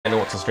know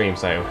what to stream,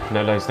 so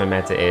no loads, no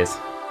meds it is.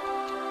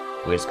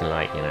 We're just gonna,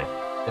 like, you know,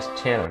 just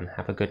chill and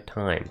have a good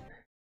time.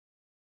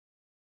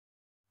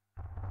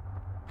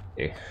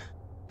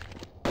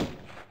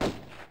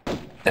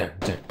 Dun,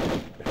 dun,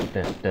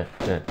 dun, dun,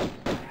 dun.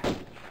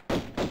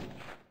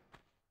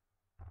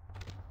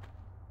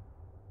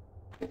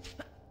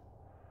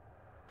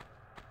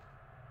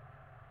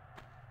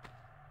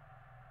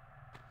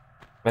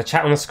 The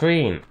chat on the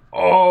screen.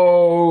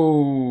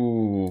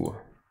 Oh,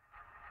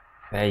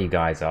 there you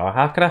guys are.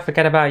 How could I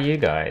forget about you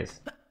guys?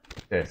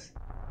 This.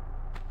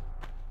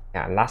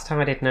 Yeah, last time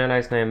I did No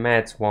Loads No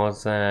Meds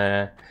was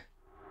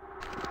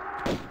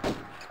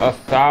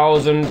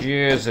 1,000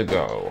 years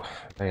ago.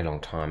 Very long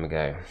time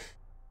ago.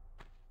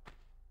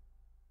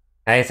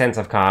 Hey, Sense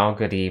of Kyle.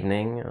 Good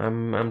evening.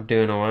 I'm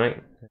doing all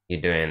right. How you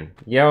doing?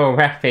 Yo,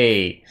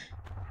 Rafi.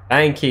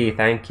 Thank you,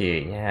 thank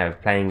you. Yeah,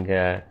 playing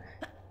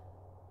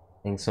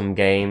some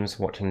games,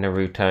 watching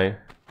Naruto.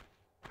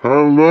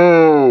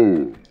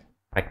 Hello!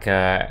 Like,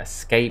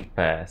 Escape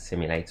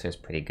Simulator is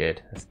pretty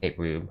good. Escape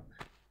Room.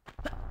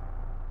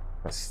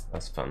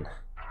 That's fun.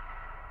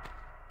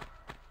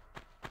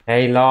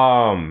 Hey,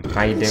 Lom!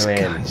 How you doing?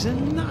 Guy's a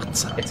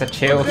nutter. It's a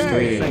chill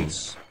stream.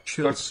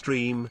 Chill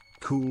stream,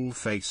 cool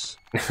face.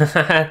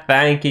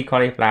 Thank you,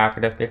 Cauliflower, for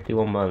the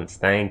 51 months.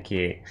 Thank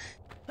you.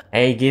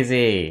 Hey,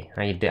 Gizzy.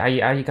 How you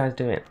guys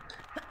doing?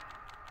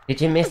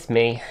 Did you miss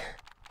me?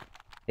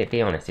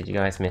 Be honest, did you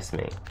guys miss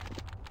me?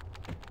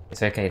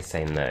 It's okay to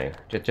say no.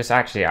 Just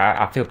actually,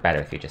 I feel better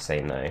if you just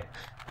say no.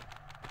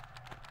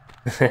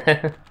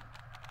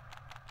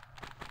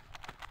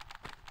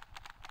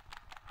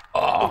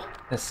 Oh,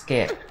 the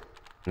skip.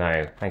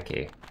 No, thank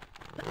you.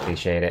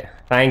 Appreciate it.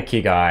 Thank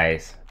you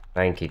guys.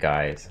 Thank you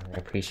guys. I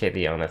appreciate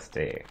the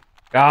honesty.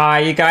 Ah,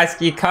 you guys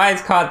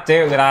can't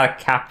do it without a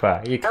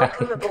kappa. You can't.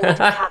 Welcome aboard,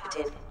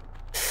 Captain.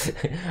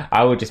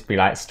 I would just be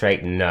like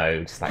straight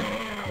no, just like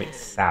complete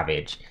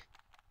savage.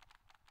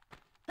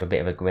 A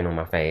bit of a grin on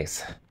my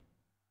face.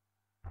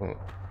 Ooh,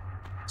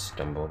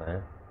 stumble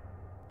there.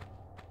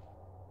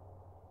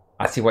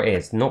 I see what it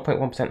is.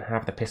 0.1%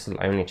 have the pistol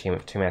only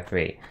achievement for 2 out of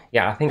 3.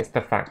 Yeah, I think it's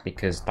the fact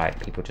because like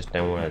people just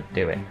don't want to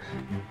do it. I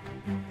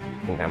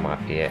think that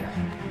might be it.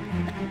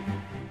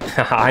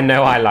 I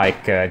know I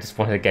like just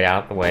wanted to get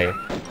out of the way.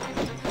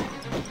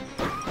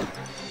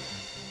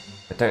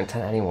 But don't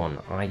tell anyone.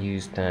 I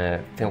used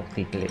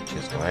filthy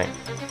glitches, right?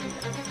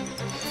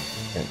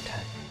 Don't tell.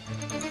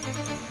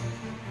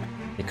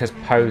 Because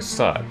pose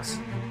sucks.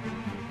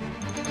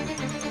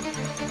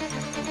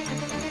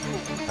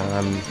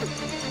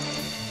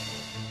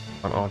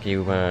 Can't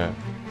argue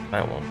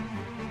that one.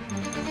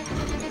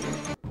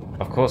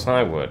 Of course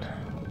I would.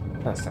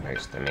 That's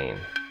supposed to mean.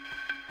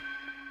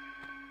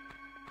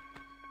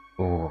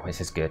 Ooh, this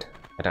is good.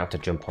 I don't have to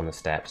jump on the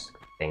steps.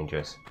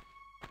 Dangerous.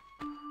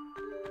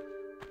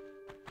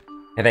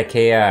 Hey there,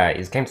 Kia.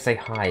 You came to say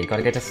hi. You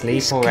gotta go to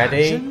sleep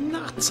already? Guy's a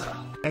nutter.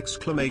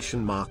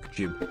 Exclamation mark,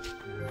 Jim.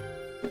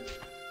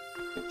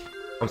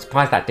 I'm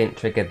surprised that didn't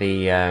trigger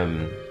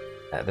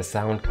the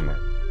sound command.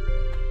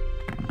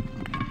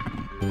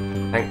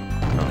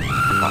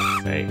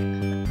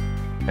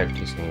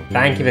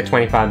 Thank you for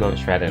 25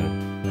 months, Shredden.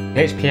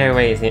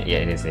 HPOA is it? Yeah,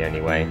 it is the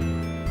only way.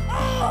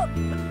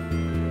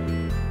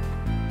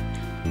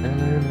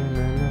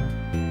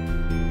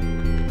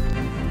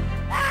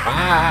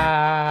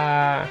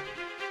 Ah!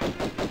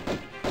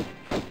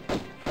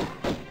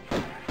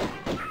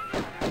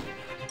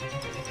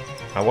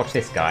 Now watch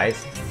this,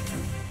 guys.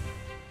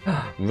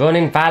 Run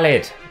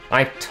invalid!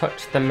 I've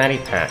touched the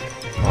medipack.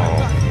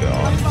 Oh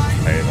god,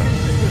 over.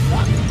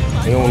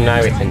 We all know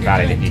it's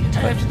invalid if you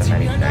touch the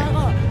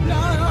medipack.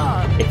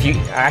 If you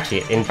actually,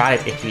 it's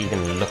invalid if you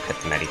even look at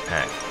the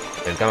medipack.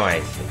 So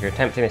guys, if you're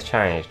attempting this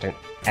challenge, don't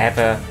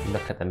ever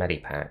look at the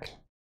medipack.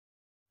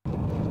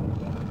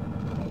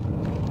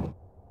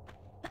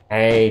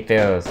 Hey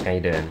Phils, how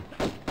you doing?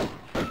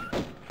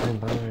 I'm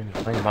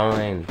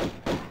fine.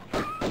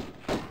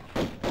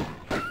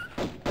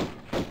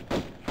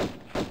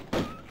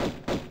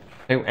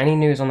 So, any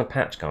news on the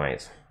patch,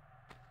 guys?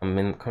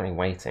 I'm currently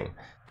waiting.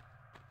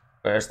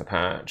 Where's the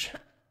patch?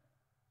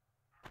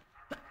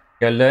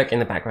 Go lurk in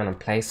the background and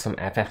play some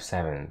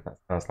FF7. That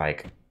sounds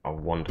like a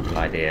wonderful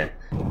idea.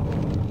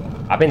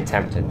 I've been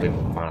tempted with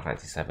Final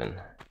Fantasy 7.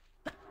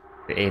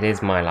 It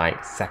is my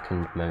like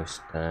second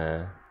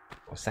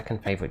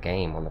favourite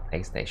game on the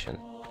PlayStation.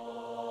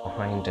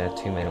 Behind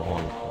Tomb Raider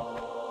 1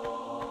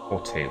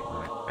 or 2.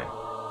 I don't know.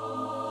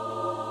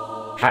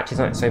 Patch is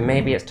on it, so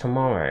maybe it's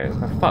tomorrow.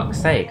 For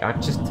fuck's sake,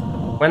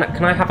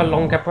 can I have a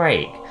longer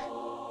break?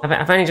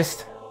 I've only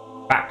just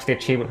back to the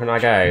achievement when I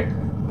go.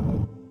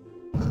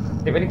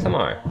 Is it really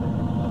tomorrow?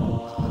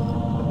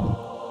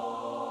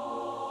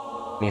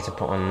 Need to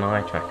put on an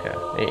eye tracker.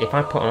 If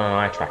I put on an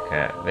eye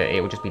tracker, it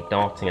will just be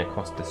darting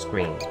across the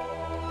screen.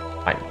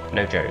 Like,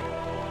 no joke.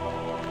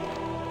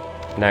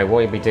 No, what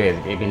you'd be doing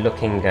is you'd be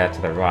looking to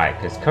the right,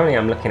 because currently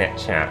I'm looking at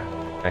chat.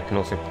 I can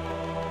also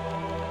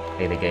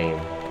play the game.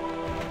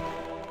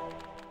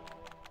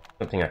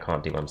 Something I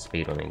can't do when I'm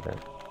speedrunning, but...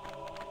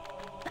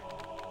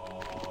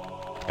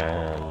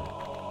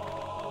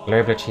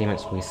 Global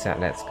achievements reset,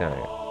 let's go.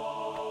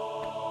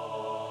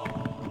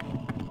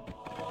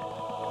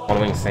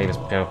 Following savers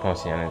general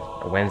policy and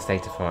a Wednesday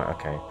to Friday.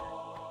 Okay.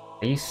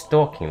 Are you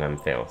stalking them,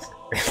 Phils?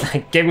 It's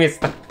like, give me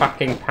the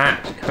fucking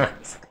patch,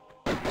 guys.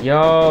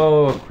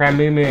 Yo,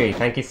 Kramumu,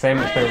 thank you so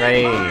much for the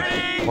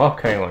raid.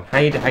 Welcome everyone. How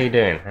you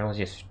doing? How was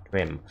your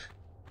stream?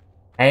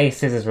 Hey,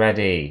 Scissors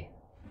Ready.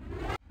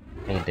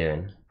 How you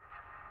doing?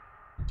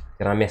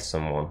 Did I miss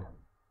someone? I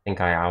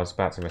think I was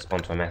about to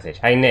respond to a message.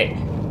 Hey Nick.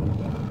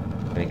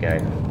 There we go.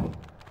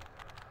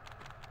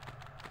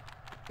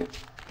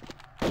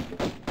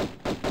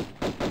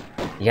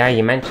 Yeah,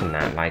 you mentioned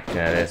that. Like,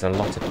 there's a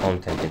lot of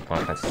content in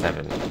Final Fantasy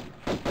VII.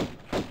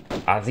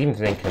 I was even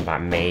thinking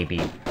about maybe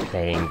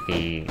playing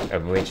the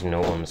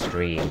original on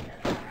stream,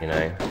 you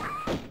know.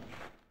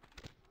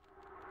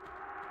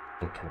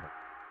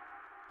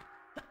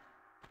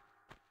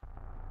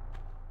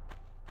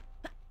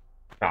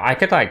 I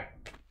could like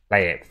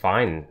play it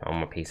fine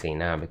on my PC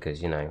now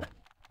because, you know,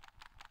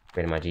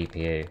 rid of my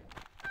GPU.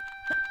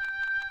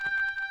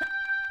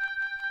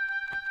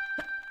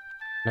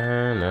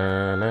 Na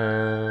na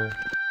na.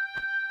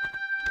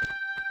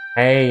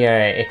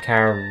 Hey,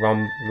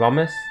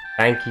 Romus,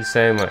 thank you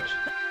so much.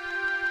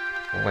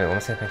 Oh, wait, I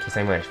want to say thank you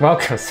so much.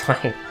 Welcome,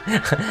 Swine.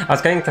 I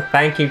was going to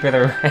thank you for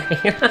the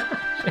raid.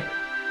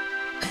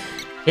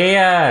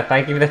 Here,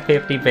 thank you for the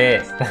 50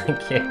 bits.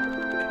 Thank you.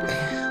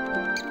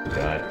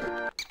 God.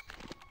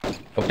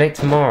 Update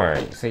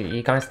tomorrow. So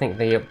you guys think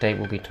the update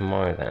will be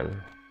tomorrow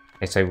then?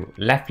 Okay, so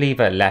left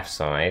lever left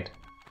side,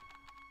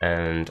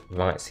 and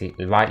right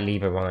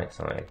lever right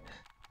side.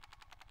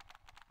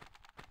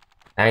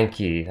 Thank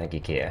you,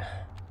 Kia.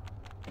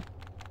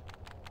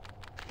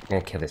 I'm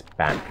gonna kill this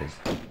bat because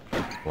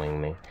it's annoying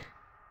me.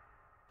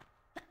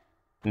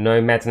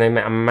 No meds, no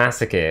meds. I'm a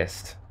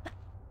masochist.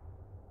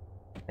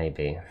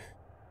 Maybe.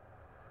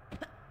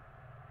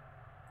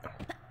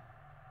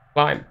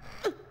 Climb.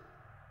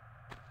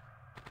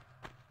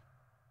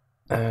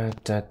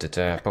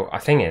 But I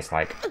think it's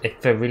like,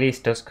 if the release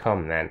does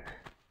come, then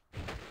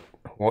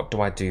what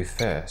do I do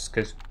first?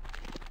 Because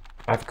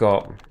I've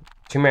got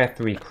Tomb Raider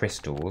 3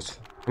 crystals,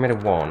 Tomb Raider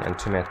 1 and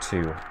Tomb Raider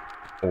 2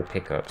 all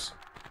pickups.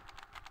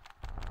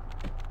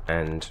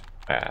 And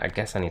I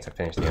guess I need to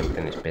finish the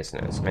unfinished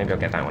business. Maybe I'll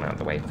get that one out of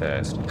the way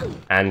first.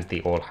 And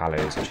the All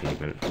Hallows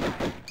achievement.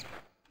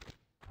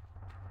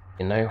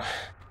 You know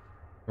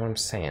what I'm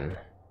saying?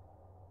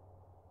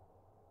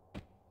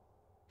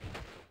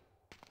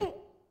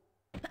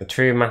 The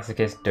true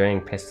masochist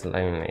doing pistol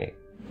only.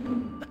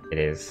 It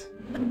is.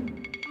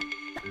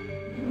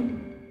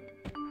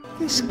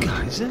 This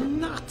guy's a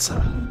nutter.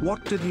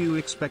 What did you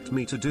expect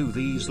me to do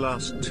these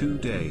last 2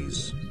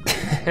 days?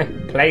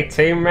 Play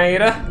Tomb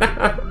Raider?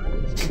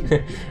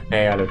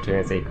 Hey, I love Tomb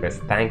Raider Secrets.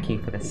 Thank you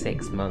for the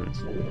 6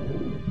 months.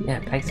 Yeah,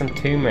 play some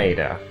Tomb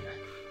Raider.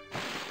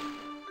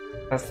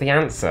 That's the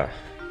answer.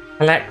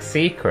 Collect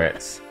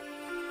secrets.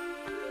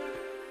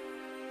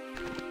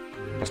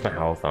 What's my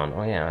health on?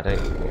 Oh yeah, I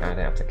don't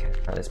have to care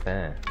about this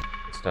bear.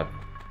 Stuff.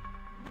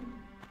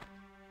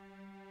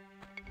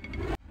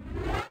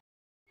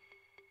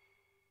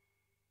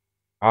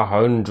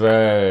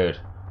 $100.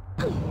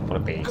 What a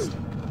beast.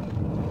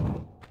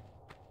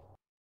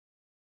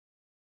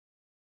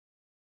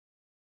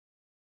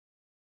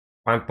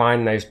 Try and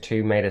find those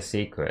 2 Maida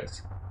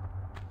secrets.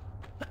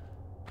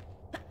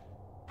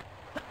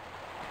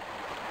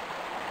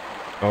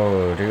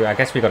 Oh, dude, I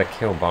guess we gotta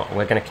kill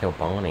we're gonna kill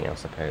Barney, I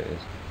suppose.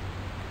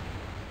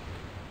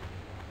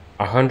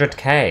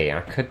 100k,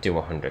 I could do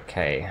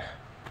 100k.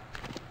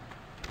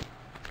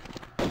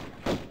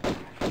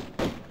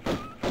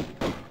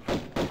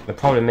 The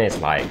problem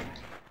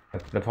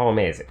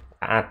is,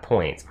 at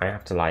points, I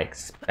have to, like,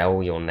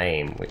 spell your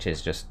name, which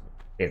is just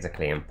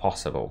physically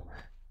impossible.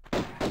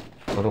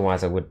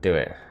 Otherwise, I would do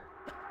it.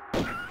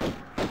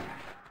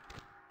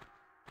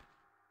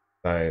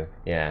 So,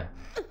 yeah.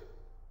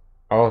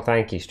 Oh,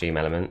 thank you, Stream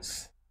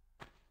Elements.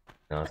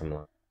 No, I'm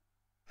lying.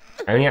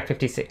 I only have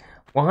 56.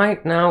 Why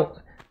now?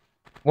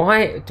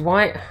 Why do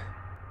I?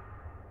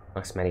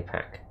 Nice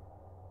Medipack.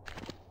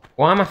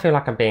 Why am I feel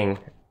like I'm being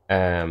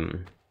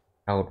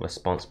held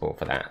responsible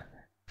for that?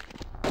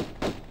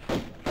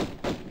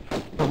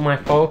 Not my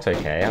fault,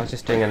 okay? I was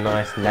just doing a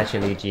nice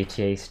leisurely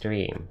GTA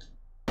stream.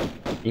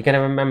 You're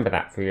gonna remember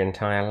that for your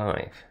entire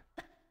life.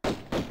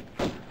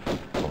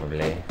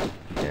 Probably.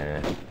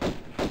 Yeah.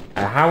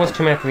 How was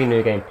Tomb Raider 3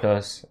 New Game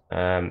Plus?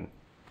 Harder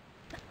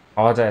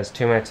as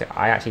Tomb Raider 2.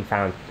 I actually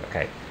found.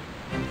 Okay.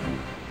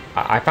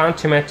 I found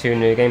Tomb Raider 2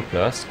 New Game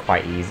Plus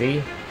quite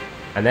easy,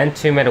 and then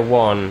Tomb Raider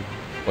 1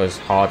 was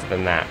harder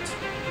than that.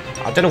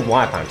 I don't know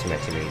why I found Tomb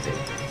Raider 2 easy.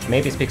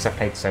 Maybe it's because I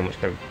played so much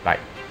like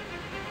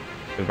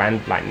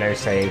no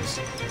saves,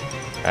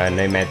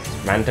 no meds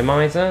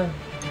randomizer.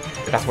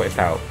 But that's what it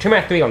felt. Tomb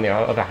Raider 3 on the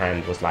other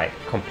hand was like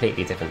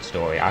completely different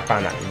story. I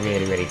found that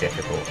really, really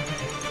difficult.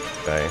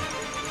 So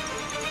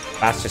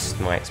that's just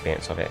my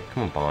experience of it.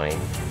 Come on, Barney.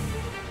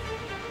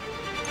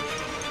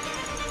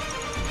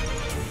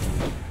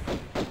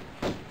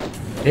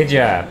 Did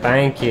ya?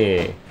 Thank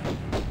you.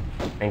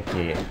 Thank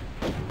you.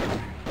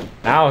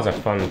 That was a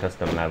fun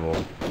custom level.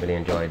 Really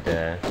enjoyed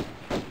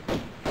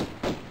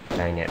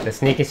playing it. The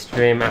sneaky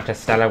stream after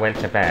Stella went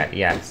to bed.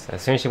 Yes,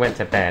 as soon as she went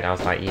to bed, I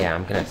was like, yeah,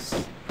 I'm gonna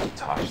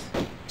toss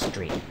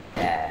stream.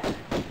 Yeah,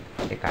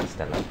 kick that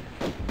Stella.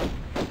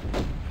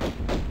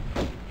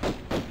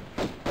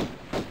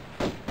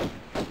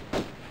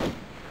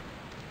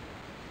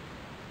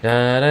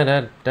 Da da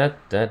da da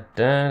da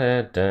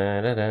da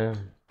da da.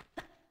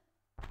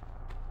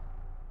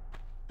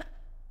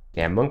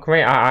 Yeah, Monk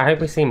Ray. I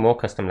hope we see more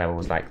custom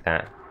levels like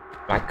that.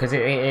 Like, because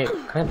it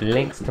kind of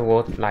links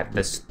towards, like,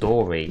 the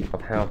story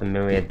of how the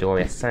Maria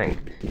Doria sank.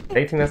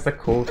 Don't you think that's the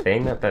cool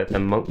thing, that the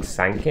monks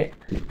sank it?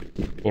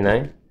 You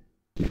know?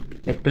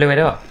 They blew it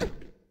up.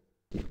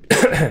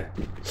 I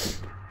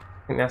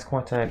think that's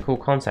quite a cool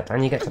concept,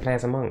 and you get to play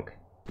as a monk.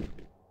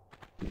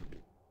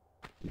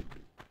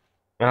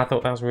 And I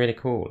thought that was really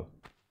cool.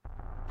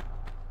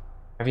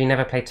 Have you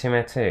never played Tomb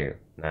Raider 2?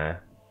 Nah.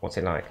 What's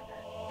it like?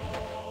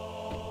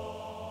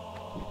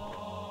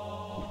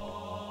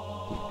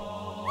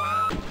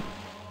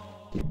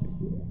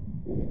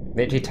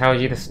 Literally tells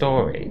you the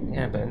story.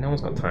 Yeah, but no one's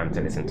got time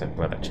to listen to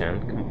Brother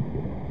Chan. Come on.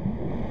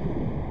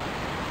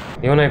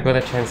 You all know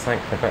Brother Chan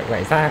sank the boat.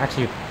 Wait, is that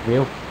actually a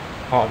real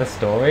part of the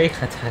story?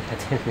 I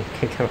didn't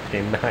think I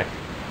didn't know.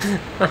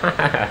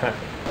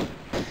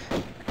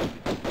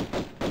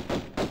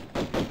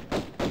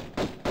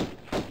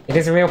 It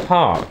is a real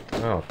part.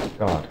 Oh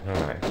god,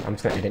 alright. I'm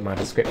just gonna edit my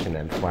description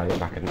then before I look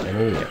like an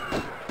idiot.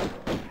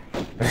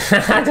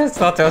 I just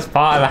thought it was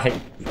part of, like...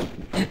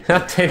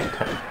 I didn't...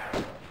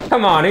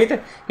 Come on, who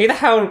the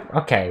hell...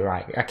 Okay,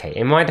 right, okay,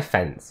 in my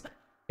defense,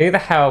 who the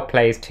hell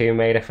plays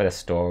Tomb Raider for the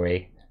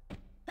story?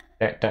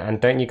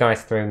 And don't you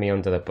guys throw me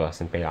under the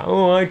bus and be like,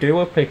 oh, I do,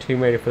 I play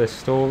Tomb Raider for the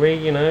story,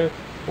 you know?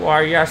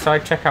 Why, yes, I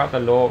check out the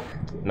lore.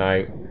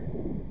 No.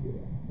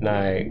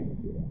 No,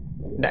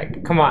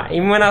 come on,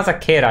 even when I was a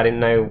kid, I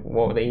didn't know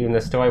what even the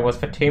story was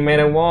for Tomb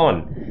Raider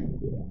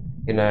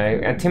 1. You know,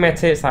 and Tomb Raider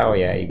 2, it's like, oh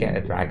yeah, you get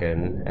a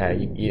dragon,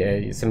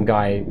 some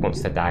guy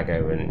wants the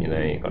dagger and, you know,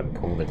 you got to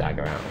pull the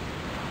dagger out.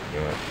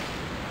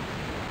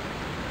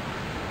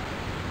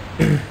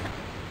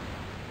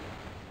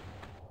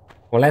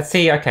 Well, let's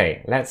see.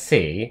 Okay, let's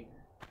see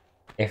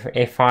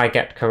if I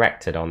get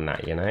corrected on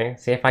that. You know,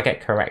 see if I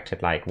get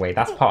corrected. Like, wait,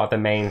 that's part of the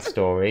main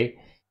story.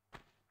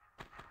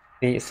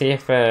 See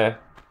if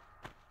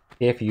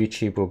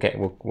YouTube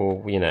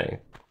will you know,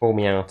 call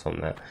me out on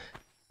that.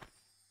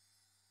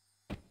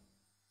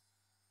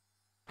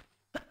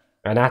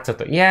 And that's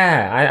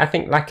yeah. I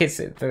think like it's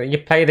you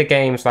play the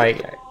games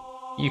like.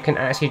 You can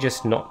actually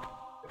just not,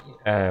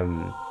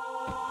 you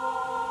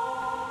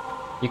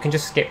can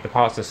just skip the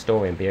parts of the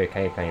story and be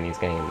okay playing these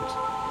games.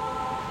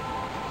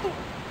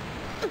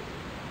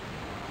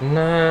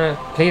 Nah,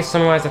 please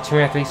summarize the Tomb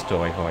Raider 3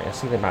 story for it. There's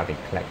something about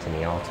collecting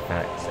the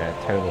artifacts,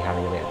 totally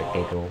having a bit of a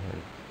giggle,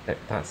 and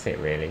that's it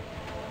really.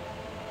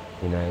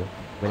 You know,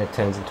 when it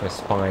turns into a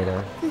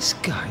spider. This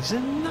guy's a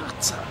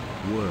nutter.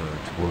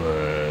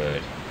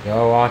 Word.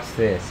 Yo,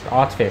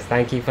 Artifice,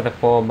 thank you for the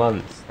 4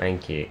 months.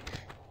 Thank you.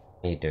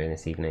 What are you doing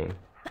this evening?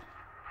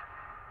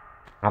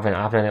 Having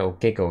a little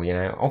giggle, you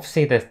know.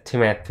 Obviously, the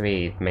Tomb Raider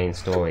 3 main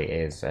story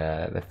is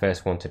the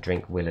first one to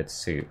drink Willard's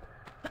soup.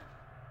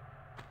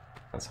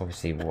 That's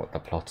obviously what the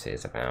plot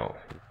is about.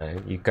 You know?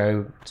 You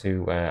go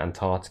to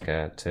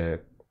Antarctica to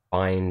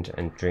find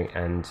and drink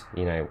and,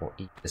 you know,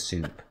 eat the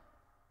soup.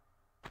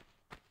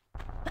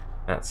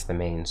 That's the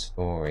main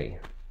story.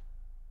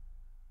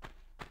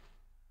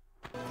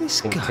 I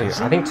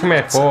think Tomb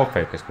Raider 4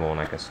 focused more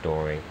like a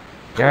story.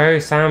 Yo,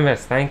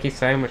 Samus, thank you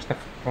so much for the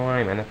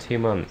Prime and the 2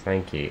 months,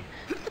 thank you.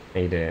 How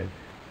you doing?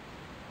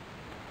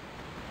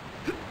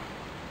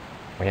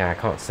 Oh yeah, I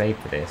can't save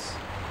for this.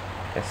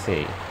 Let's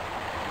see.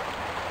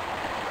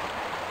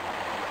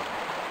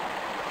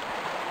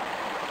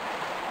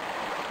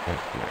 No.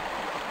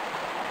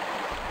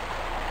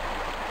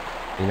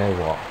 You know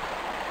what?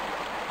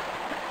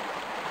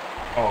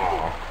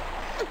 Oh.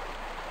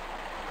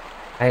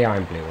 Hey,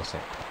 I'm blue, what's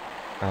up?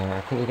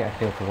 I think you get a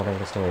feel for whatever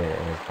the story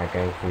is by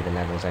going through the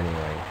levels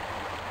anyway.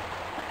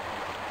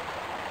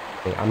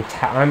 See, I'm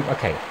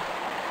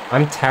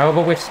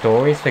terrible with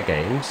stories for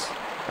games,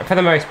 for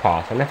the most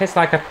part. And if it's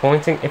like a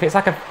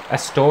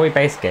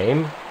story-based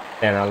game,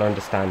 then I'll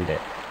understand it.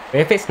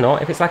 But if it's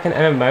not, if it's like an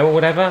MMO or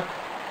whatever,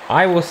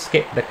 I will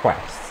skip the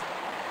quests.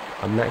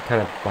 I'm that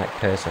kind of like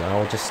person. I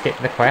will just skip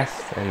the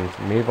quests and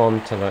move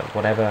on to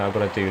whatever I've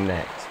got to do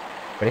next.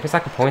 But if it's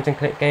like a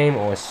point-and-click game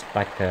or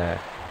like a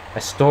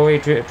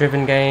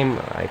story-driven game,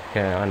 like,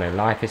 I don't know,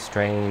 Life is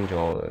Strange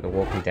or The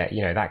Walking Dead,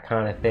 you know, that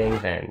kind of thing,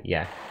 then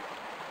yeah.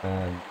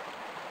 A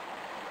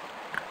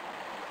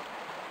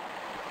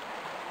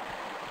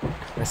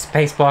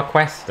spacebar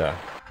quester.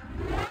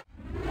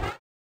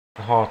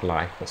 A hard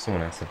life, but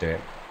someone has to do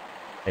it.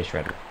 Hey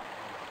Shredder.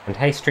 And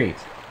hey Street.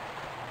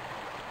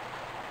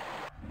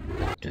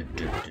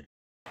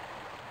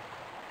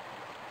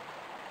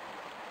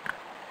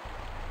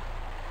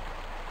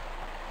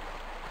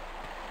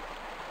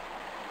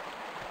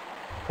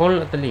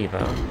 Pull the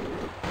lever.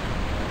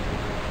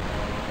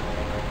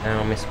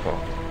 Now misspot.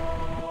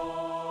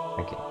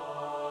 Thank you.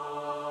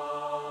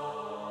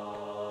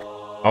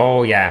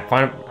 Oh yeah,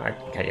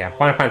 okay, yeah.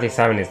 Final Fantasy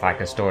VII is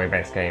like a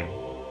story-based game.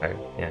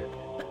 So yeah.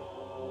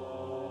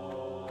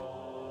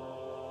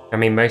 I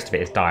mean, most of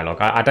it is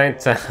dialogue. I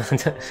don't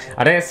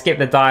I don't skip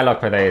the dialogue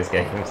for those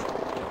games.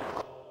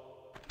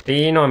 But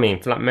you know what I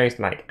mean? For like most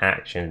like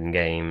action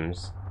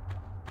games.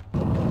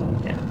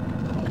 Yeah.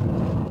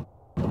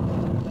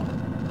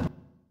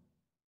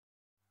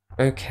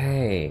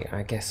 Okay,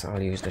 I guess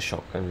I'll use the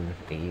shotgun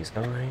for these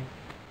guys.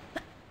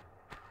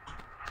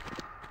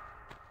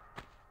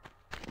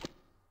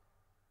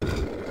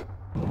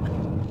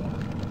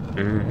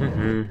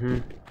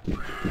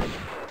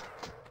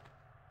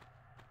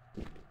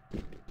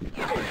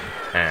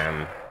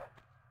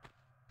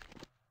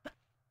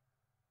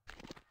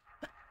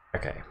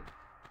 Okay.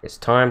 It's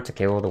time to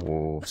kill the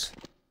wolves.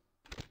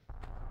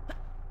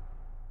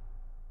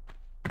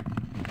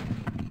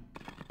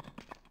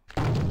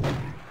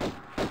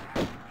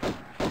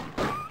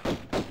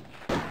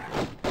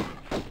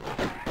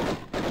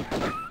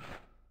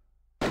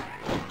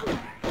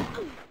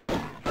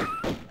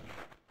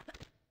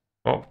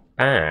 Not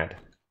bad.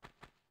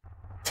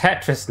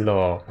 Tetris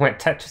lore. Wait,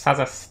 Tetris has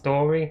a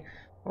story?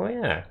 Oh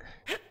yeah.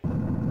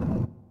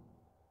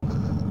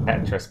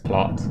 Tetris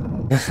plot.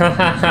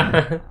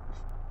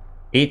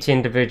 Each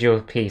individual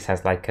piece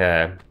has like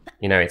a,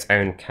 you know, its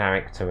own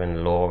character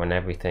and lore and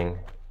everything,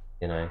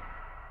 you know.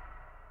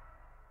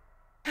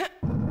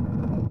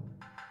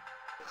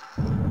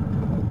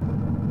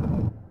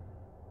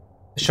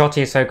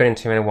 Shotty is so good in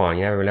 2-in-1,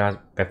 you never realized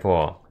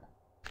before.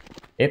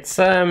 It's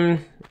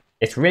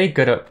really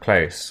good up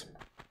close.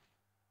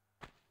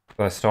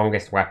 The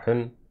strongest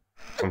weapon.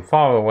 From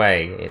far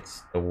away,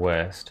 it's the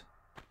worst.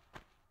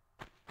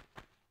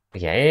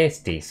 But yeah, it's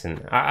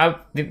decent.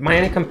 My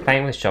only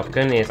complaint with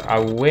shotgun is I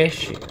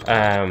wish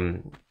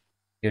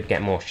you'd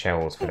get more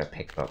shells for the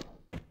pickup.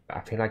 But I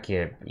feel like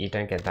you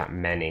don't get that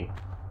many.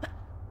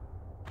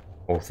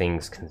 All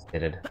things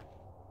considered.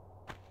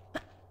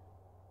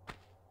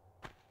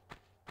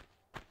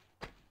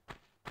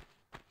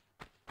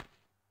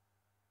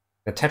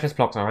 The Tetris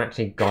blocks are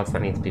actually gods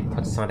that need to be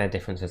put aside their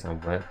differences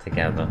and work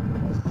together.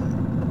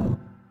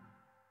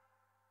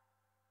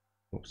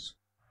 Oops.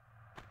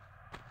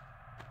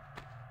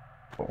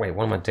 Oh, wait,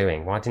 what am I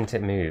doing? Why didn't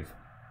it move?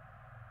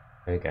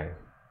 There we go.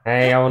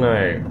 Hey, oh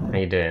no! How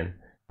you doing?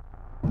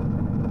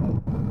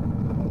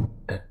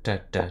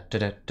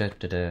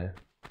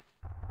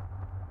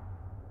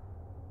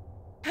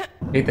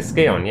 Beat the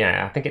Skion,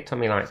 yeah. I think it took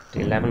me like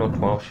 11 or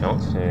 12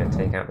 shots to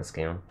take out the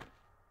Skion.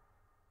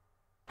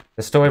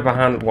 The story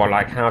behind what,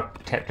 like how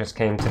Tetris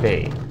came to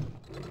be,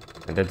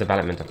 the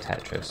development of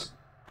Tetris.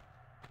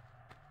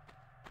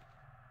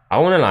 I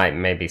want to like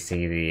maybe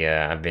see the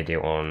a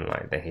video on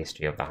like the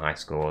history of the high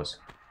scores.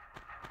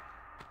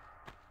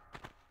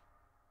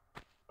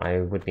 I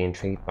would be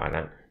intrigued by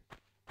that.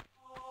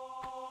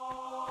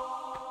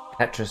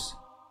 Tetris.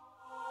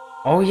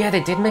 Oh yeah,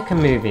 they did make a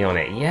movie on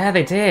it. Yeah,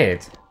 they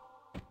did.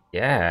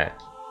 Yeah.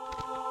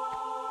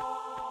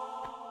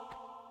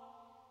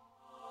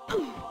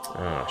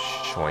 Oh,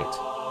 shite.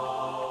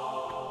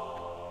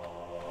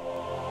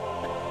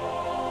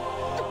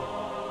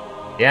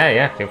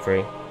 Yeah, feel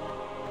free.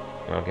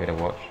 I'll give it a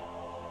watch.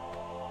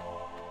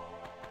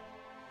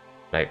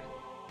 Nope.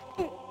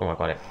 Oh, I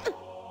got it.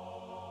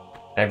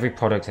 Every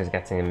product is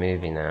getting a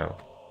movie now.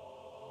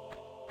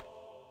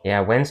 Yeah,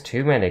 when's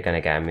Tomb Raider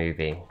gonna get a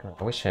movie? God,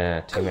 I wish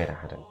Tomb Raider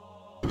hadn't.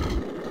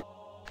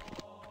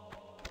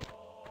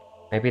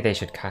 Maybe they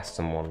should cast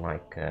someone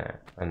like, I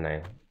don't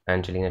know,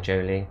 Angelina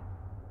Jolie.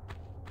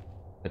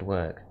 Could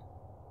work.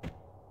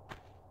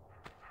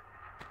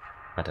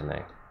 I don't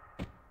know.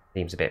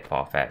 Seems a bit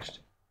far-fetched.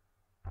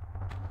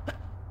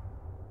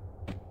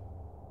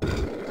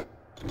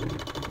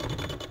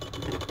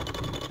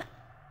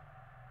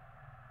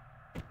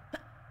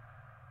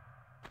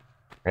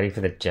 Ready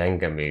for the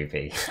Jenga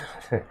movie.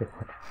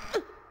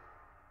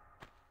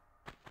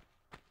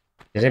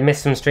 Did I miss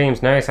some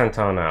streams? No,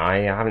 Santana. I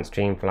haven't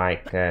streamed for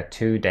like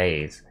 2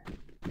 days,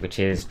 which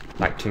is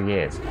like 2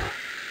 years.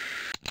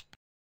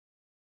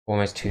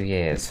 Almost 2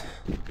 years.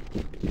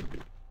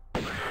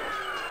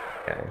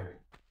 Okay.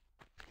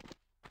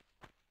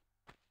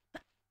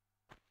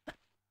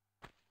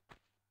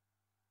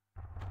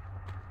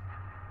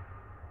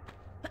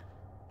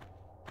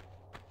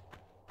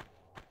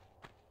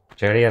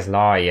 Julia's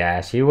Lara,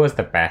 yeah, she was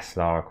the best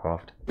Lara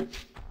Croft.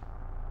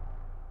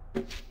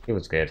 She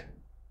was good.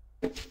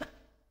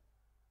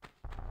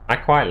 I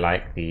quite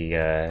like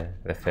the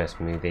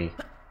first movie,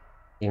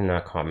 even though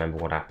I can't remember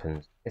what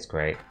happened. It's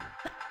great.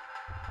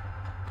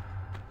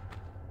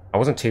 I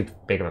wasn't too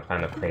big of a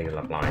fan of Cradle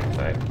of Life,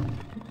 though.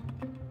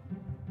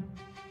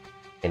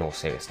 In all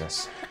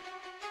seriousness.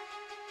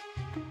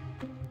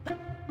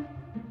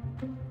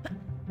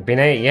 Been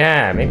 8,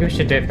 yeah, maybe we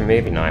should do it for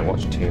movie night,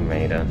 watch Tomb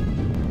Raider.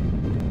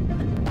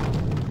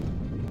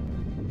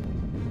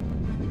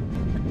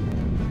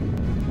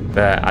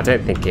 But I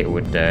don't think it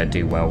would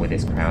do well with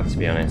this crowd, to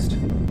be honest.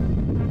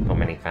 Not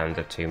many fans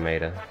of Tomb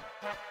Raider.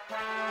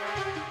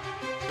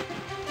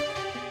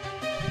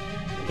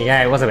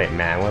 Yeah, it was a bit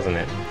meh, wasn't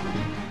it?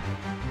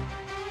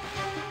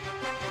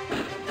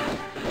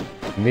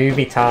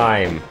 Movie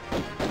time.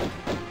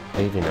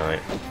 Movie night.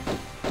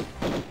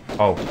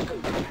 Oh,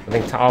 I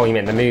think. Oh, you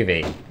meant the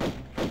movie.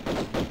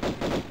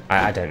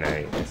 I don't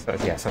know.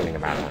 Yeah, something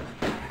about that.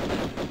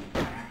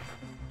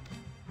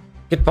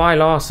 Goodbye,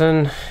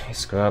 Larson. You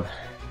scrub.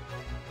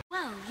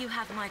 Well, you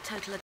have my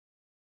total.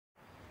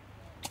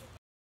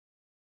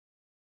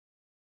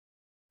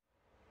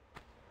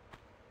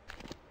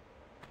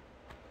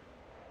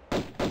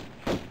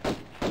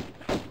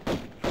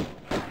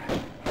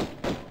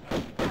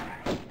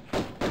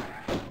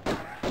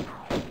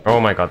 Oh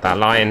my god, that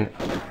lion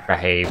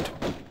behaved.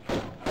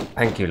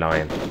 Thank you,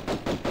 lion.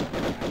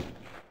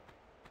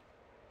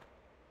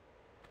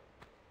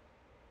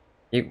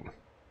 You...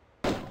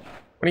 What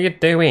are you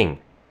doing?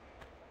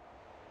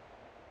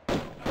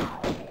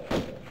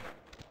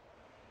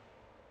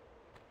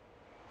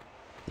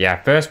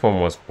 Yeah, first one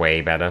was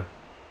way better.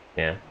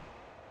 Yeah.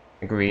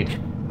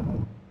 Agreed.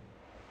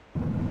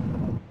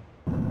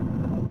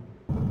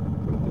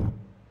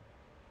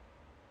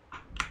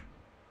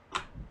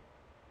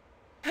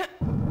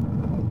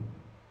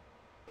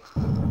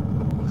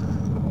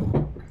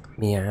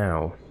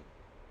 Meow.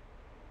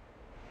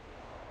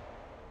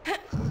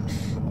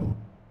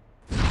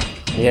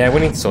 Yeah, we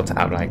need to sort it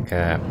out like,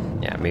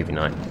 yeah, movie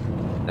night.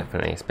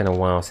 Definitely. It's been a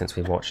while since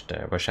we watched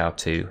Rush Hour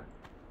 2.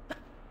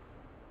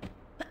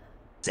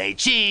 Say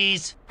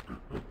cheese!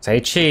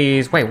 Say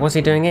cheese! Wait, what's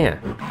he doing here?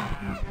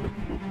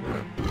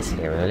 He's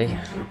here early.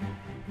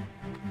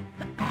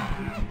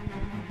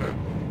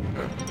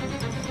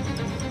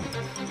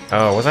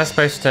 Oh, was I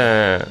supposed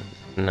to...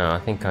 No, I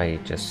think I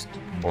just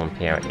spawned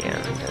Pierre at the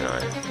end, didn't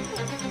I?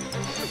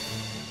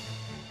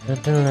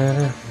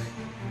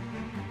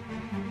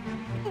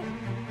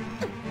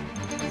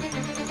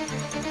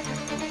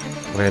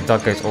 Where the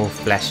dog goes all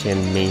fleshy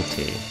and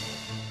meaty.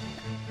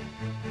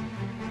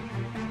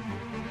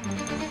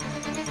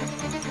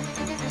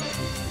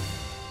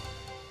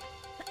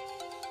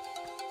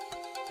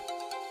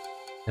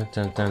 Dun,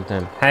 dun, dun,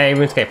 dun. Hey,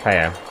 RuneScape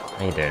player.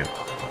 How you doing?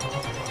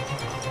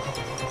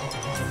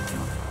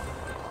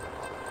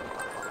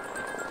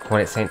 Call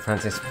it St.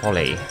 Francis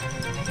Folly.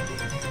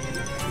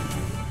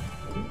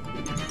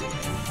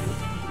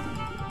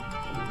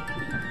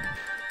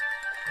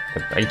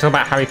 Are you talking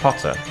about Harry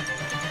Potter?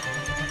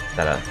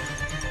 Better.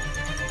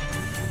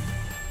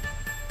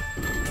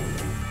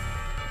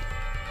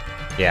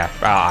 Yeah,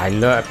 I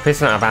love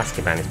Prisoner of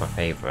Azkaban is my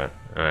favourite.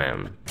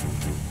 Don't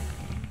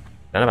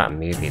know about a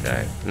movie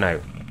though.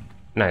 No,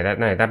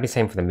 that'd be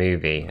same for the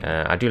movie.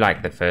 I do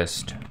like the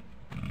first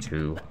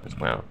two as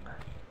well.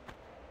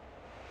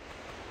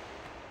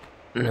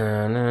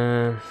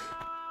 No.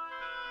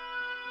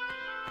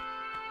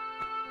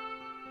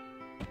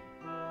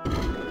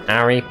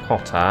 Harry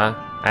Potter.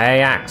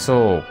 Hey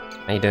Axel,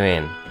 how you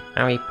doing?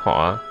 Harry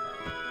Potter.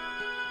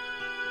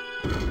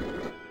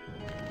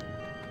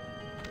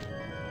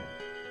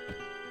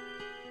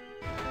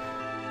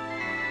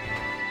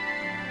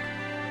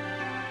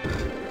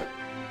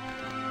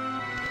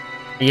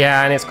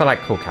 Yeah, and it's got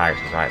like cool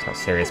characters, right? It's got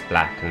Sirius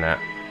Black and that.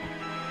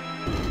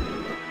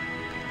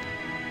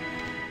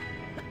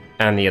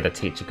 And the other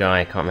teacher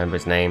guy, I can't remember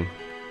his name.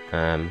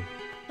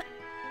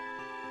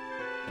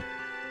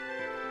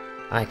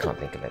 I can't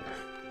think of it.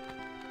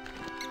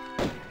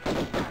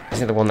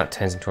 Isn't it the one that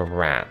turns into a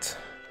rat?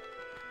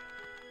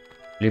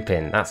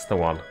 Lupin, that's the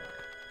one.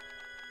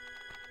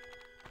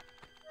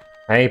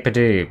 Hey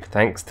Padoob,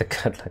 thanks to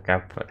good luck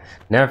output.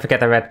 Never forget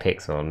the red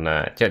pixel.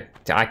 No,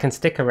 I can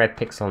stick a red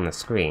pixel on the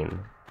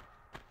screen.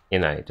 You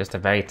know, just a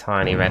very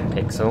tiny red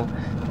pixel.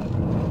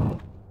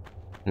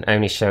 And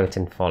only show it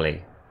in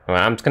Folly.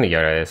 Well, I'm just going to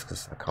YOLO this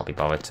because I can't be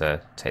bothered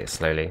to take it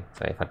slowly.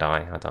 So if I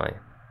die, I die.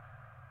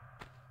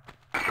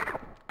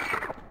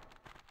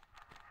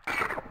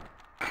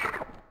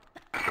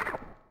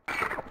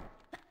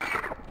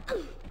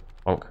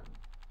 Bonk.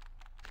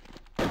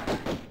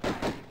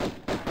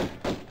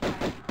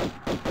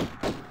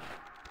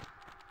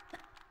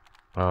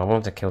 Oh, I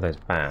wanted to kill those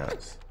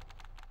bats.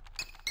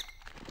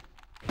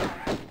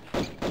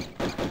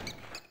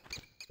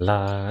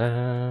 La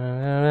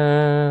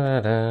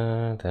da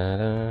da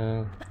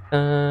da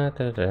da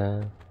da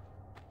da.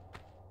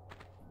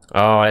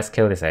 Oh, let's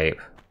kill this ape.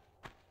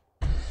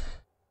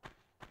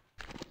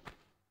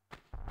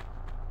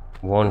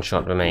 One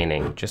shot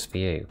remaining, just for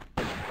you.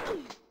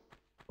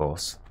 Of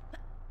course.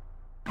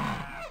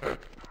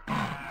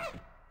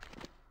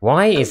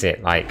 Why is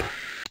it like...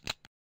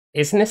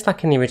 Isn't this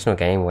like in the original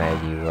game where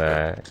you,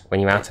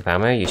 when you're out of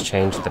ammo, you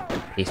change the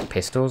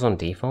pistols on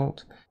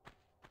default?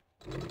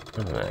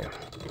 I don't know.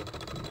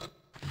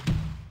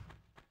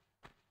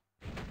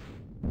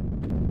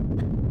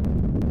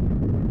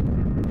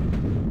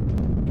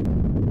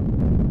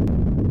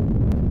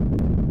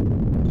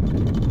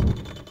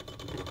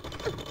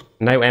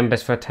 No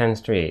embers for a 10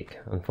 streak.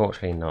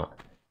 Unfortunately not.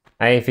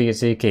 Hey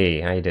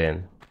Fuyusuki, how you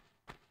doing?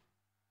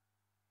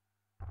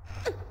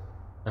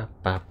 Ba,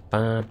 ba,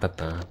 ba, ba,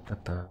 ba, ba,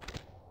 ba.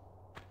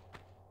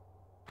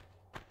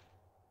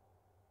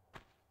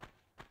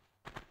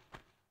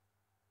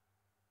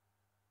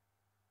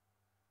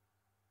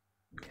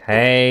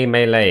 Hey,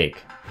 Melee.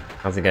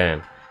 How's it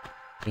going?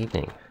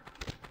 Evening.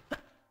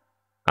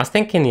 I was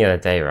thinking the other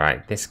day,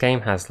 right? This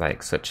game has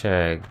like such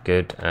a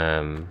good,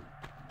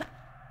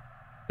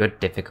 good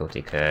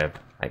difficulty curve.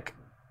 Like,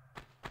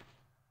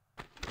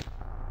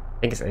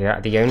 I think it's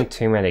the only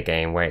Tomb Raider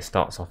game where it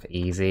starts off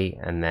easy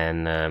and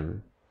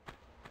then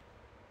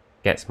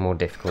gets more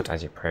difficult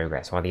as you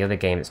progress. While the other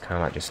game is kind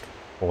of like just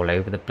all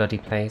over the bloody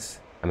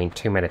place. I mean,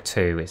 Tomb Raider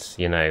 2 is,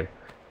 you know,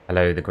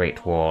 hello the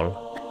Great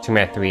Wall. Tomb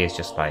Raider 3 is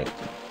just like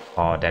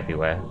hard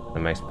everywhere for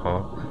the most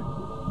part.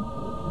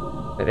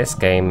 But this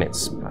game,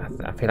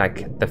 I feel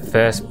like the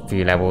first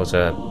few levels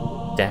are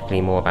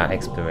definitely more about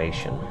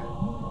exploration.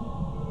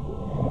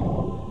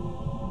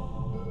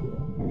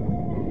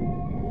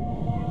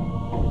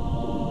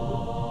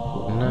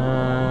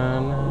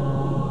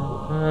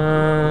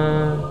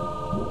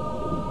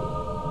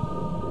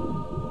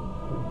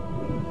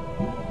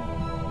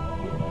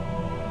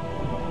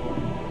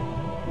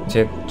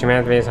 Tomb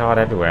Raider 3 is hard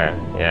everywhere,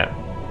 yeah.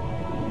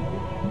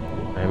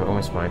 I'm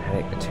almost fine,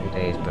 headache for 2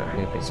 days, but I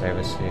hope it's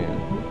over soon.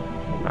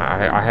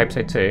 I hope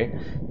so too.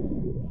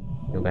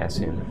 Feel better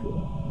soon.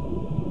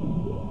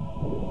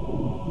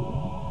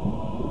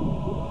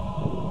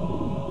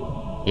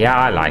 Yeah,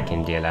 I like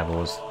India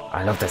levels.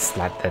 I love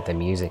the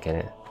music in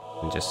it.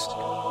 And just...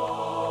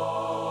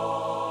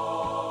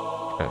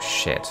 Oh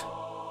shit.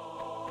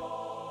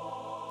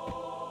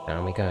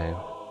 Down we go.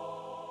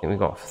 I think we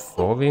got a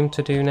floor room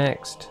to do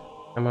next.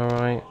 Am I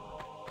right?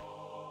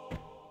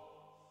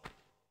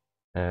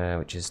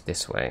 Which is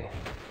this way.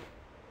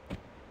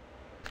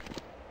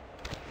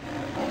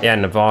 Yeah,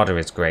 Nevada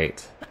is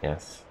great.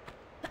 Yes.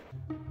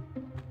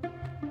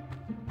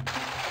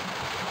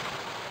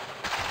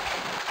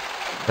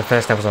 The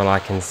first levels are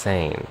like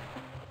insane.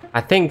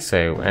 I think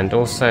so, and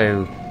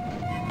also...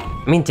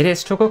 I mean, did it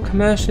struggle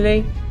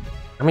commercially?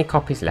 How many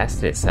copies less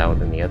did it sell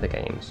than the other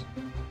games?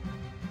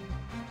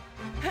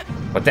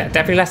 Well,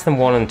 definitely less than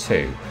 1 and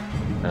 2.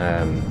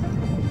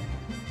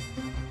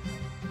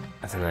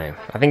 I don't know.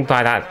 I think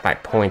by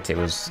that point it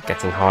was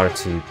getting harder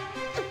to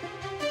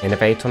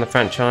innovate on the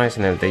franchise,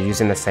 and they're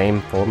using the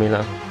same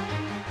formula.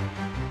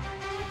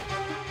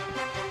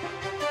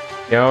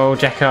 Yo,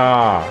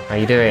 Jekka! How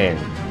you doing?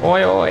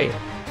 Oi, oi!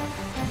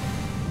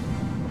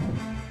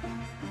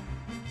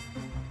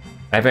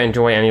 Ever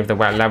enjoy any of the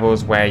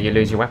levels where you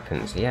lose your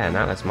weapons? Yeah,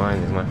 now that's mine.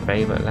 Is my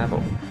favourite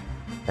level.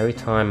 Every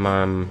time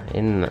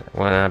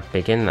when I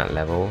begin that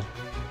level,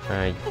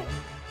 I'm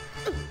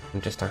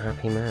just a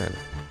happy man.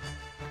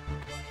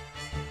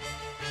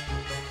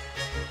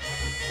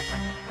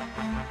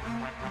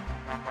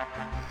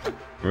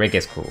 Rig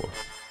is cool.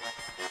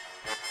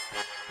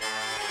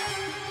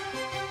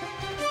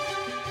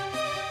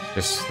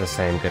 Just the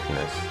same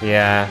goodness.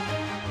 Yeah.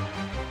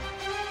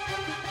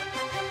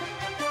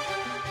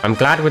 I'm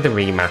glad with the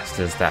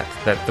remasters that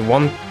the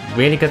one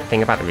really good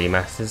thing about the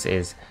remasters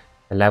is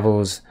the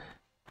levels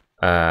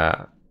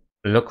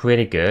look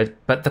really good,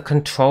 but the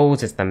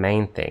controls is the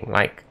main thing.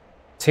 Like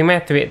Tomb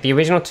Raider 3, the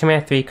original Tomb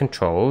Raider 3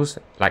 controls,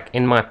 like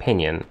in my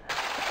opinion,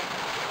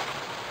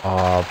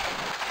 are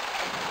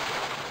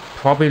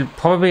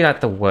probably like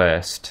the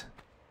worst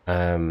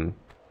in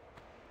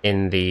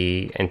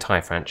the entire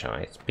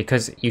franchise,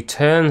 because you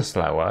turn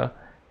slower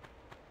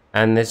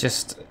and there's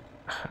just,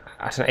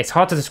 I don't know, it's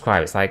hard to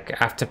describe. It's like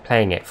after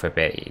playing it for a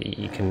bit,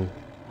 you can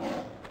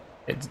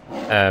I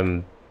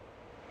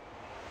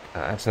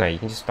don't know, you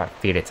can just like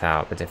feel it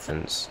out, the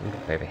difference. I'm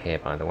gonna go over here,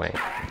 by the way.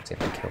 Let's see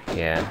if I kill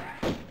Pierre.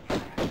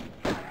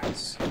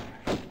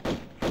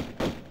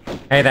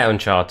 Hey there,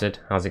 Uncharted.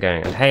 How's it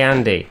going? And hey,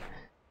 Andy.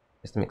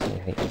 Just makes me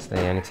hate this. The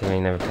only team I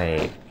never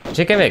played.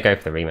 Should give it a go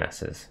for the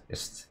remasters.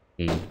 Just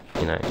see,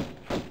 you know,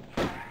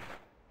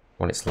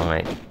 what it's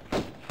like.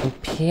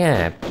 And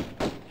Pierre.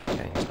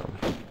 Okay, he's gone.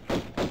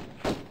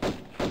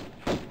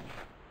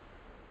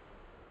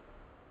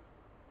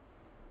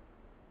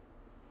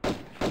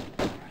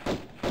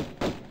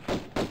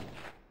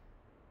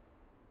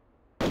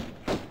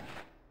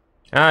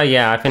 Oh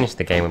yeah, I finished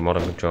the game with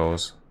modern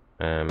controls.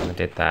 I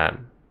did that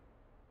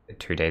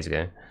 2 days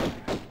ago.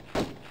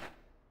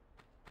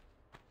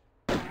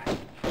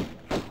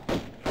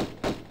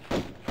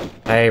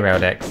 Hey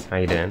Raildex, how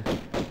you doing?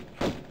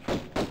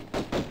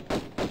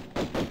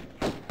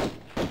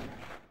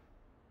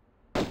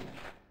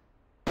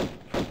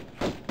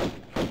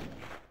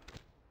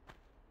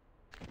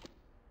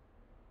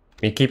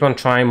 You keep on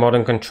trying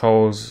modern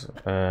controls,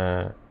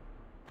 but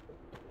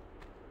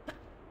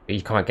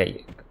you can't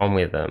get on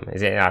with them.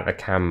 Is it like the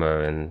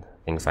camera and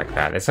things like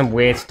that? There's some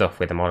weird stuff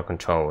with the modern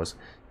controls.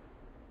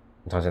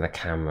 Sometimes with the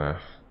camera,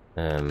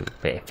 but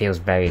it feels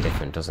very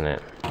different, doesn't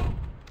it?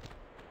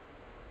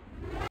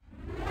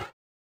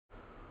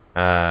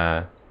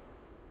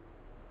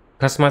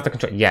 Customize the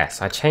control.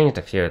 Yes, I changed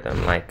a few of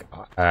them. Like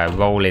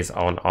roll is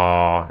on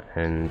R,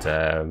 and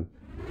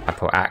I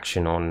put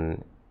action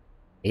on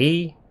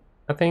E,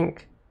 I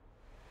think.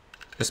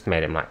 Just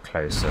made him like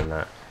closer than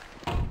that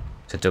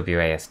to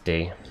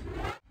WASD.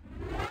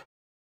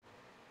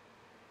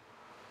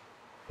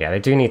 Yeah, they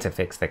do need to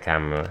fix the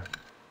camera.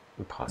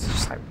 The parts are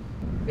just like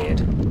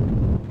weird.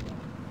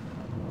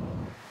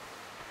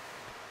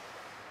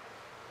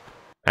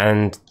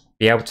 And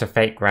be able to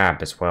fake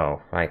grab as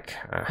well. Like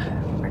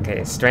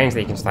it's strange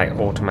that you can just like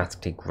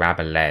automatically grab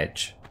a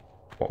ledge.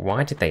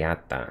 Why did they add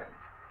that?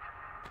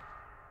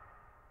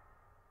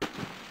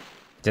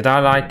 Did I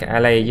like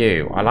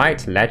LAU? I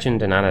liked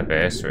Legend and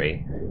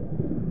Anniversary.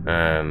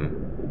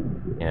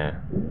 Yeah.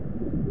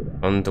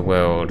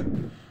 Underworld.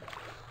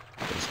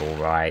 It's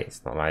alright.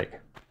 It's not like...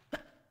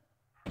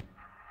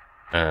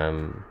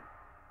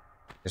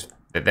 just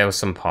there were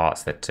some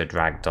parts that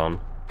dragged on.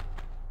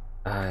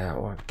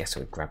 Well, I guess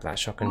we'd grab that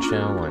shotgun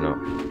shell. Why not?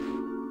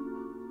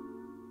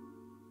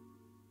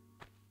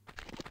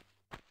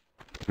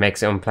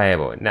 Makes it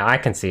unplayable. No, I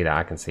can see that.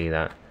 I can see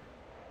that.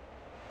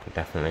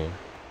 Definitely.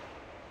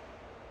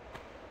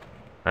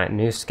 Alright,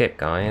 new skip,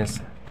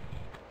 guys.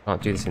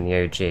 Can't do this in the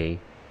OG.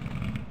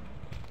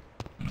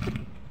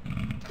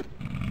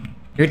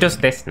 Who does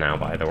this now,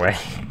 by the way?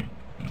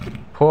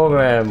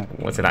 Poor,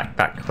 what's it,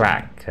 that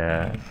crack,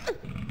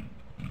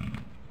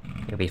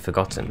 it'll be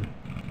forgotten.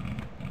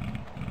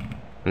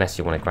 Unless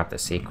you want to grab the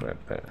secret,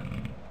 but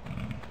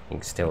you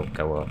can still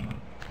go up.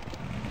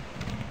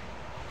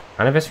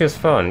 Anniversary was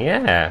fun,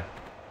 yeah.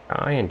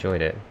 I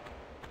enjoyed it.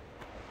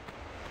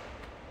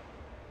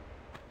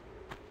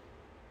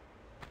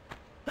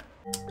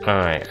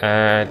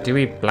 Alright, do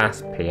we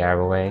blast Pierre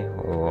away,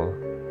 or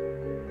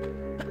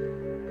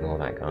ignore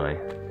that guy?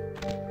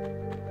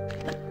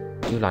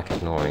 I do like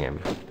ignoring him.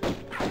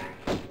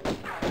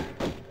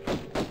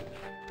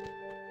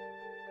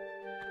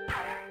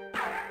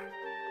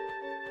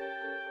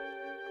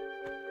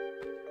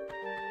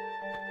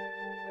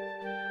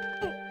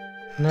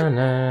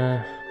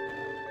 No.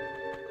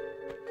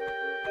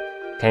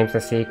 Came to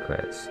the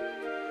secrets.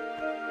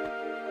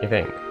 You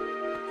think?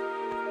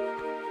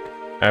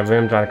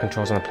 Ruined by the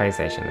controls on the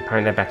PlayStation.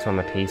 Apparently they're better on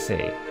the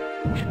PC.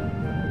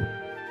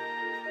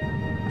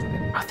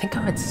 I think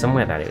I read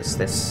somewhere that it was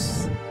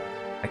this...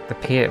 Like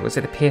was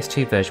it the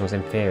PS2 version was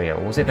inferior,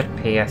 or was it the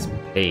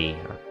PSP?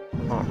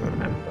 I can't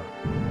remember.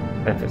 I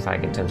don't know if it's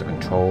like in terms of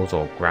controls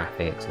or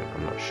graphics,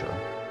 I'm not sure.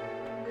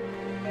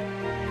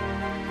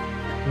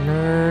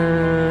 No.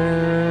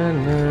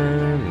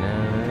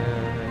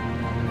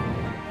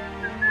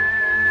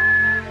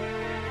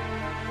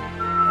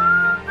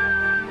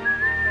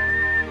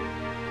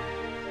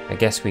 I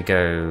guess we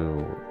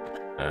go...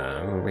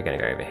 we're gonna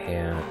go over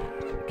here.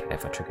 Okay,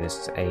 if I trigger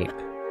this to ape.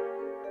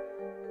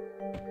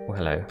 Oh,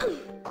 hello.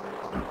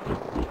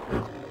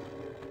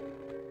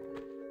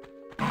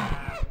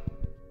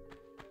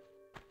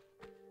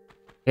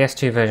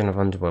 PS2 version of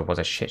Underworld was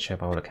a shit show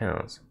by all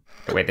accounts.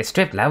 But wait, they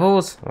stripped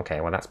levels? Okay,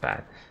 well that's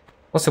bad.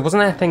 Also,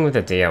 wasn't there a thing with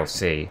the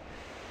DLC?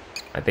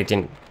 Like they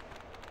didn't...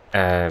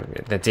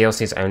 the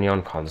DLC is only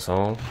on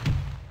console.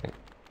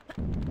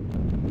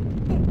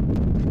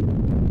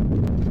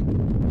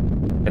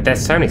 But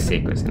there's so many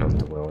secrets in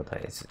Underworld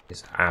that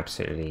it's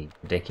absolutely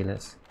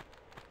ridiculous.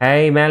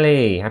 Hey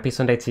Melly! Happy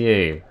Sunday to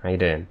you. How you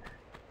doing?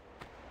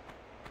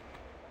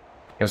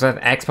 It was an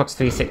Xbox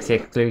 360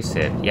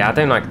 exclusive. Yeah, I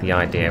don't like the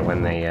idea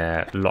when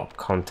they lock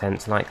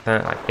content like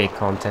that, like big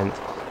content,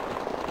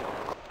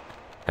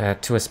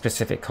 to a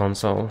specific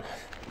console.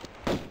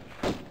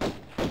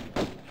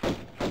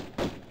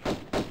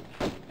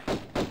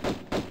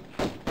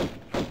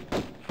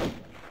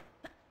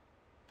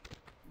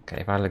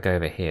 Okay, if I go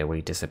over here, will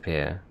he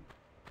disappear?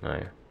 No.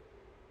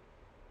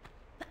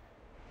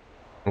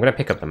 I'm gonna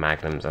pick up the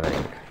magnums, I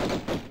think.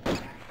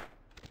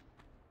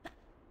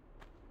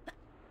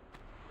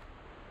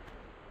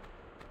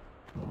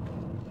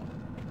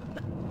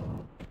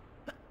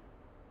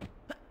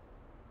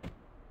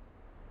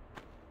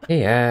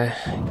 Yeah,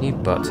 you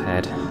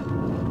butthead.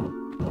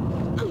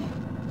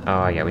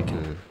 Oh yeah, we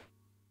can...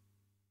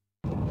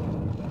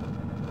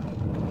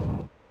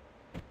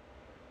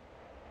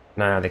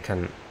 No, they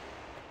can't.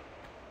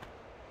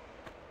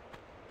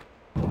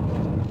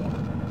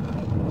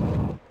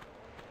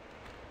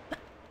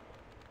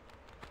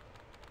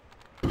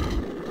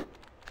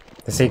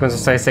 The sequence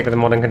was so sick with the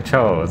modern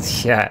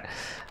controls. Yeah.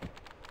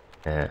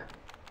 It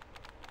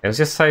was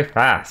just so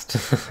fast.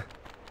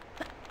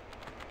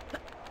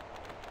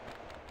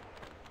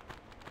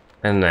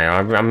 I don't know.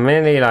 I'm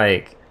really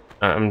like,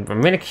 I'm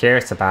really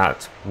curious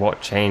about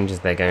what changes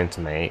they're going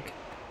to make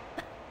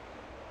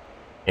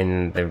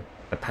in the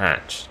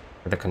patch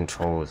for the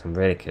controls. I'm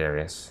really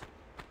curious.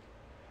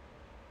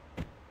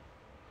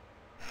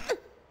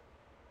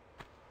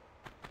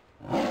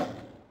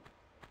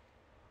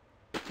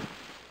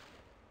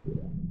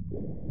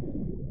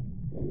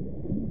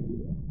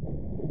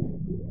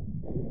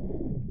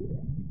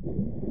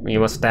 You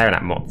were staring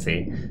at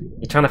Mopsy.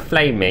 You're trying to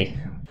flame me.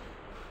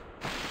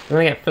 You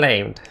want to get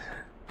flamed?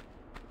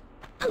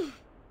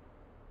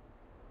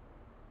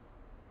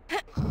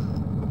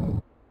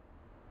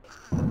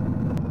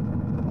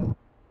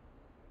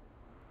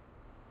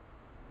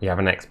 You have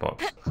an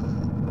Xbox.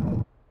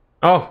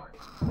 Oh!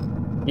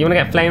 You want to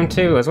get flamed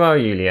too as well,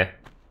 Yulia?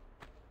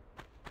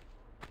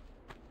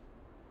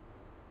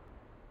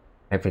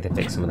 Hopefully they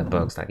fix some of the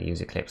bugs like the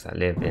user clips that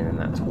live in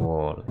that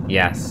wall.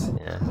 Yes,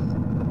 yeah.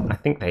 I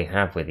think they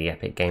have with the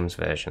Epic Games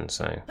version,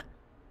 so...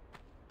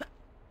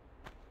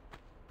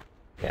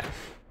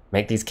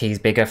 Make these keys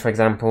bigger, for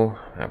example.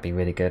 That'd be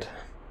really good.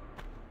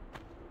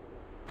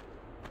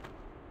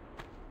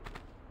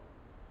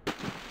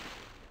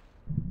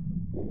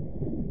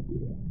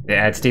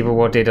 Yeah, Steve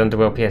Award did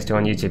Underworld PS2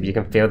 on YouTube. You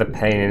can feel the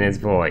pain in his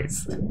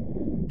voice.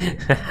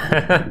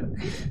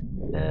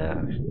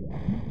 No.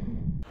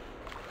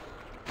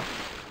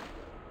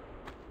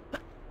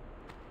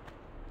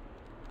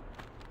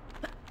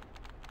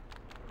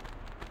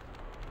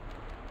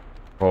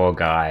 Poor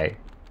guy.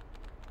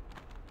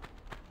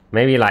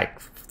 Maybe like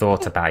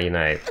thought about, you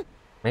know,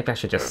 maybe I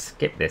should just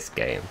skip this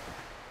game.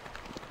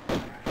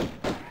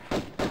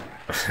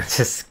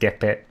 Just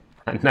skip it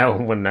and no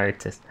one will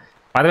notice.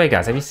 By the way,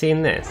 guys, have you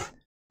seen this?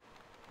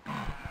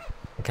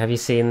 Like, have you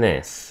seen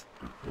this?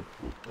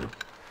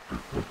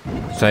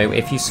 So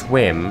if you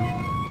swim,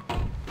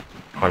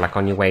 or like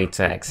on your way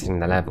to exiting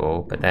the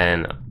level, but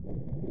then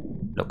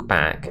look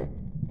back,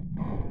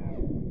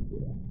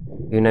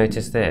 who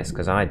noticed this?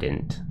 Because I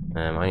didn't.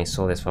 I only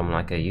saw this from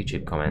like a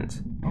YouTube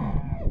comment.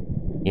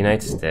 You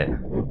noticed it?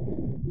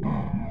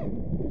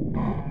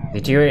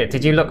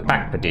 Did you look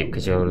back, Pradeep?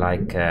 Because you're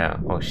like,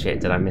 oh shit,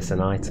 did I miss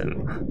an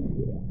item?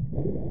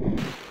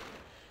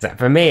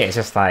 For me, it's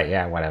just like,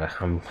 yeah, whatever.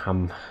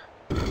 I'm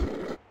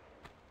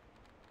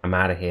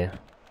out of here.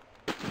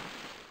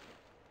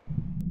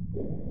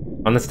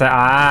 On the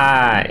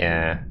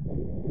yeah.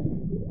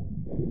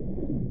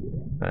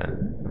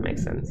 That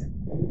makes sense.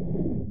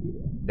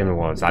 Different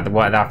ones. Like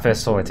when I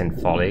first saw it in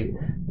Folly.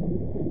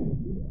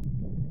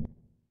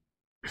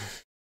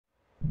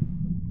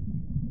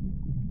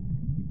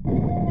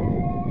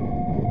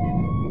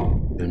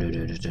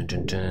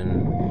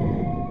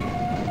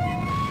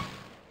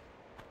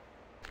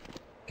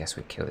 Guess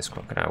we kill this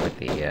crocodile with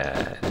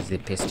the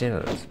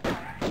pistols.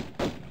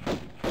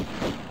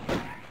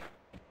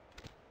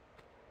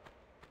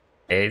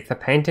 It's a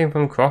painting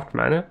from Croft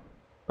Manor?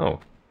 Oh.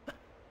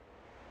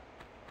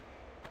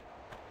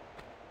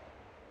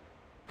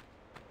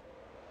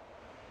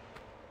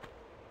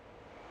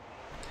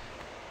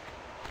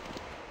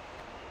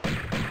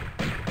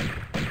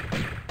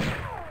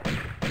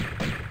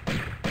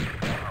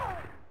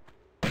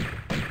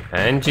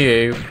 And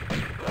you.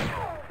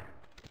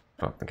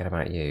 Oh, forget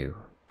about you.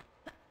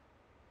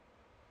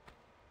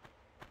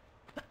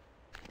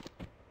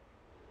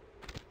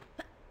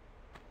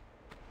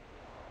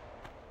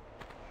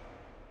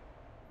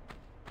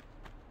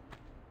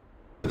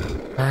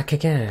 Back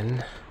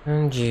again.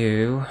 And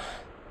you.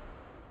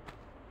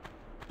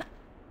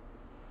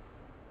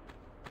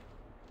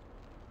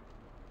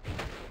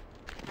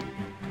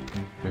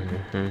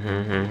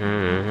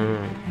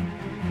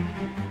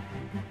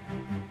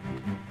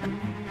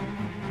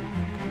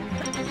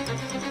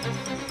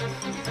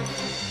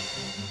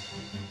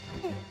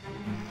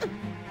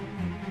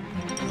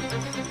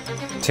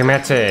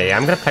 Tumete,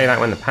 I'm gonna play that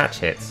when the patch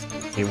hits.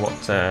 See what,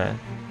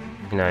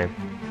 you know,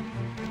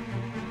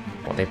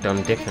 what they've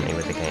done differently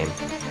with the game.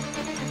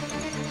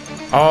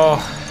 Oh,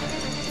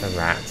 the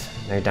rat.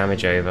 No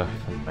damage over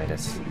from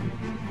Midas.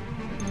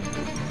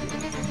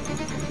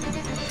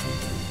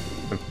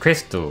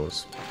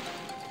 Crystals.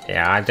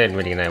 Yeah, I don't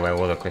really know where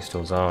all the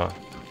crystals are.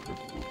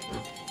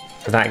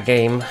 For that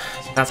game,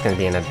 that's gonna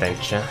be an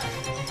adventure.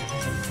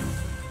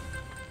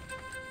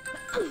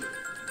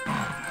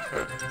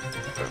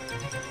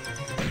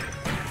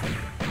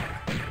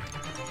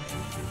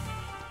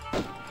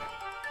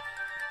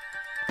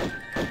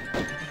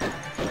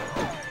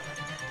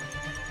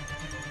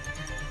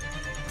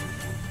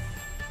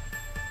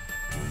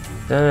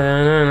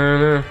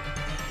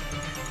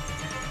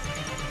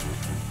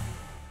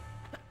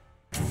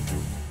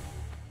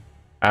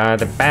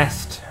 The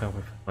best. Oh,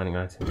 we're finding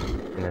items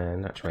in a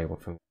natural way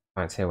from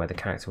clients here, where the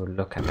character will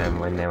look at them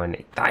when they're on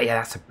it. Yeah,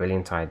 that's a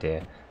brilliant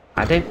idea.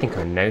 I don't think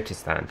I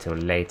noticed that until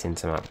late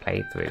into my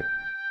playthrough.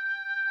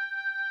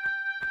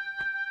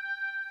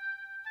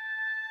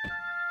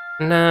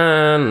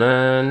 Nah,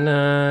 nah,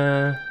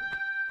 nah.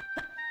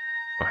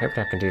 Well,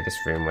 hopefully I can do this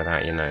room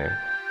without, you know,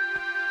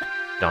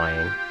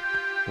 dying.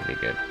 It'll be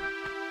good.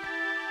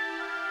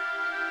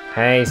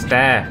 Hey,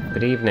 Steph.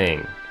 Good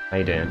evening. How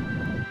you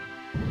doing?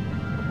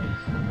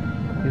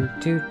 Do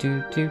do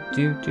do do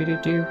do do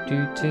do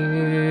do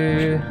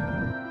do.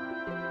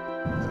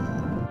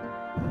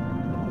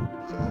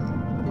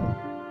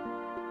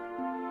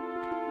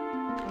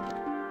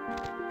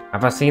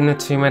 Have I seen the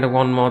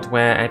 2-1 mod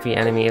where every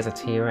enemy is a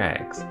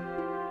T-Rex?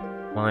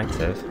 Might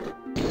have.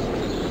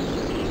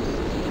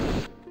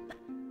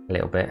 A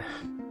little bit.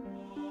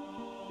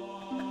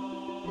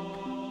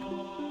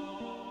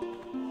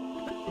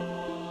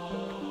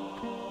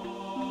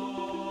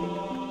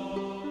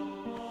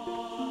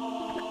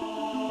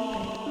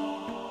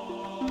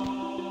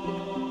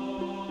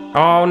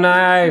 Oh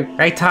no!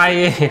 They tie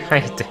you!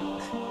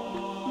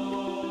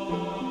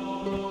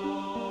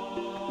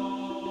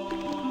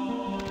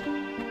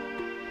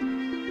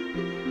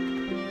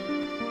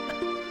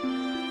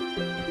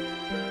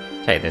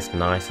 Take this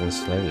nice and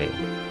slowly,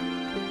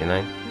 you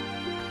know?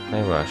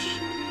 No rush.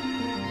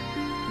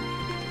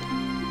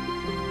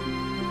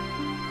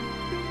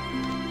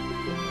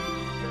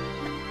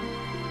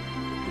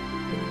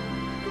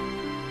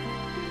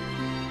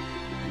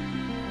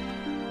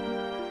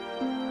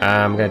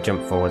 I'm gonna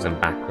jump forwards and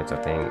backwards, I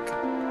think.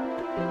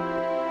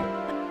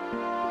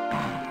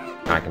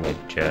 I can be a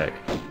jerk.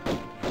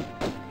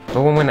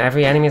 But when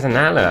every enemy is an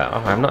alert. Oh,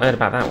 I've not heard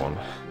about that one.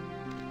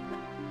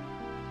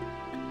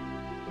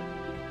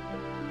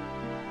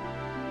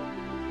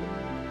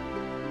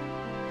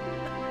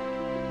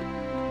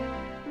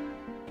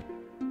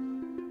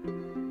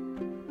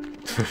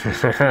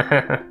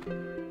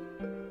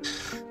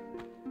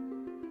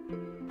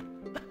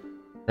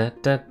 Da,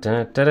 da,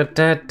 da, da,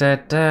 da, da,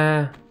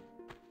 da.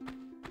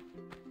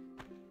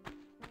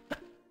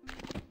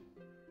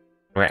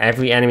 Where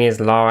every enemy is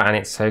Lara and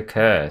it's so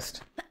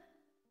cursed.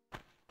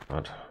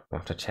 God, I'll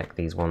have to check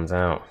these ones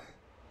out.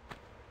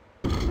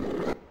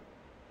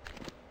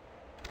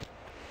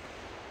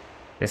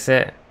 This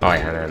it? Oh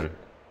yeah, and then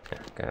yeah,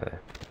 go there.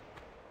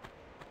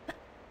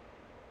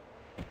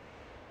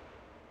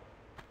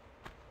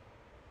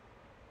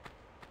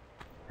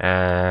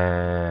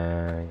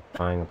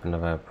 Buying up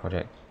another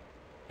project.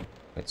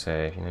 It's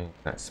you know,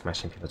 that's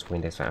smashing people's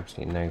windows for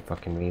absolutely no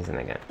fucking reason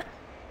again.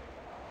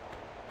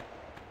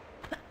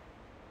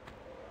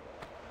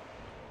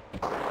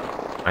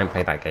 I haven't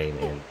played that game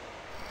in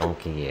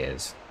donkey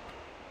years.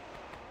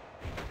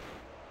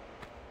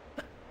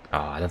 Oh,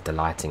 I love the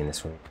lighting in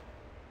this room.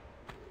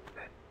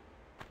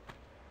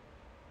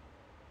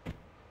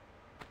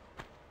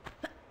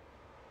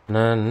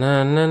 Na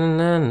na na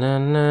na na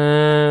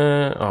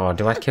na. Oh,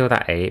 do I kill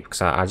that ape?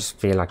 Because I just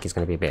feel like he's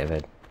going to be a bit of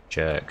a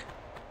jerk.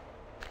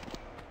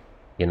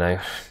 You know?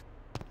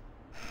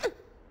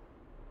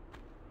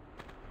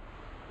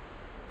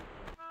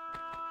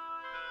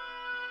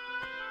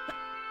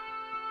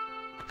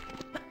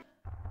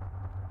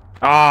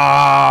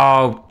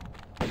 Oh!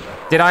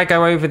 Did I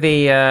go over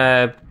the,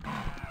 I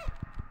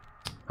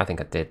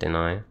think I did, didn't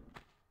I?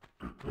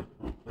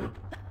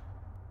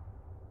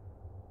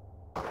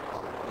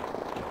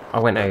 I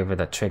went over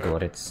the trigger or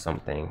did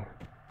something.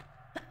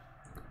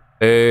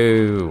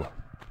 Ooh.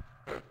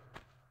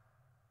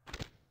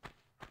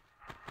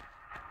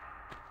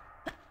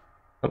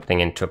 Something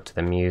interrupted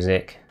the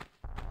music.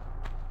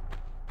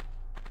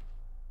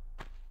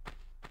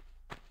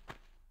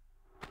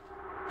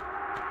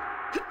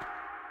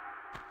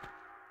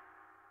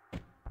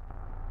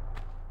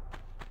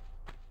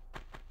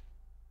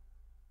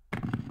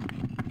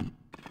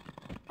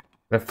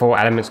 The 4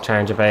 elements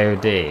change of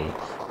AOD.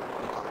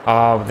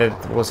 Oh,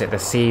 was it the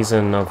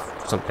season of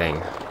something?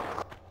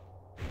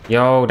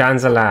 Yo,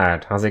 Dan's a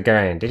lad. How's it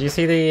going? Did you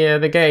see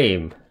the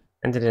game?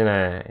 Ended in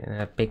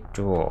a big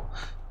draw.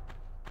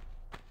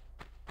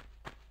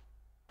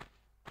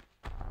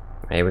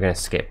 Hey, we're gonna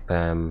skip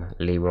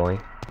Leroy.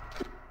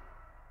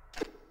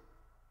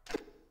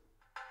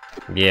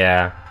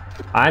 Yeah,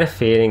 I had a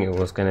feeling it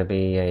was gonna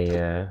be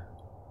a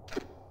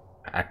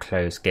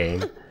close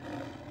game.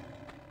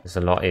 There's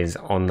a lot is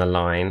on the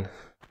line.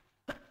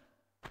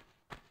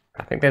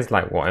 I think there's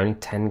like what, only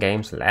 10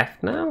 games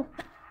left now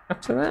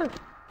after that.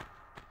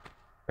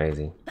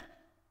 Crazy.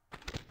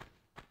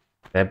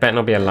 There better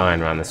not be a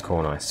line around this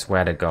corner. I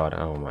swear to God.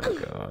 Oh my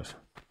God.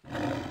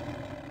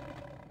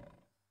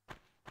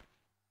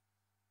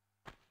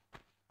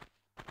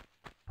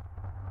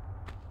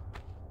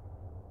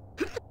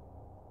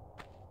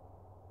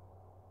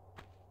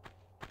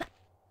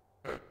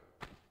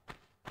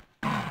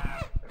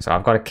 So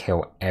I've got to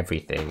kill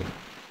everything.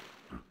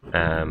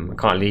 I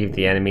can't leave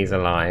the enemies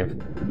alive.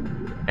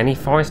 Any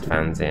Forest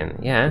fans in?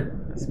 Yeah,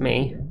 that's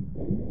me.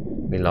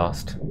 We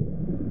lost.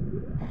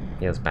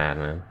 Feels bad,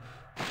 man.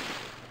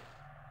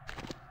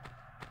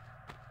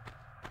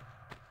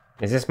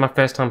 Is this my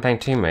first time playing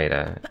Tomb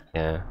Raider?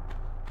 Yeah.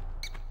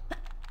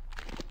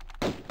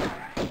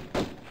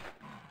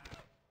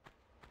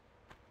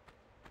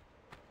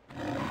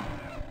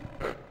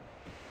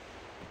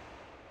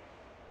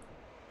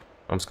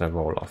 I'm just gonna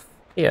roll off.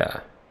 Yeah.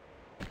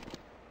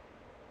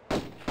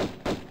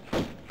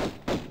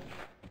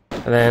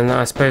 And then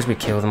I suppose we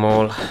kill them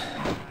all.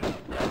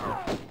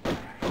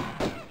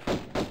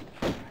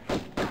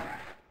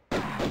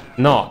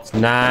 Not.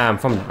 Nah, I'm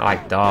from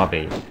like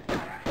Derby.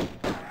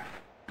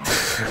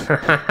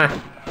 How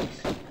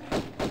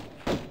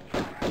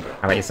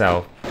about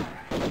yourself?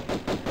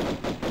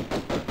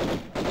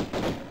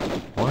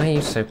 Why are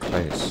you so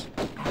close?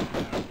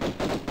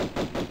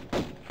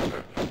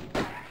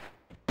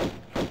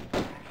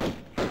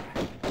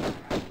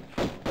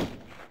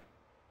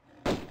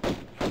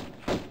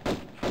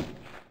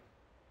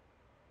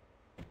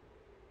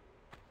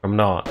 I'm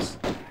not.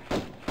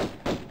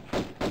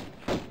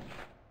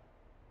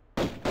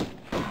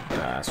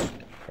 That's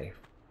safe.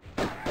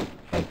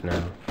 Safe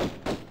now.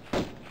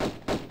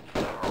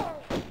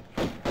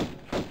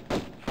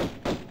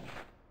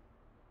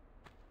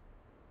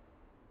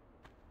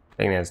 I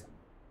think there's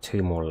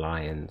 2 more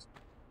lions.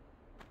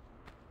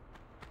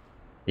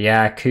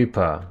 Yeah,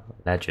 Cooper,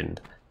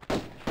 legend.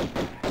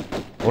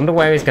 Wonder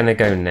where he's gonna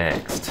go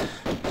next.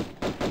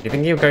 Do you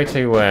think he'll go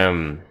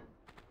to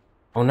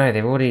oh no,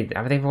 they've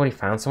already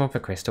found someone for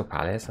Crystal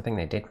Palace? I think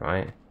they did,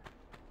 right?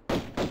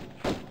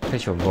 Pretty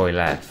sure Roy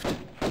left.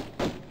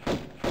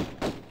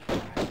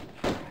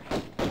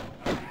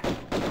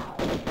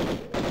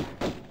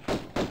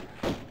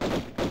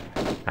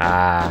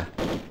 Ah.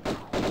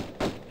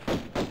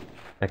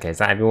 Okay, is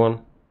that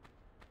everyone?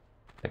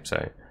 I hope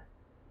so.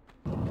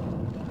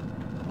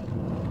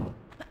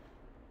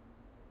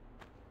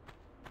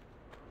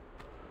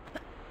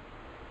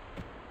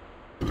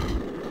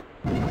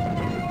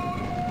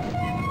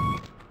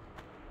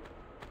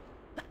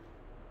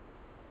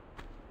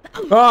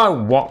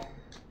 Oh, what?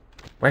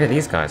 Where did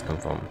these guys come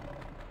from?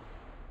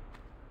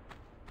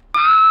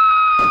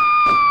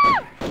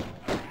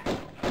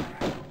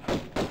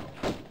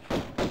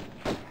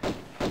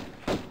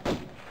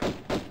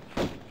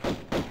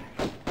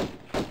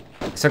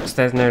 Sucks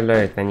there's no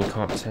load, then you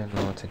can't turn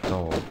on to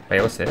gold.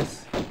 Wait, what's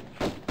this?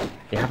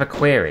 You have a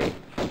query.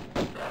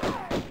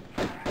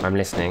 I'm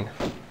listening.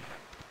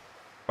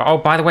 Oh,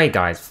 by the way,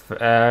 guys, for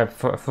an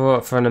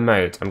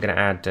emote, I'm gonna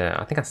add.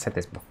 I think I said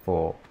this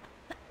before,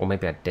 or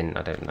maybe I didn't.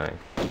 I don't know.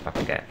 I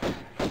forget.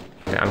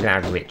 I'm gonna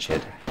add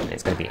Richard, and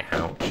it's gonna be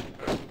ouch.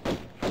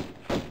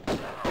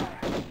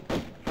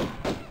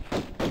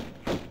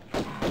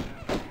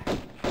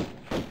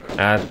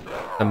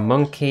 The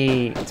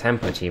monkey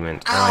temple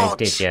achievement. Ouch. I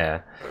did,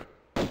 yeah.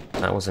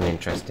 That was an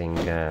interesting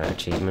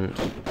achievement.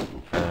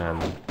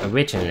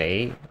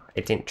 Originally,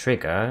 it didn't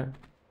trigger.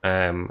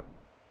 I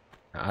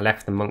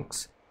left the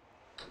monkeys,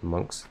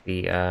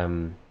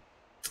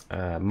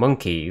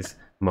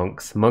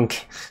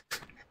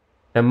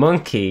 the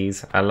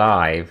monkeys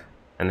alive,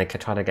 and they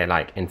could try to get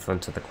like in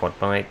front of the quad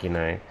bike, you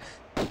know,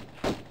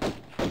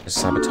 just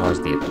sabotage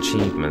the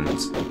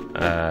achievement.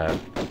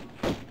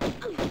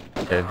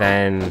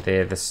 Then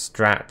the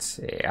strat,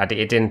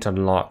 it didn't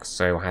unlock,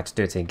 so I had to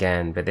do it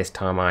again. But this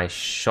time I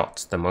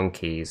shot the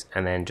monkeys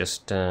and then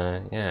just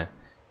yeah,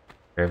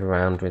 drove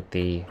around with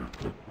the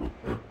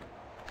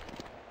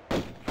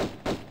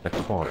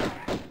quad.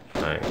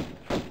 So,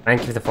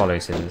 thank you for the follow,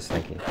 Scissors.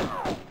 Thank you.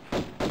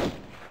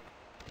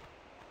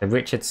 The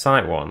Richard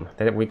site one.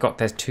 We got.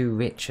 There's two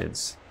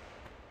Richards.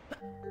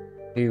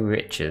 Two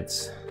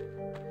Richards.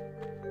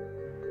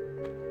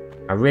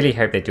 I really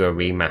hope they do a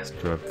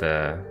remaster of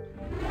the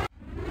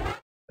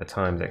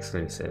Times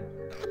exclusive.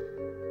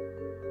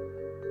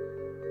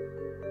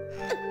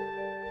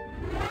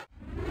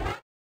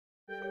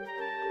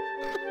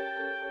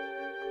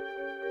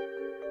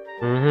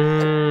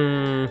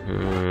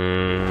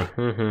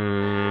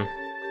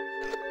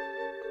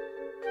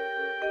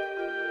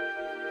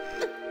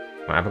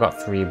 Right, I've got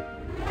three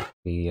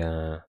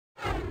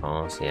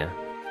bars here.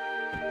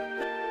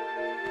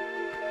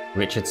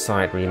 Richard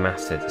Sight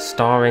Remastered,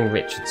 starring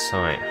Richard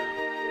Sight.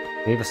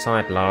 Leave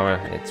aside Lara,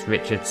 it's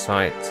Richard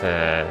Sight,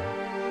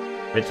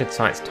 Richard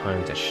Sight's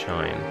time to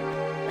shine.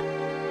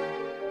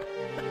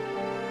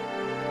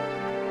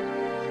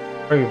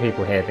 Probably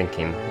people here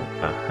thinking,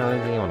 what the hell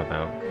is he on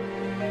about?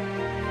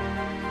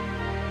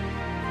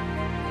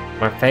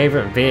 My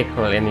favourite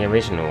vehicle in the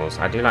originals,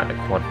 I do like the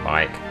quad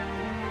bike.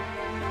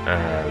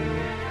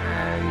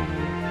 And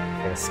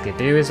the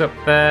Skidoo is up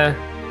there,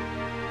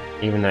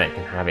 even though it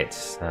can have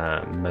its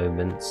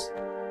moments.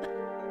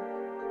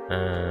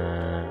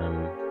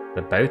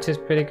 The boat is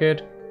pretty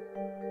good.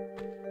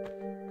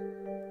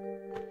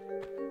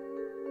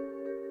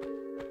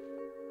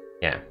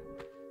 Yeah.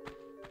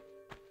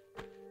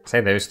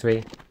 Say those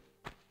three.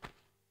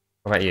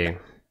 What about you?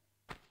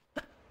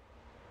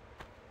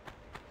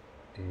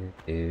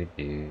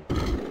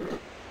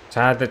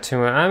 Sad the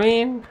two. I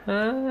mean,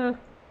 no.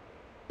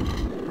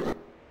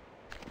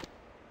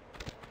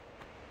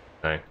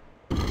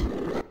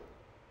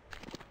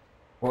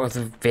 What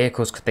other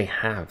vehicles could they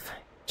have?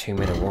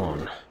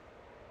 2-1.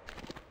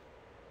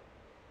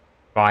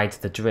 Ride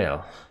the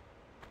drill.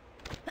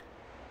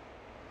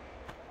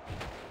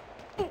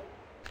 Oh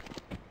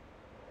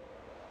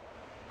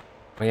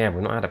yeah,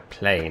 we've not had a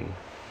plane.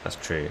 That's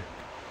true.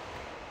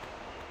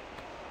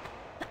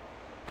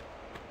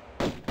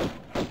 I'm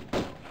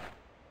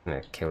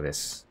gonna kill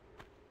this.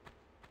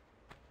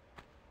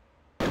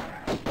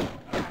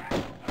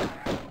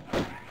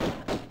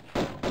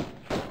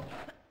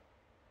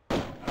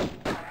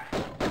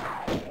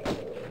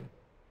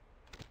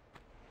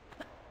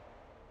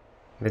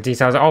 The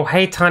details. Oh,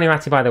 hey, Tiny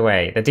Ratty, by the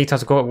way. The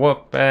details go.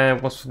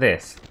 What's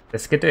this? The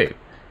Skidoo.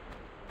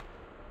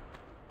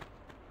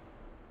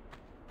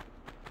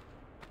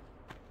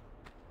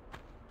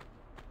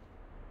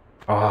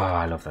 Oh,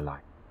 I love the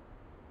light.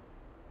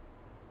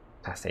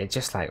 Fantastic. It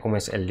just like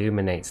almost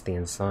illuminates the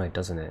inside,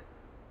 doesn't it?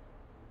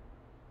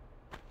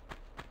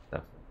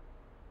 So.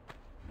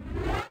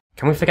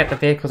 Can we forget the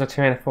vehicles are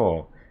 2 and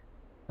 4?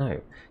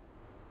 No.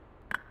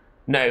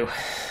 No.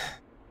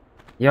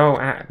 Yo,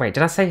 wait,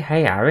 did I say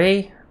hey,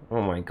 Harry?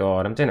 Oh my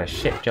god, I'm doing a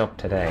shit job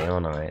today,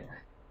 aren't I?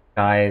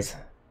 Guys,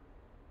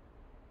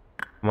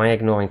 am I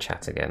ignoring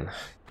chat again?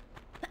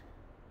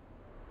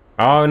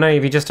 Oh no,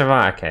 you just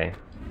arrived, okay.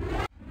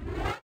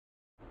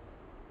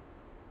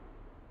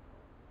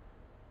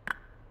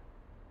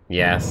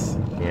 Yes,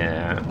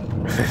 yeah.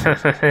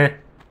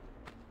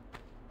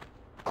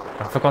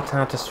 I forgot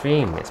how to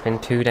stream, it's been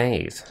 2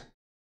 days.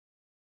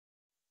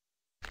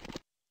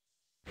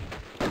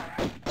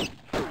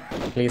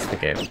 Please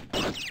forgive.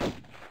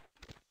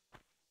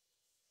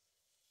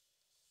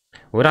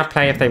 Would I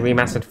play if they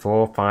remastered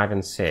 4, 5,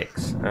 and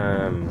 6?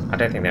 I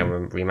don't think they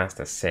will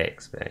remaster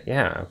 6, but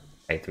yeah, I'll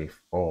play through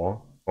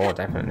 4. 4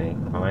 definitely.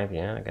 5,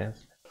 yeah, I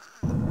guess.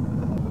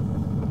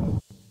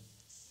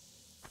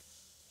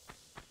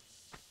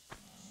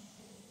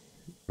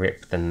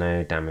 Rip the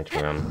no damage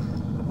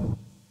run.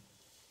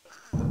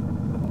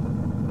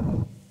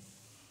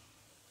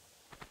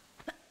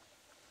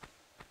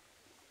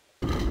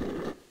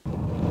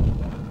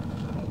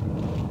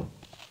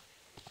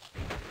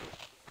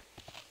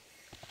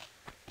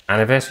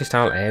 Anniversary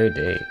style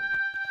AOD.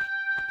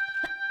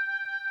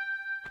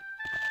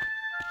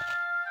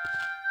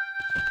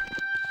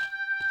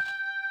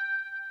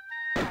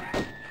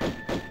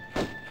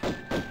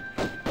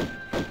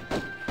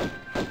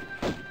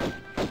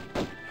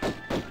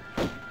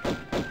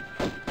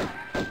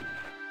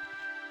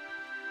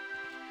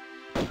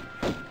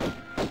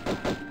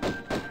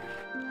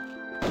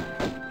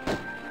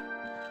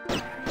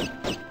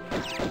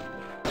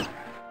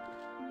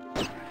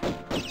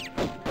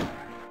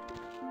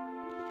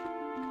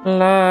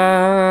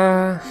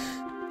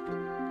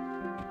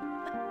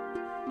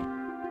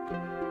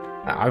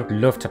 I would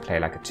love to play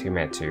like a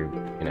 2-2,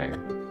 you know,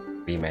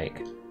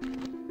 remake.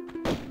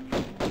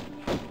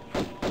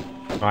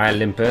 Hi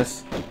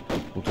Olympus,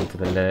 looking for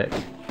the lurk.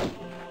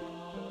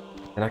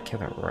 Did I kill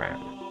that rat?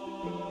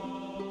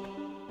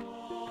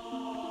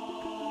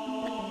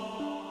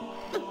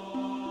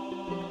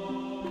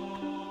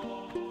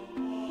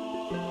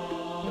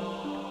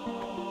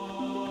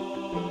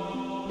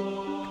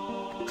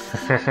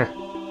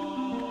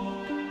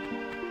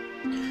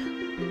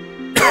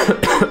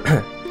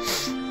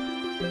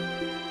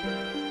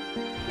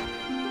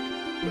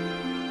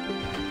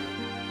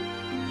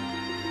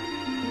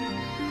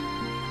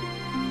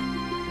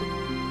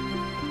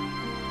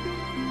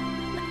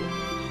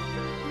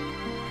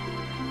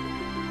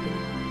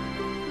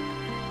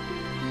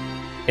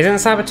 Isn't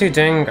Cyber 2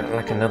 doing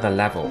like another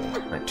level?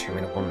 Like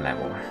 2-in-1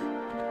 level?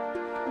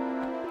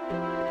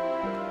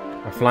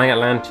 A flying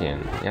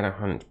Atlantean. Yellow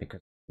hunt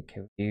because we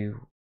killed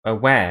you. Oh,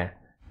 where?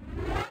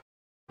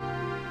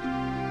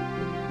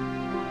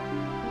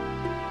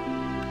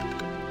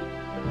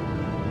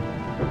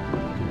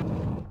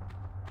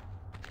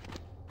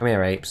 Come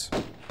here, apes.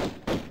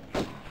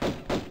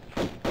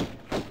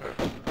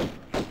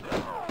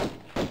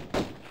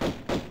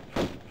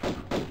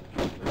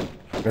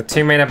 The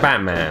 2 made a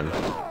Batman.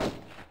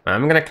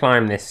 I'm gonna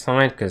climb this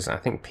side because I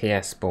think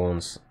PS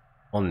spawns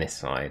on this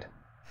side.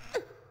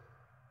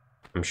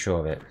 I'm sure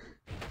of it.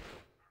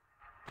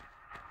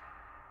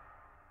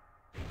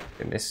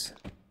 And this.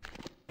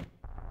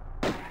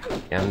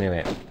 Yeah, I knew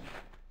it.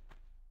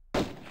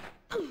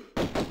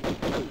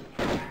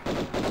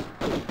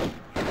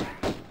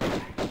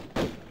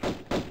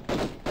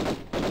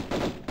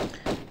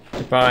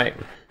 Goodbye.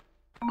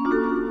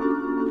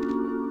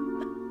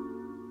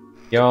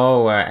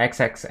 Yo,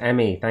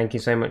 XXME, thank you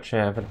so much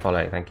for the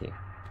follow, thank you.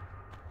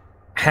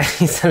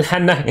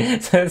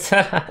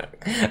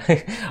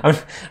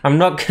 I'm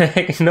not gonna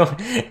ignore.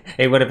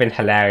 It would have been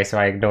hilarious if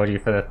I ignored you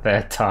for the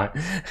 3rd time.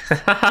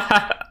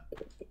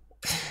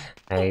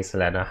 Hey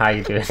Selena, how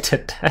you doing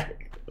today?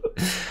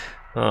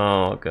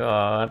 Oh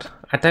god,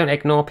 I don't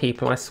ignore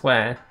people, I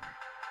swear.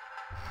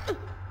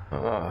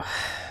 Oh.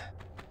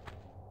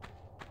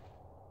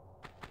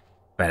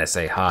 Better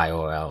say hi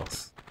or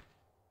else.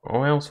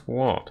 Or else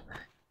what?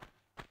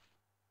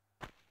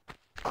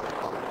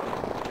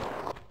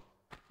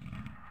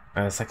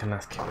 The second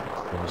last kill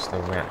was the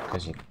rat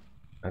because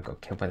I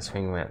got killed by the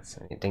swing rats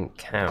and it didn't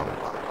count.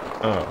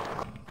 Oh.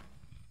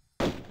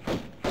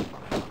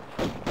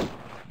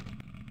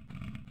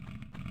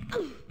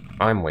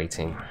 I'm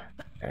waiting.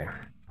 Okay.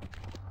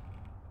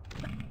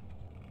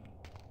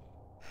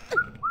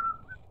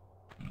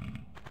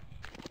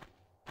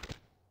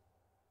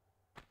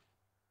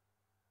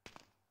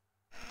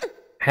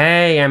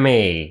 Hey,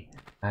 Emmy.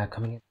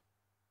 Coming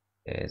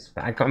in. Is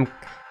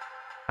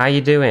how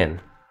you doing?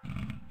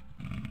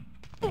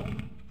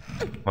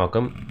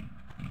 Welcome.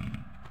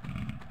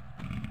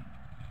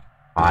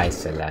 Hi,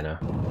 Selena.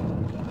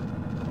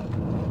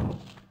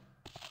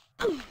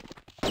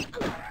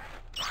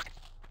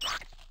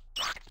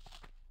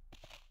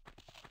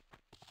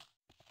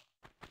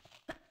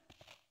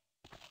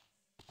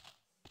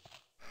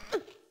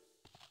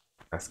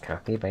 That's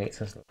Kathy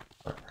Bates.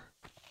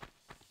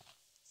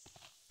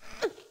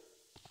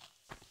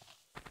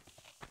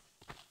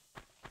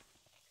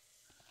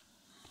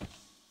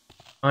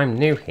 I'm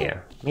new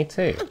here. Me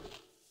too.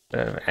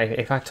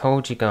 If I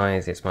told you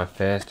guys it's my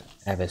first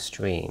ever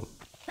stream,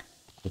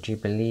 would you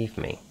believe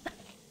me?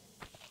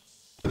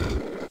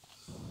 I'm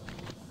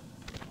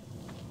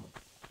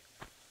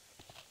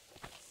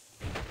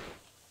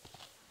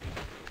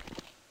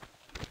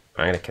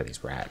gonna kill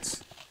these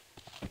rats.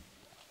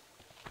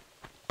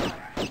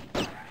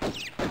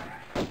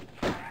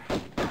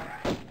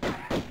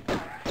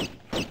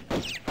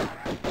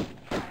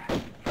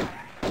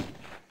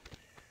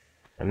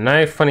 And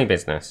no funny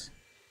business.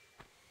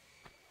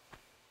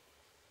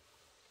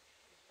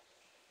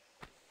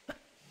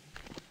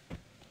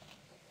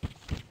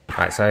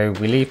 Right, so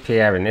we leave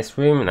Pierre in this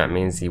room, and that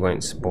means he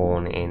won't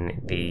spawn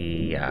in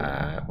the,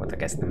 what I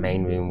guess the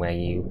main room where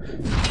you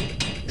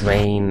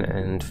drain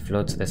and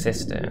flood the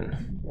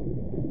cistern.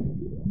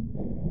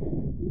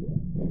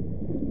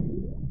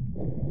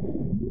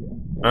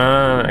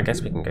 I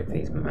guess we can go for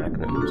these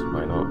magnums,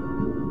 why not?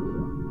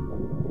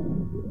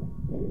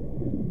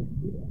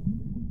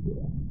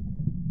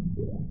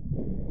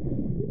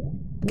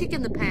 Kick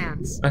in the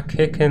pants. A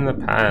kick in the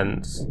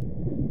pants.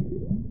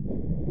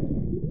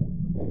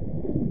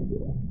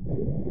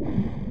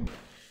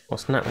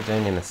 What's Natalie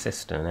doing in the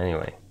cistern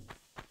anyway?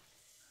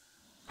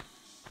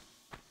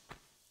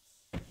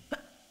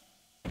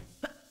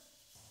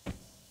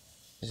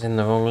 She's in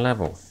the wrong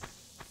level.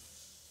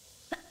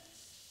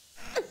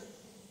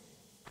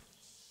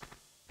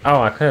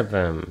 Oh, I could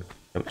have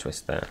jump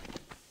twist there.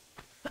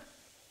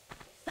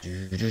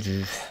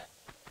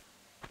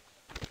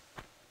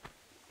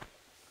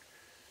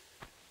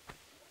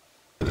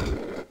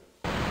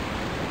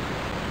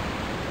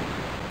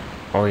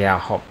 Oh yeah, I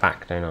hop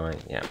back, don't I?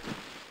 Yeah.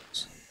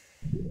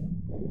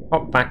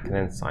 Hop back and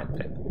then side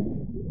flip.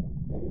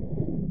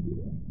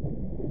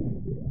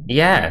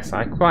 Yes,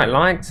 I quite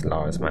liked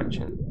Lara's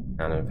Mansion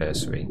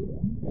Anniversary.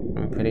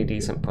 Some pretty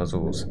decent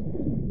puzzles.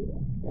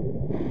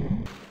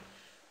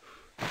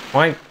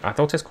 I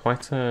thought it was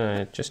quite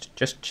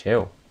just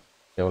chill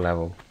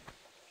level.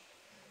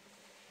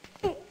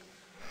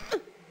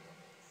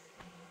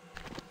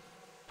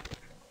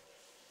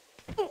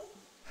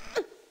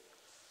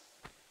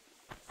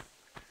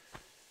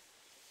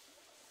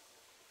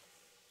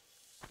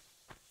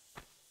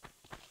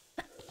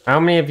 How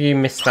many of you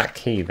missed that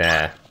key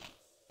there?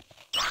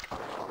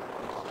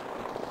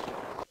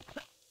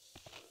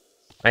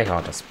 Very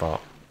hard to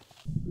spot.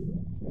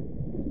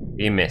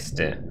 You missed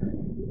it.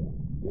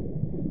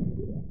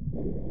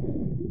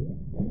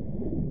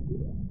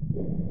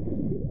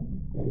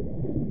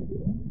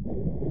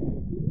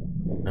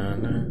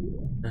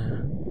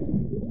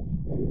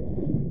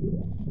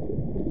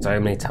 So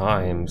many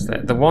times.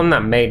 The one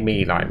that made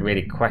me like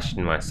really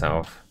question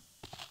myself,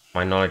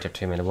 my knowledge of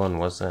 2-1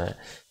 was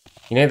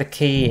you know the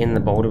key in the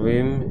boulder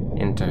room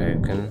in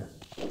Tohoken?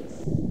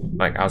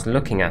 Like I was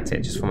looking at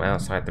it just from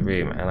outside the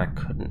room and I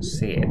couldn't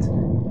see it.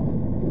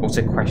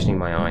 Also questioning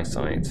my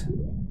eyesight.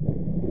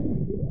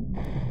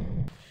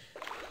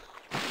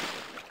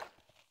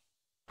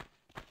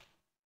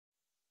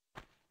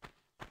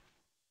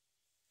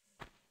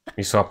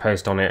 You saw a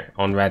post on it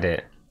on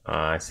Reddit. Oh,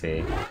 I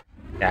see.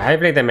 Yeah,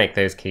 hopefully they make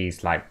those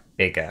keys like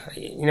bigger.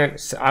 You know,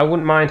 I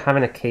wouldn't mind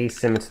having a key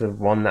similar to the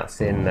one that's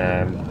in,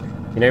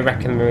 you know,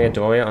 Reckon Maria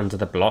Doria under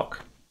the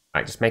block.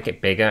 Like, just make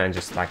it bigger and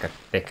just like a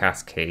thick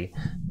ass key,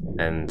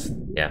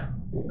 and yeah,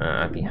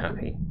 I'd be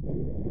happy.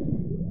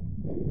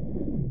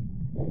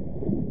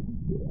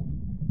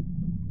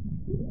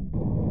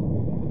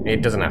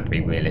 It doesn't have to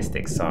be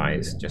realistic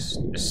size, just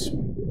so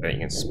you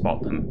can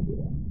spot them.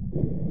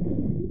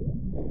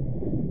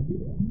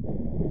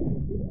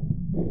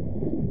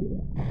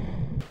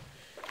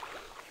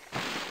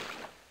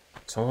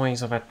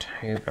 Toys of a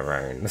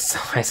Toblerone, the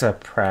size of a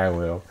prayer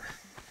wheel.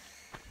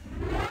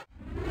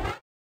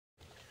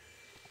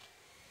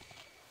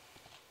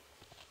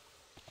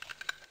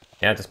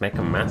 Yeah, just make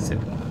them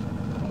massive.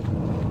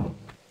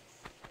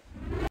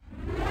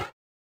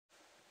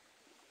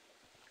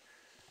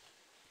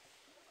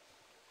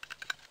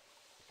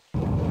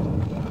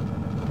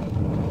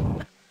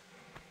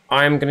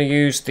 I'm gonna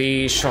use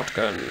the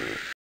shotgun.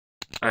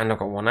 And I've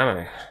got 1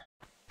 ammo.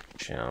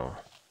 Shell.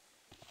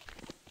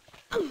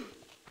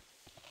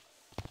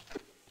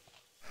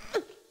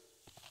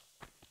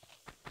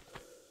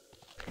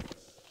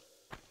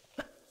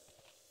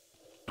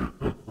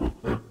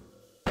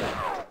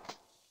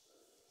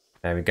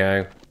 There we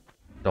go.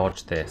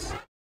 Dodge this.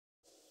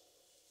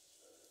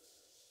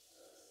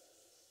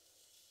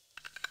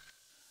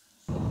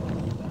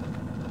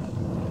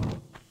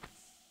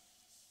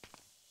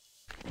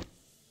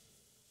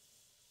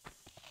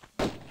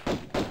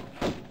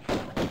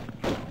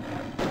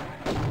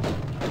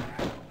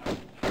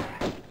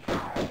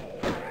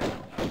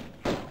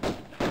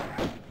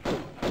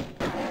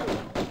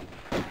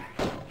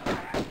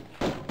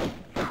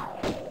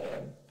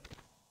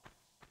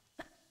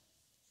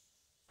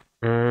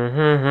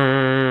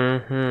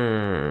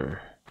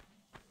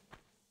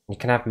 You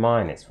can have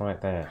mine, it's right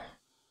there.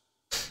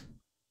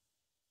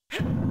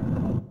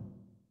 Still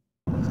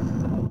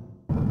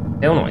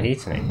not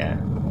eating it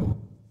yet.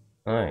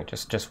 No,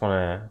 just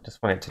want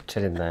it to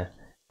chill in there.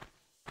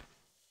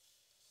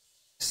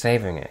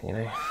 Savouring it, you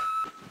know?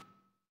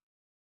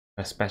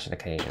 For a special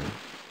occasion.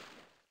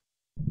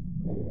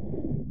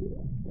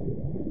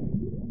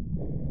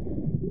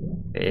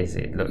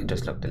 It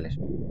just looked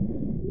delicious.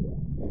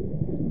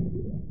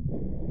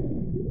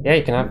 Yeah,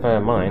 you can have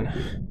mine.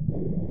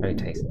 Very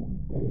tasty.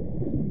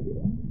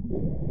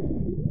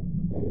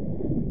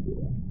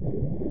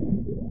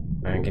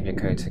 And give you a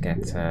code to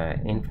get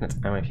infinite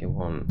ammo if you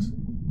want.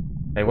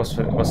 Hey,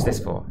 what's this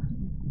for?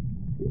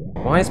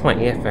 Why is my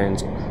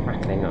earphones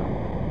crackling up?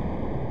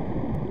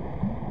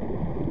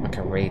 Like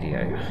a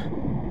radio.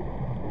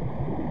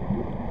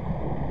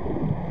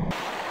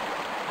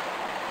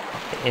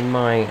 in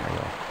my... Hang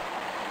on.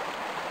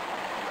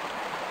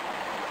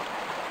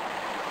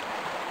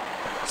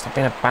 Stop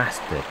being a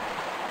bastard.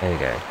 There we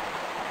go.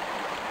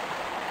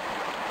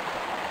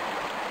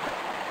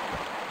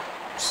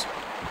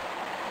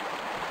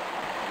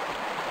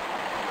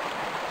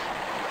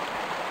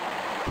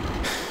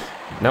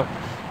 Nope.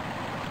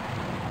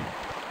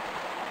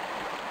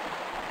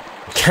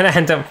 Gonna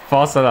end up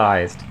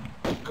fossilized.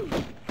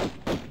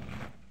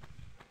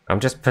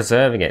 I'm just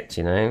preserving it,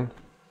 you know?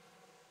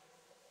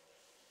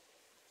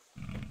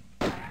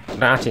 I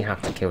don't actually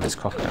have to kill this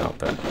crocodile,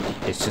 but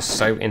it's just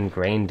so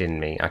ingrained in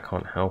me, I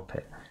can't help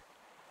it.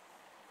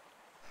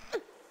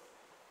 Because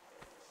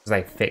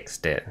they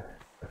fixed it.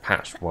 The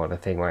patch, well, the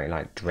thing where it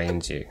like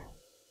drains you.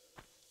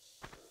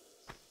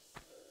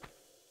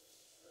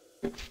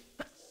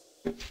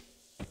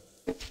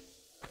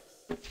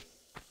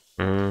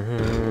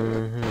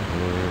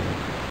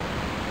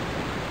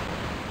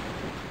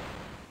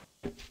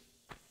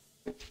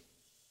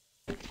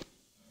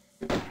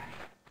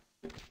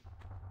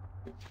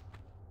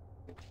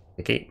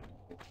 Okay.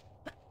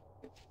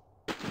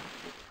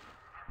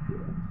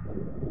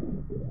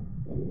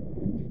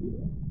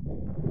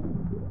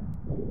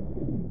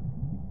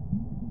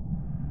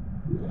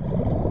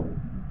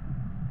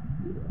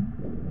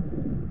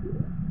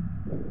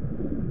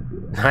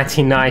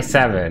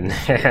 $19.97.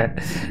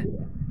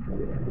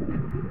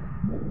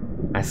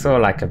 I saw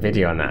like a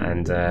video on that,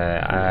 and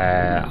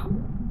I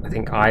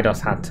think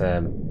IDOS had to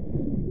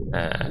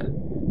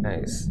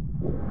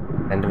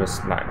and it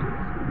was like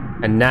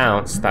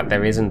announce that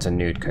there isn't a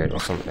nude code or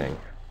something.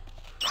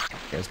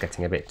 It was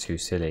getting a bit too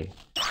silly.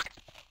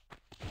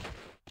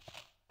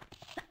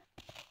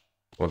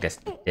 Or I guess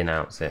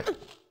denounce it.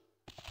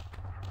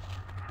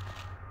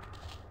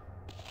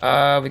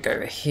 We go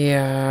over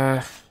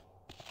here.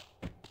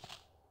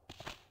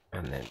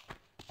 And then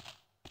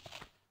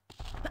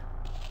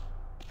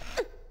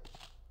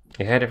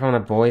you heard it from the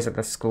boys at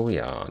the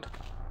schoolyard.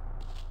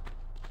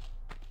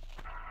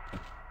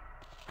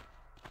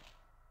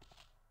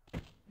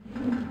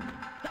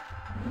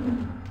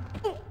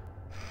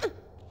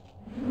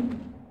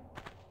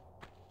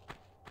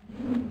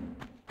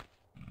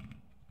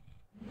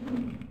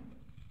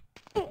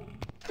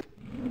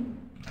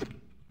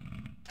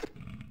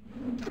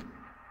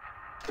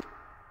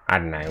 I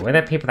don't know, were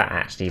there people that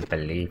actually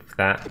believed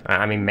that?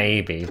 I mean,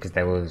 maybe, because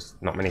there was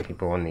not many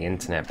people on the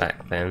internet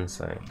back then,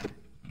 so...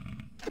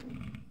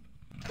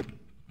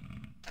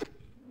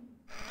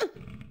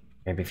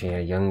 Maybe if you're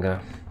younger.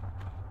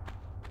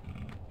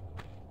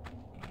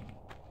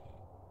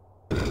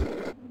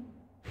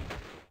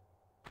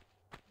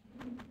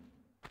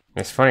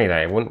 It's funny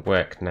though, it wouldn't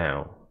work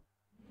now.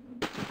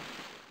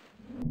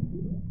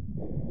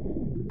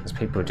 Because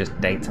people just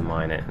data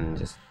mine it and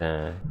just,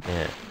 yeah.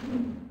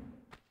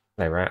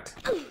 Hello, rat.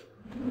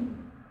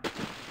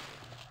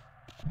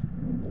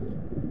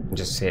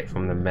 Just see it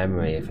from the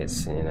memory if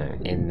it's, you know,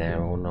 in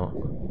there or not.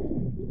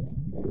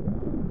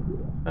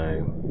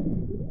 Oh.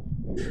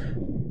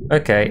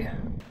 Okay.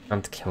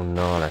 Time to kill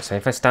Nala. So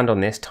if I stand on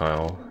this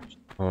tile, she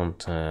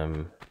can't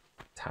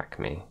attack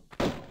me.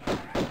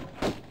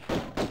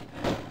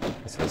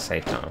 This is a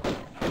safe tile.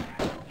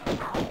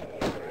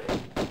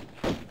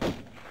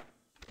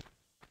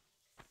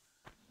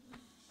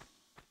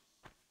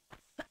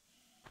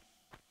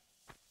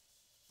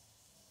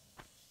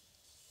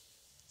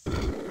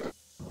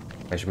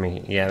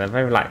 Yeah, there are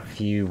very like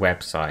few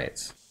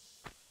websites.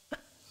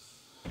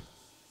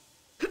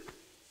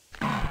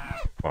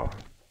 Well,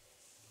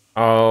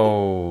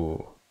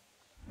 oh,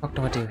 what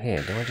do I do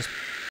here? Do I just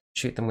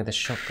shoot them with a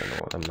shotgun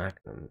or the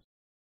magnum?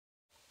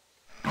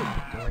 Do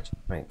I just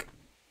make?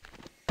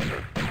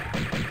 To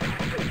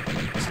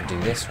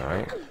do this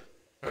right?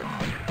 I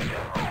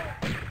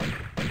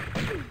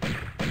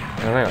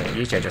don't know.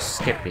 Usually I just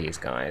skip these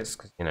guys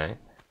because you know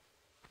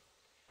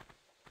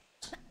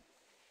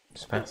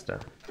it's faster.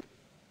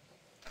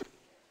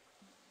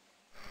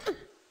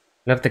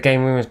 Loved the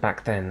game rumors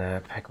back then.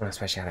 Pokemon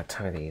especially had a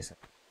ton of these.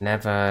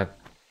 Never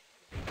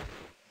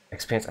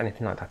experienced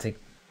anything like that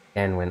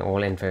again when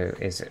all info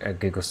is a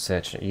Google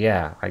search.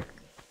 Yeah, I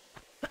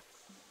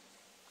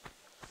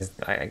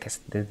guess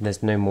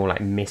there's no more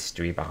like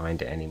mystery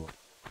behind it anymore.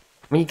 I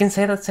mean, you can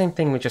say that same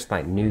thing with just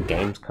like new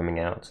games coming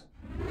out.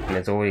 And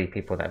there's already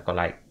people that have got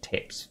like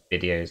tips,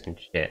 videos and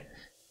shit.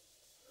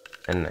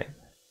 And like,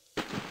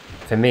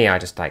 for me, I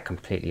just like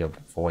completely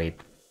avoid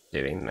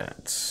doing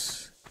that.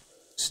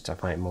 I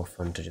find it more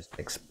fun to just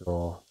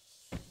explore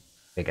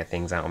bigger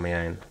things out on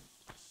my own.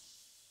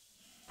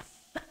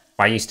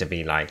 I used to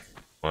be like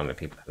one of the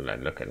people who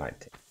look at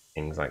like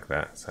things like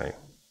that. So,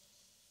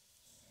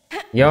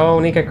 yo,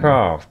 Nico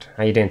Craft,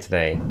 how you doing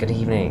today? Good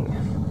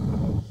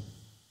evening.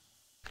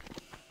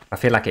 I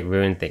feel like it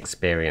ruined the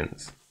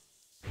experience.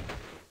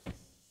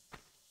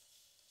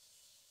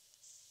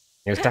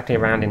 It was definitely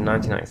around in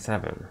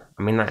 1997.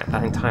 I mean, that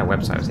entire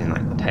website was in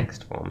like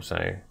text form,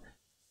 so.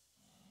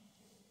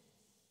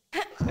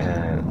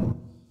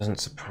 Doesn't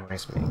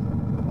surprise me.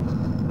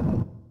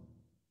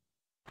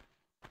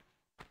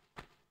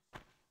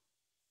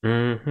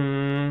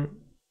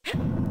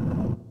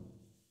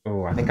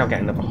 I think I'll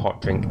get another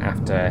hot drink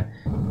after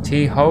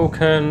Tea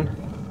Hoken.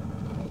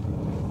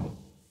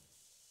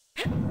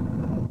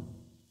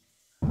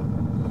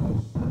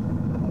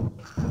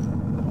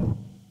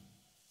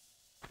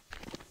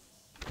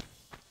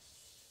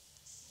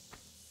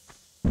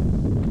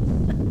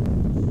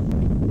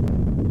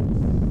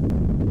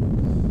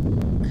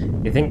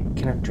 You think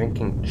kind of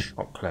drinking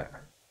chocolate?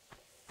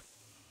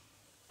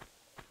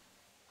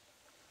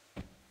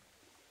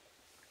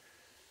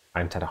 I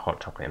haven't had a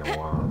hot chocolate in a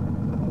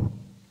while.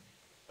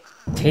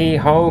 Tea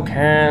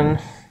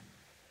Hoken.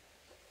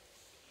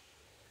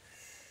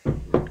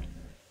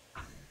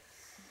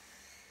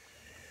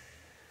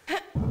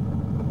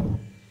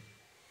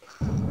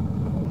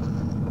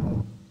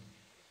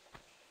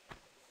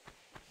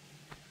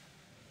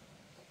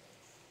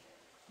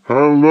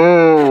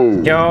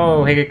 Hello!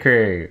 Yo,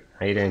 Higaku!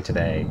 How you doing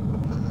today?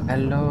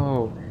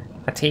 Hello!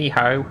 A tea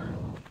ho!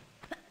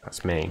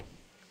 That's me.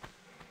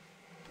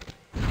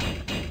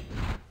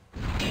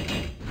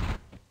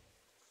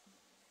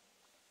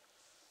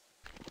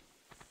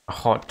 A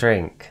hot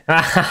drink.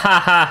 Because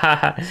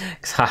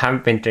I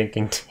haven't been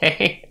drinking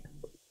tea.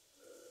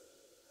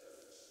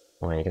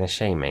 Why, are you gonna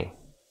shame me?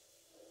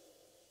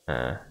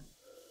 Let's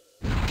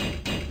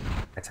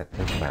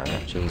think about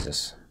that,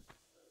 Jesus.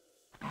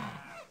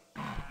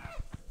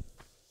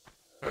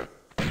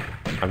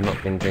 I've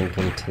not been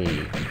drinking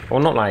tea. Well,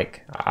 not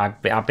like I've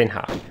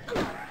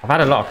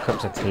had a lot of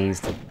cups of teas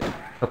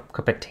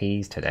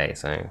today.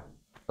 So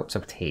cups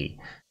of tea.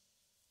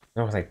 I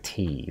don't want to say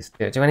teas.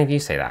 Do any of you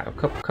say that? A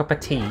cup of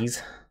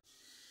teas.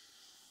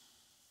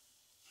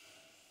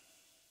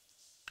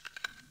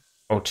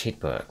 Oh, cheat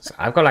books.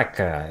 I've got like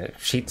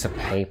sheets of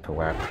paper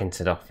where I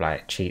printed off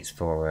like cheats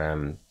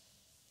for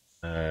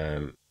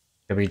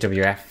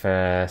WWF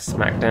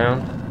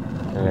SmackDown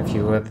and a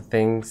few other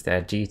things. There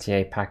are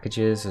GTA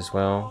packages as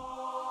well.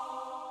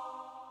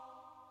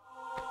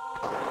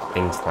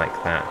 Things like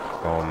that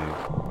from,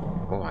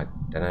 oh, I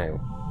don't know.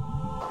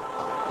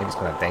 Maybe it's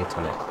got a date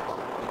on it.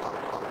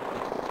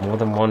 More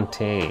than one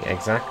tea.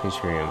 Exactly,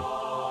 Shroom.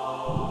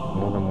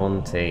 More than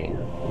one tea.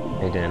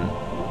 How you doing?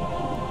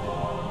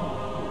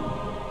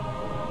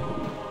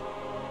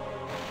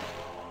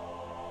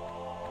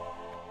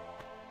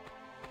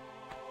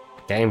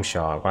 Game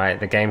Shark, right?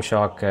 The Game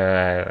Shark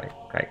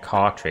like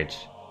cartridge,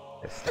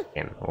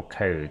 or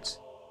codes.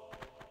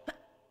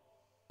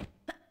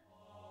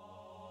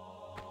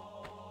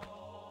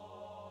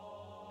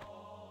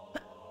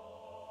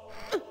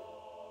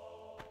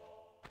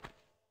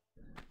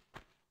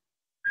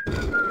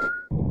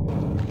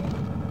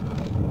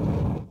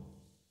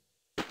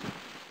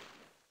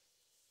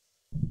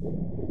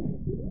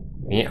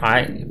 Yeah,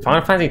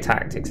 Final Fantasy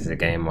Tactics is a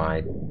game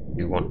I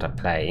do want to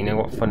play. You know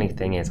what? Funny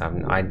thing is,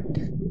 I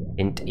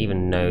didn't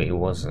even know it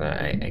was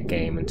a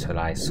game until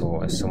I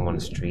saw someone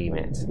stream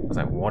it. I was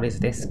like, "What is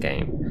this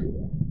game?"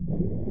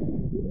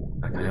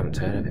 Like, I haven't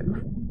heard of it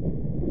before.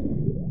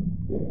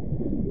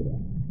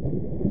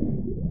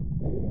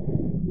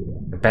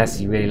 The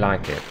best, you really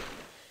like it,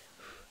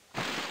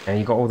 and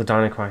you got all the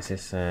Dino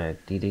Crisis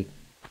DD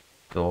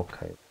door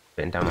code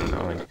written down on the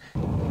orange.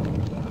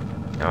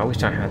 I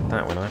wish I had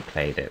that when I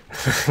played it.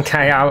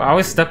 Okay, I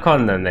was stuck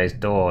on them, those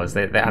doors,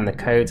 and the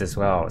codes as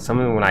well. Some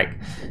of them were like,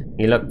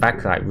 you look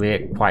back, like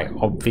really quite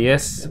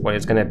obvious what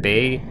it's going to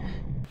be.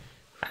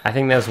 I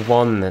think there's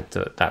one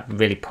that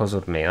really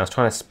puzzled me. I was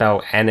trying to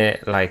spell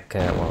Enit like,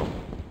 well,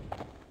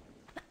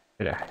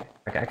 I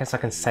guess I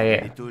can say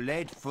it.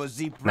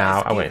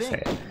 No, I won't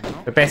say it.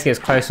 But basically, it's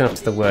close enough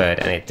to the word,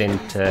 and it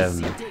didn't,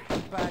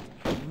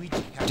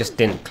 just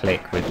didn't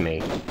click with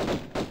me.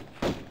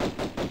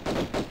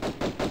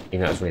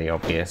 Even though it was really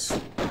obvious.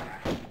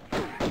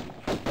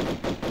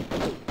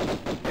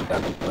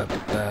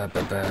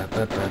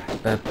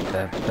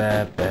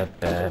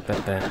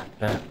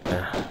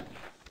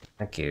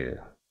 Thank you.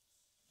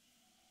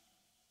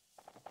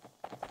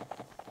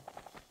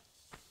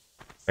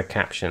 The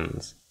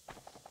captions.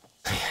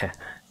 Yeah.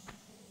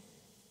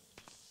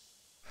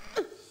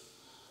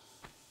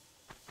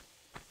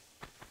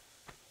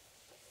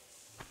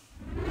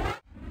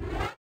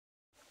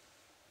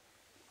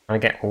 I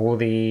get all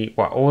the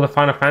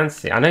Final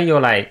Fantasy. I know you're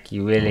like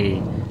you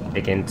really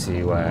big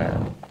into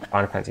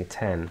Final Fantasy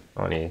X,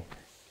 aren't you,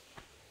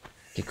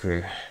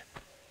 Kikuru? I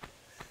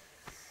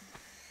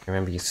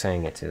remember you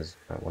saying it is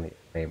one of your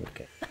favorite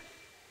games.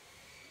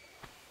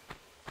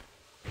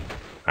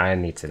 I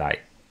need to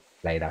like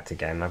play that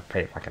again. I've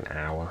played it for like an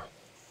hour.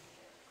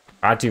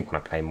 I do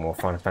want to play more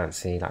Final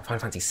Fantasy, like Final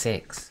Fantasy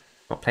VI.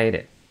 Not played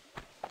it.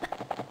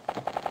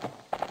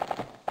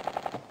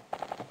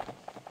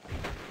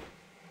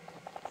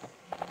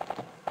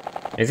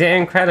 Is it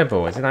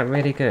incredible? Is it like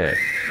really good?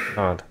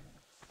 God.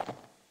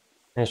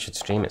 I should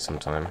stream it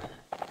sometime.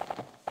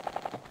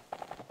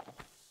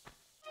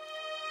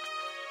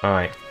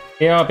 Alright.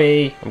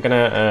 BRB, I'm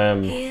gonna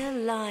Here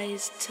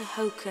lies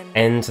Tohoken,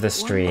 end the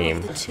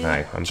stream. one of the two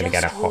No, I'm gonna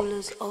get a hot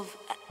rulers of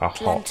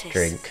hot Atlantis,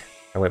 drink.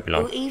 I won't be who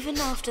long. even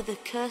after the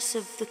curse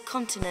of the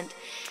continent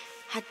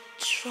had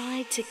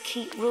tried to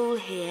keep rule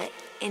here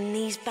in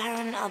these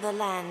barren other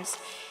lands,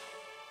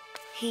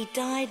 He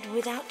died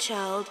without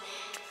child,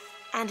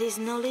 and his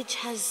knowledge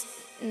has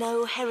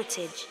no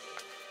heritage.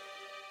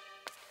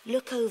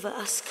 Look over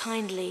us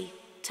kindly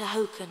to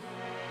Hoken.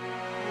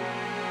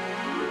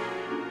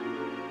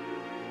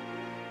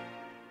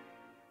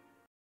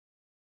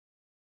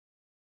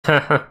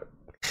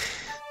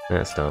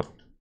 Let's not.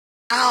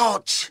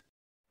 Ouch!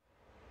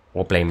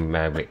 Or blame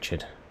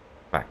Richard.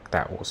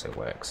 That also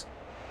works.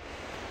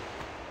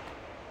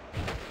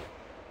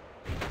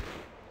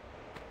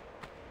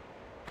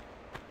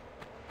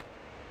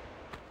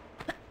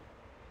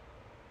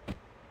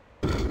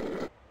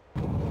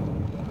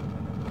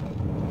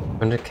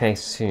 $100K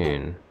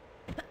soon.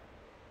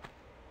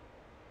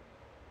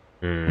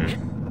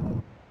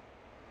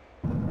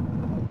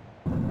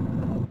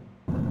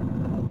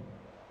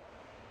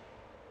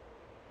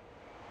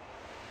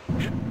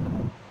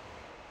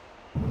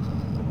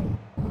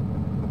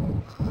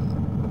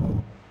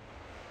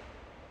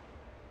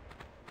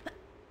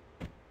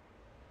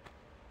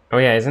 Oh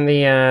yeah, isn't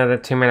the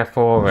 2 Mana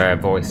 4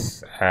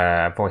 voice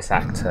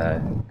actor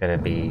gonna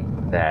be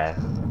there?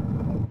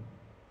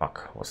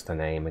 Fuck, what's the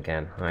name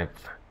again?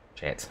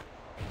 Shit.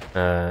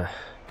 Lara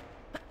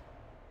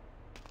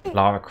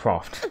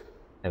Croft.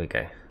 There we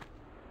go.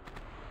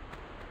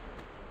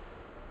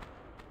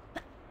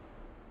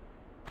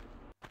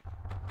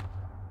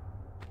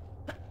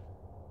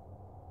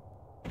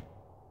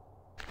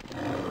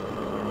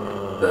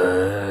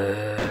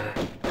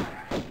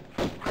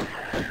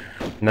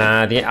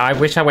 Nah, I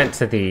wish I went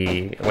to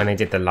when they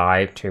did the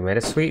live Tomb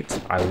Raider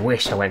suite. I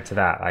wish I went to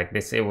that. Like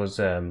this, it was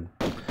when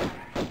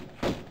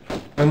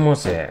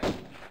was it?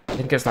 I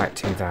think it was like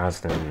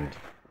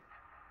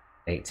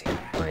 2018,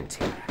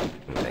 19,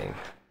 something.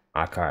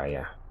 Okay,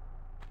 yeah.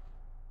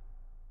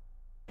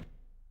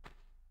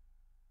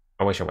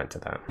 I wish I went to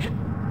that.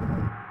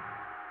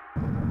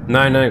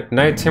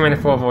 No 2 Mana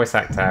 4 voice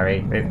actor,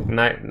 Harry.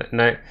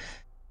 No.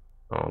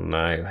 Oh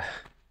no.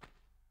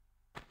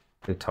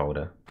 Who told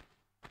her?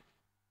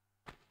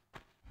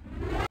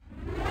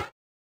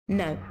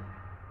 No.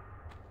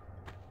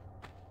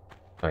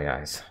 Sorry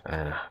guys,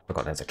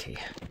 forgot there's a key.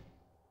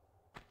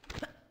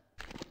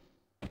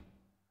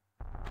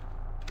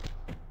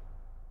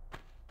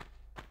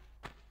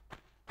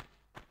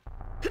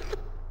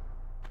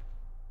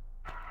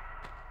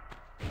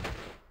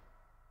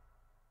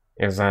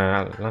 It was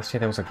last year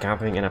there was a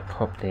gathering in a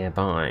pub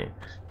nearby.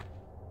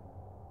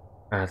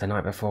 The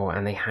night before,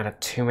 and they had a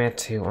 2 Mana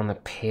 2 on the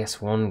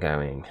PS1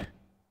 going.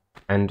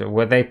 And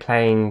were they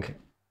playing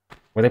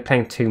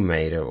Tomb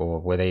Raider or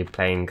were they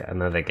playing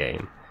another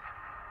game?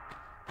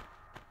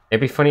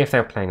 It'd be funny if they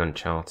were playing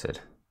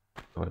Uncharted.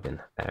 That would have been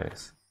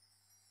hilarious.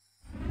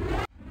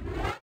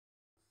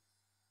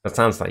 That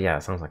sounds like, yeah,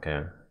 it sounds like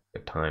a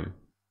good time.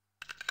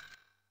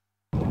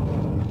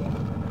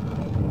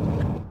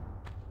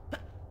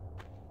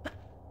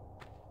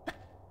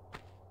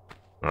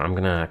 I'm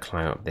gonna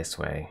climb up this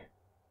way.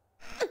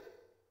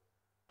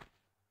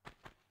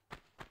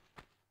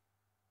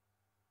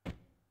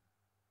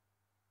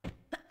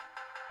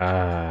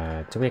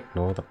 Do we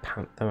ignore the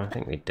panther? I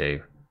think we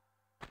do.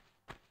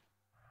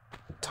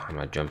 The time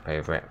I jump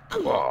over it.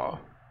 Whoa.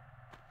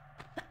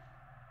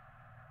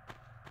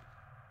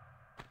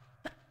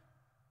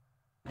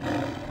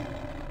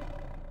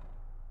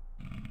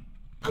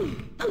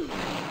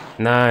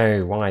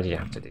 No, why do you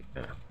have to do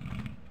that?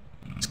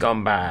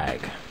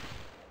 Scumbag.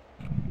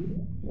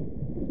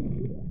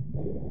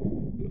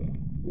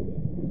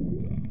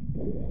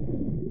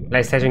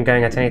 PlayStation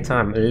going at any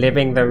time,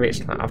 living the rich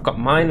life. I've got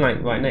mine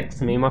like right next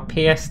to me, my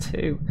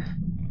PS2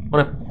 on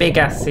a big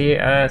ass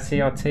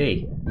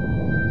CRT.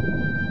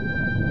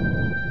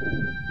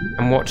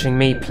 And watching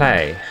me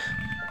play.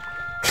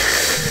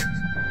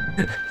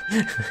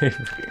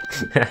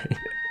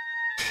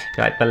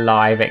 Like the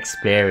live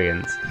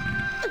experience.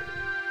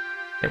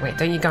 Wait,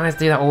 don't you guys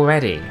do that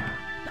already?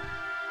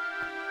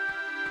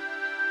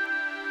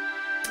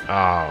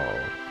 Oh.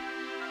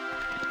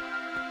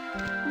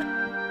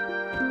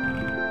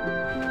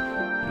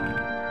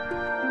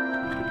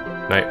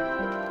 No.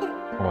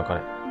 Oh, I got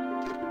it.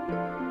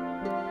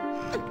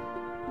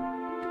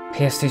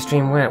 PS2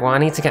 stream where? Well, I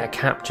need to get a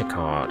capture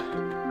card.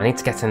 I need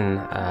to get an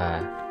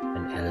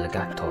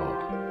Elgato.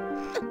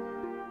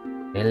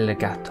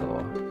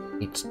 Elgato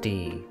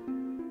HD.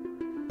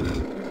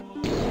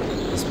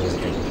 This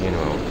music at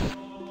funeral.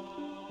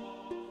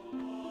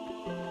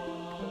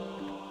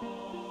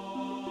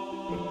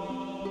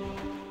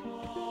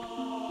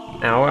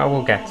 Now I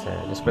will get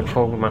it. Just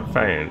record with my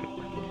phone.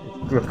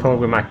 Record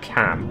with my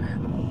cam.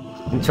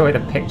 Enjoy the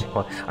picture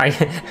quality. I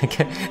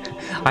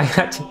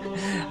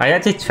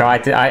actually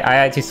tried to. I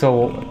actually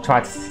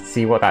tried to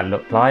see what that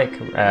looked like.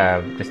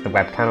 Just the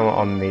webcam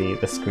on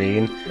the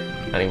screen,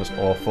 and it was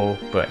awful.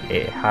 But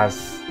it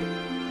has.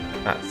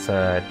 That's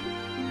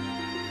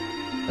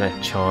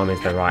charm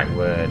is the right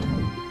word.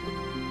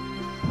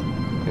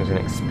 It was an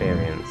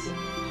experience.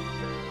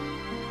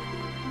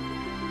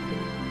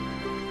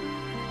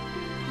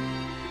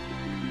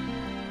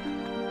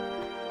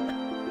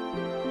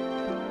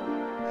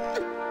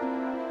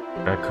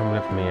 Come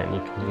with me and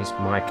you can use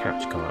my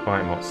capture card.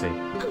 Alright, Moxie.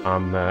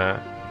 I'm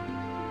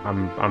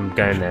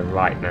going there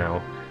right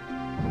now.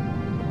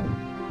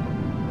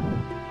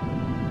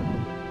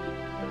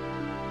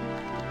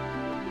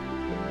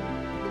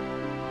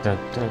 Da,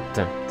 da,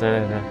 da, da,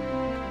 da.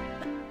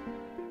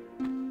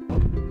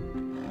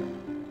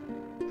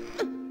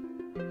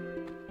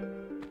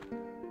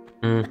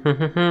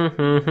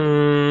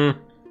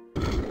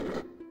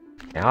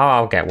 Yeah,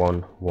 I'll get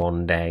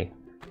one day.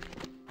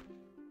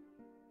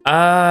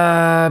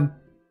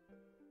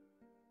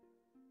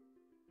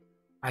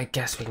 I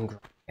guess we can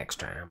grab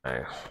extra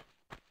ammo.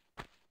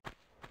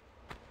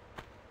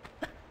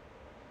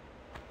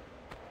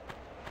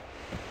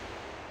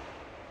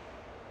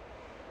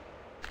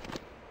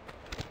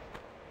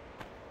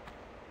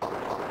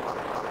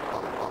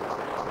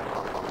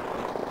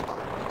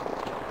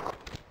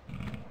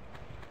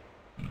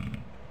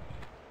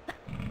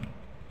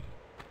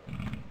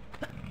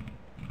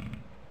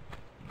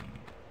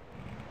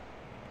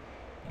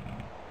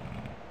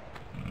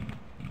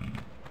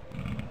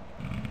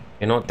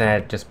 You're not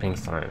dead, just being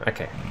silent.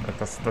 Okay,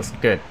 that's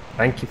good.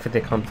 Thank you for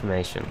the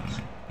confirmation.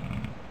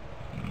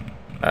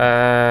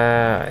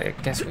 I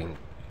guess we can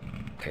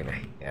go there.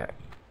 Yeah.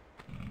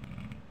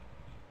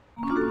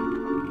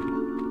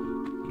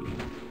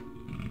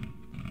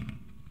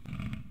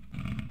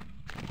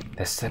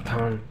 The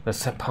Sapon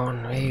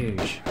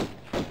Rouge.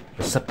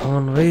 The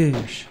Sapon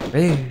Rouge.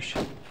 Rouge.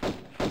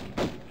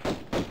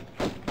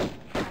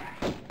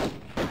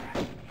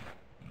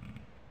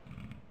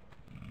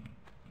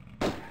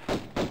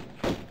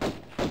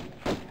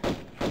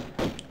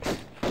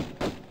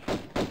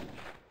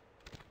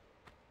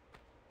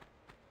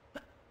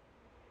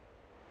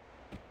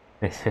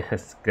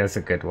 That's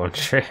a good one,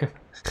 true.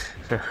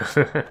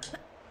 Let's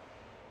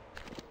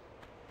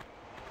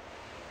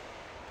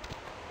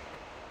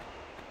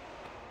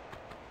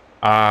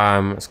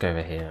go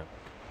over here.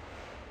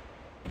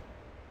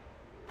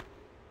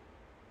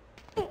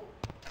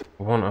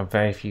 One of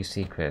very few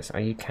secrets. Are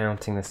you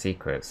counting the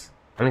secrets?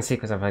 How many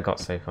secrets have I got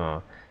so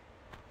far?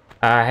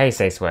 Hey,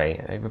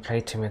 Saceway. I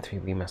replayed 2 and 3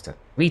 Remastered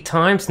 3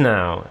 times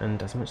now,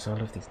 and as much as I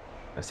love these,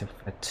 I still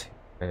prefer 2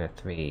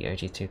 3,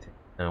 OG2 3.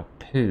 Now,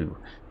 poo.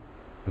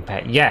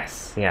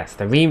 Yes,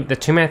 the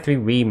 2 and 3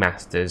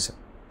 remasters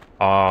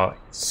are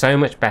so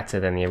much better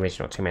than the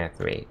original 2 and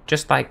 3.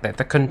 Just like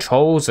the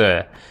controls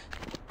are,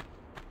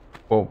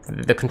 well,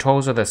 the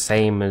controls are the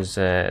same as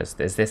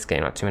this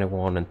game, like 2 and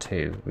 1 and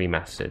 2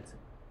 remastered.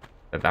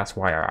 But that's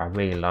why I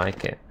really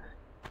like it.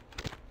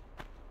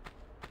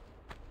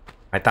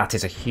 Like, that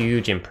is a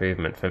huge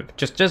improvement for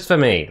just for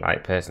me,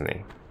 like,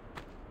 personally.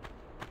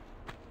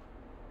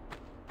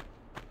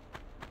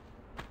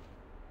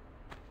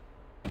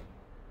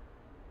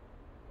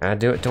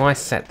 Do I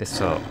set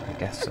this up? I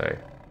guess so.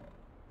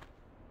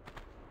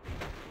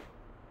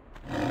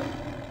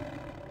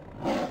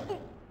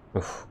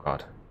 Oof,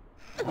 God.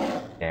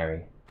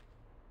 Scary.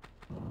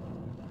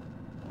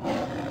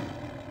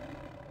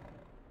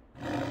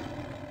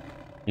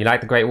 You like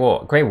the Great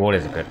Wall? Great Wall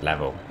is a good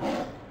level.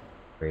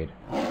 Agreed.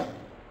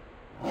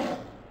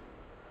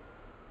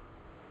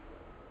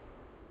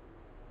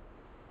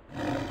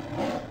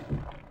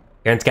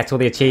 Going to get all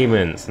the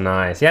achievements.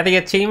 Nice. Yeah, the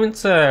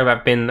achievements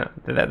have been...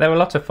 They're a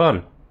lot of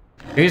fun.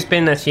 Who's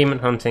been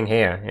achievement hunting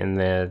here in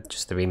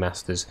just the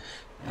remasters?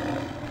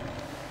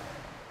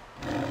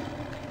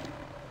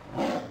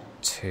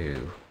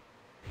 2.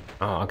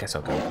 Oh, I guess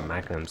I'll go with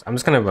magnums. I'm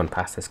just going to run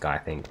past this guy, I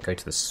think. Go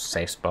to the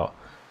safe spot.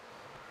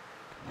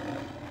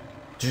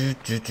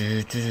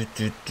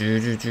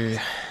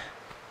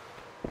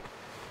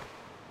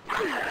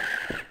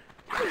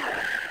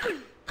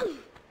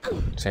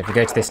 So if you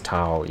go to this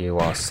tile, you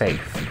are safe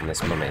from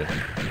this mummy. I'm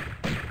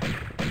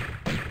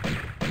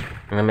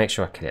going to make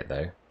sure I kill it,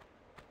 though.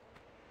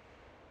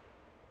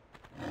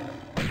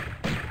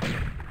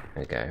 There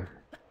we go.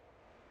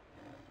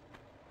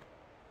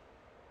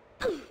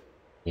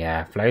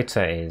 Yeah,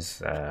 Floater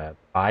is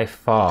by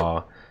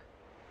far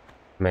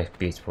the most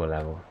beautiful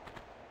level.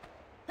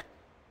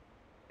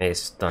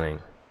 It's stunning.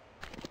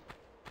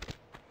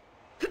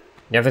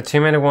 Yeah, the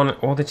 2 minute one,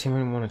 all the 2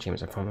 minute one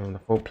achievements are fun on the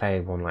full play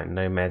one, like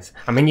no meds.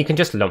 I mean, you can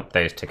just lump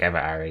those together,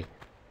 Ari.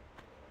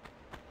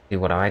 Do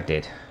what I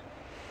did.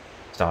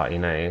 Start, you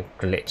know,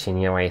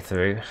 glitching your way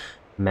through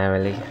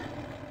merrily.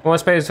 Well, I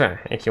suppose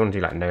if you want to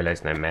do like no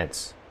loads, no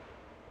meds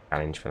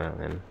challenge for that,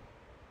 then.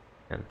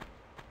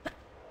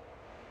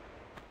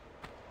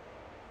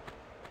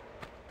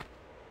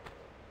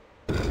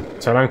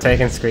 So I'm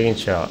taking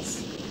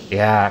screenshots.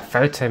 Yeah,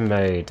 photo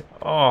mode.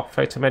 Oh,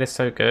 photo mode is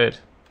so good.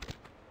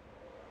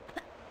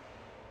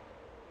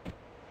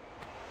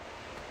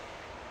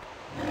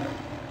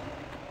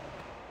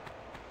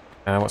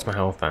 What's my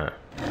health at?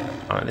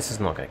 Oh, this is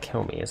not going to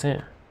kill me, is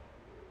it?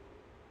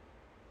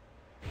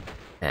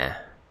 Yeah.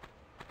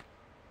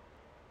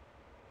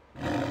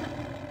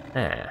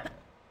 Yeah.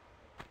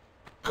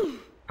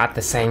 At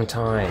the same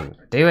time.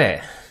 Do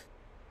it.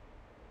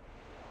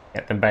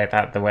 Get them both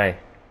out of the way.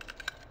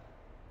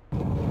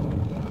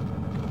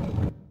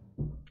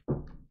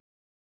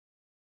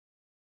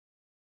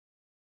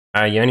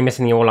 You're only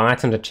missing the all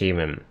items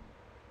achievement.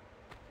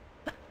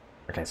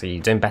 Okay, so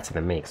you're doing better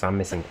than me because I'm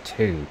missing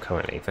 2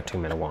 currently for 2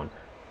 men of 1.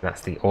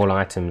 That's the all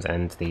items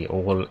and the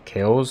all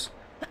kills.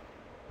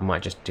 I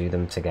might just do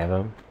them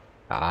together.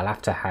 I'll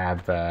have to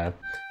have. I'll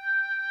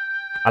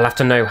have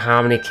to know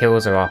how many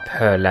kills there are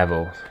per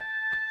level.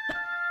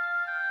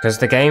 Because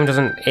the game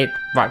doesn't.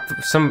 Like for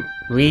some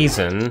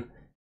reason,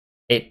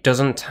 it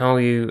doesn't tell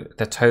you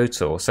the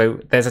total.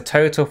 So there's a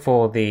total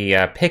for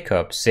the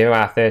pickups, 0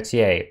 out of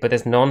 38, but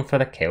there's none for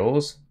the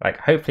kills. Like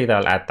hopefully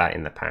they'll add that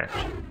in the patch.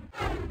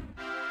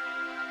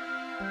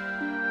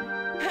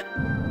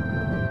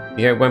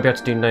 You won't be able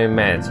to do no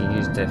meds. You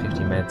used 50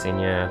 meds in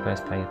your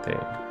first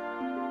playthrough.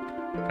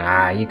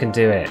 Ah, you can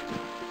do it.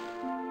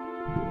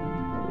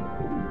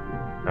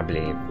 I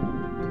believe.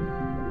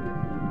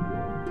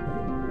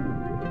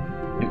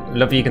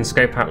 Love you can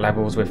scope out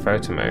levels with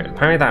photo mode.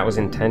 Apparently that was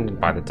intended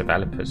by the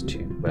developers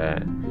to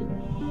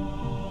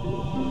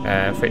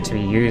for it to be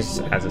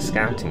used as a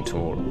scouting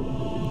tool.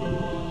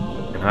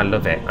 And I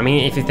love it. I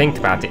mean, if you think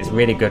about it, it's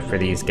really good for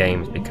these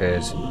games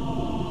because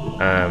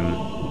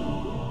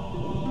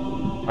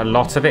a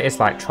lot of it is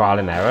like trial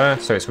and error,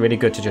 so it's really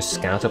good to just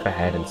scout up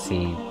ahead and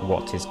see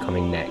what is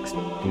coming next.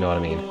 You know what I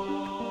mean?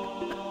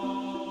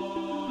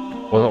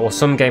 Or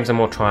some games are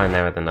more trial and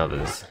error than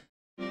others.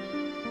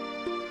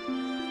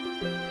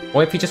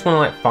 Or if you just want to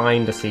like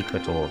find a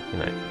secret or, you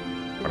know,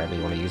 whatever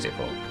you want to use it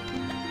for.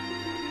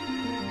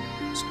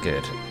 It's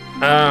good.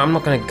 I'm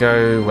not going to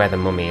go where the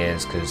mummy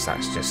is because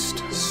that's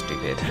just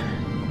stupid.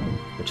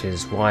 Which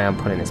is why I'm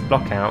putting this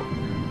block out.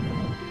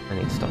 I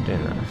need to stop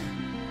doing that.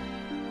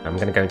 I'm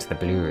going to go into the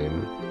blue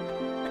room.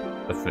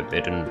 The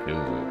forbidden blue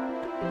room.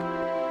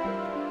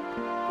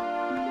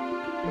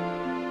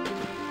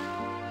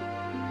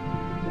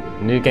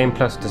 New Game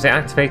Plus. Does it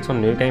activate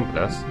on New Game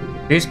Plus?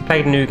 Who's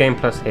played New Game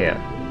Plus here,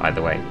 by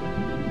the way?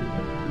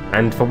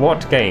 And for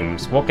what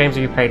games? What games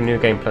have you played New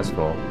Game Plus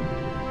for?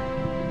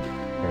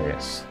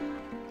 Curious.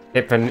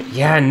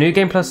 Yeah, New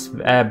Game Plus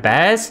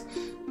bears?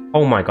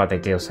 Oh my god, they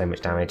deal so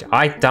much damage.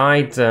 I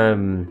died,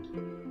 didn't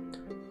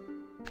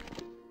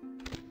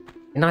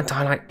I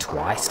die like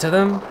twice to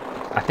them?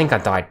 I think I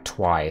died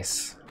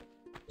twice.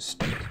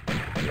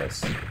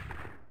 Yes.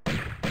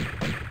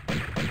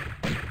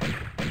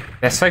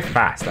 They're so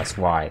fast, that's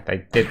why.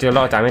 They do a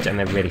lot of damage and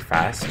they're really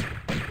fast.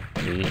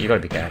 You gotta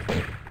be careful.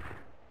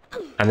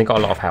 And they got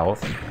a lot of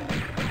health.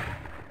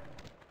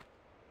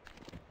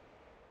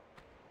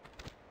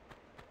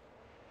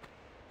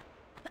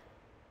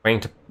 Waiting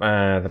to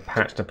the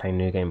patch to play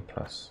New Game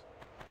Plus.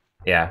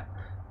 Yeah.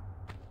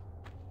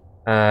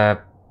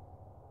 The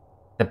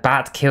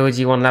bat killed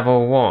you on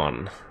level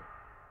 1.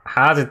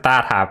 How did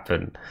that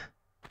happen?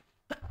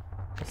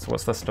 So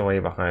what's the story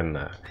behind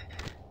that?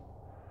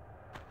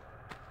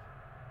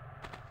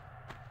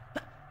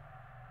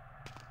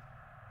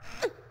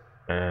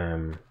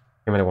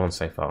 Too many ones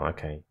so far,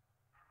 okay.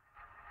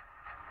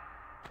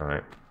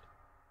 Alright.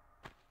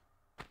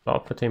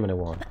 Lot for 2 minute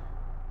 1.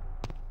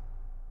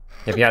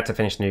 If you had to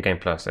finish New Game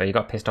Plus, you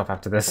got pissed off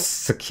after the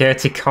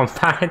security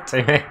combat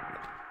to it.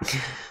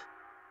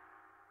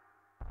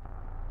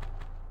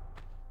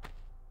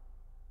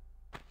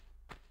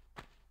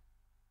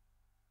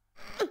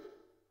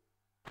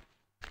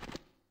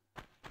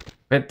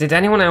 But did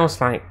anyone else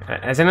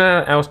has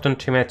anyone else done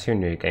 2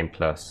 New Game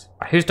Plus?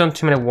 Who's done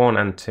 2 1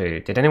 and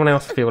 2? Did anyone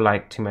else feel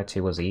like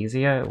 2 was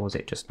easier, or was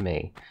it just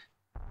me?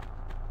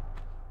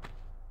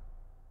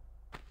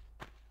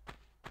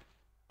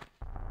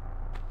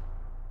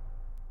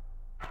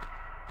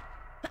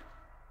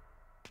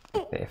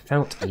 It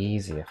felt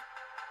easier.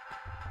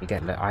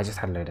 I just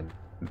had a load of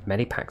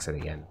medipacks at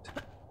the end.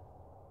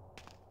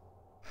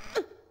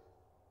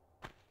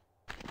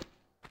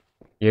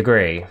 You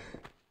agree?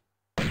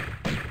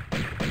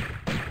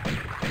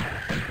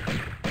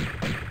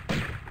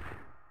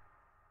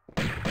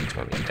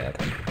 He's dead.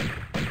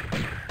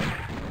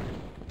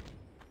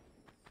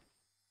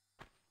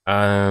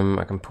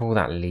 I can pull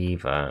that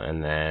lever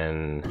and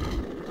then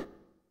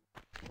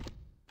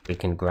we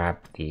can grab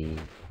the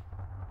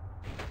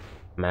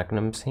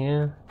magnums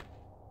here.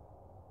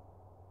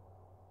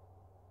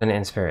 And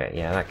in spirit,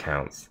 yeah, that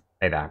counts.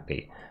 Say that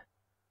be.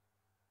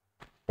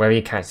 Whether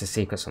you catch the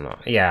secrets or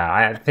not.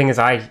 Yeah,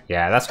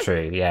 yeah, that's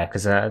true. Yeah,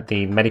 because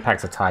the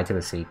medipacks are tied to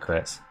the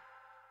secrets.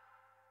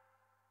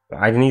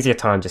 I had an easier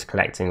time just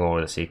collecting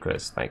all the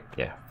secrets, like,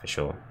 yeah, for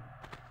sure.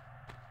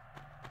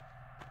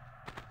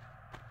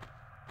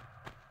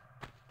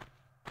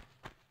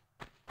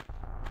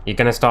 You're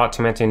gonna start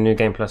tormenting New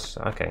Game Plus?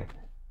 Okay.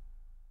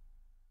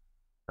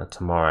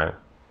 Tomorrow.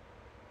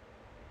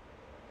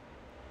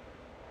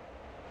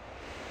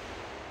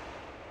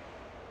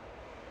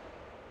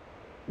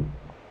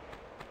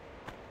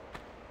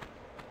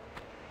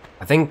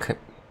 I think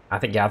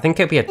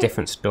it'll be a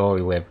different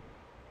story with,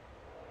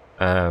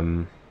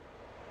 what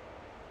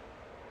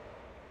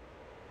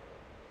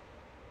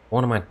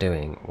am I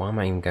doing? Why am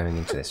I even going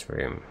into this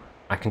room?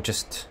 I can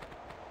just...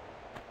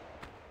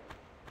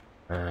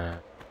 I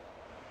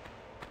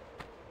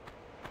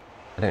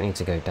don't need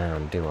to go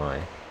down, do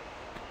I?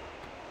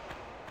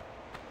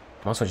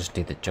 Might also just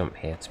do the jump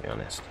here, to be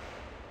honest.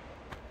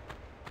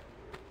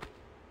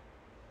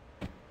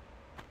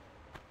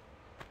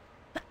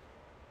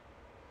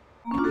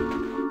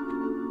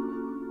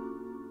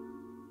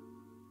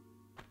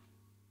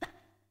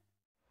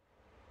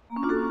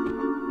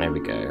 There we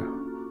go.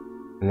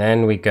 And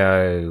then we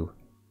go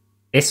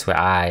this way.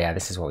 Ah, yeah,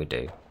 this is what we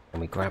do.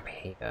 And we grab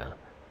here.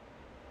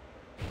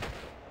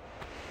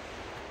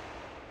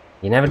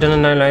 You never done a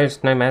no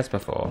loads, no meds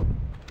before?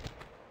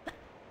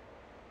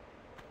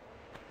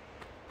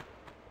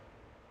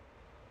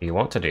 Do you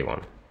want to do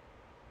one?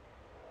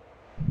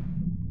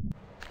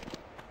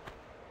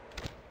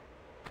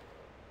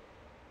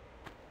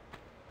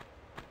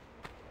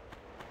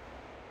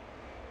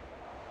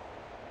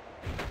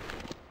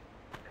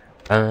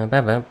 The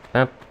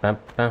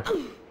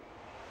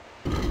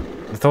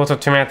thought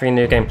of 2 out of 3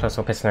 new game plus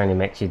or piston only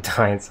makes you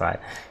die inside.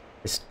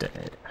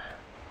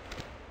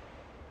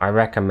 I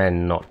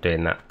recommend not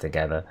doing that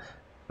together.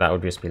 That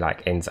would just be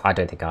like, I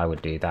don't think I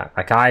would do that.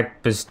 Like, I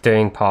was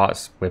doing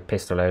parts with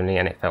pistol only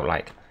and it felt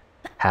like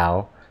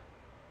hell.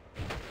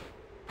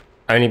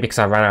 Only because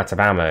I ran out of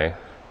ammo.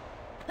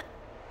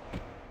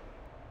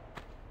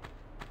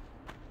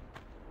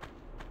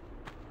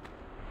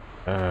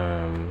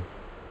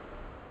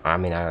 I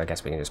mean, I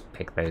guess we can just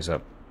pick those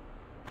up.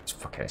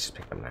 Fuck it, let's just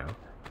pick them now.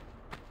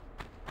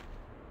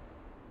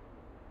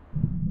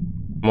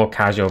 More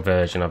casual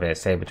version of it,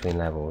 say between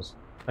levels.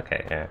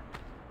 Okay, yeah.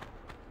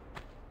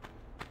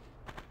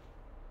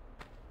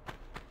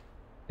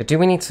 But do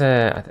we need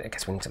to... I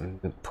guess we need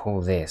to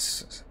pull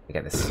this to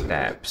get the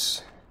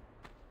steps.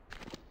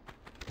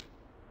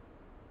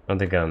 Or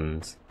the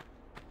guns.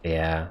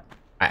 Yeah.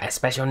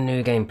 Especially on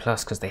New Game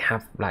Plus, because they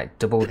have, like,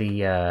 double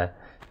the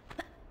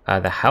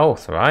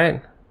health,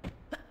 right?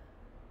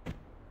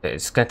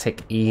 It's gonna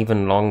take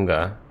even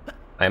longer.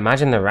 I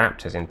imagine the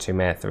Raptors in Tomb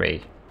Raider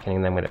 3,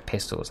 killing them with the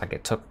pistols. Like,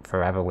 it took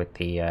forever with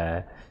the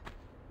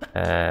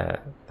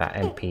that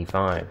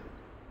MP5.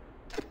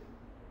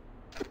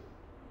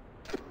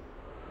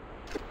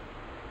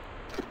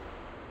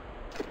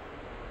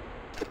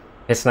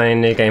 It's not a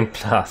New Game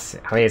Plus.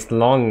 I mean, it's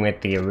long with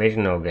the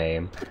original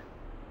game.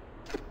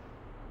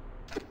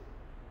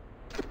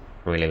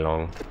 Really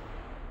long.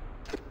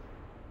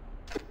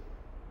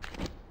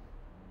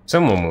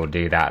 Someone will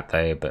do that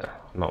though, but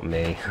not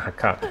me. I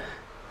can't.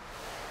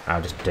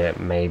 I'll just do it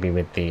maybe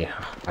with the...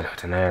 I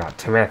don't know. Like,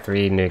 Tomb Raider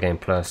 3 New Game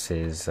Plus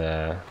is...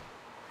 I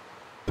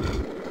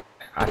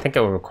think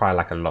it will require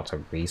like a lot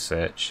of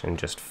research and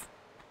just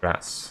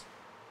strats,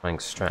 finding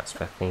strats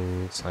for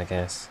things, I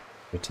guess.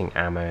 Shooting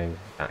ammo,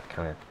 that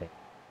kind of thing.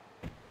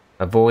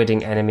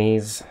 Avoiding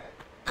enemies.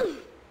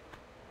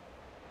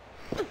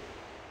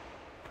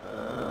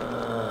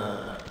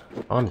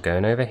 I'm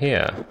going over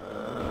here.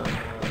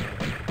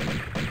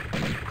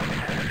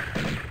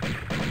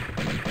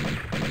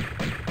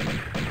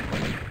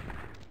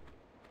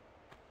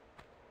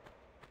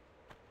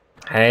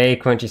 Hey,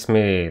 Crunchy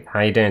Smooth,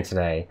 how you doing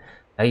today?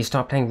 Oh, you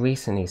started playing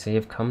recently, so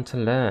you've come to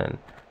learn.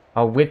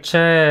 Oh, which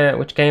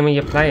game are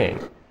you playing?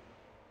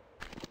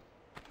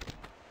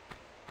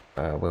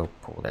 We'll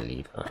pull the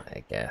lever,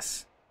 I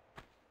guess.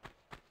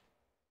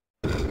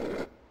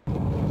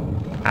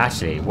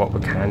 Actually, what we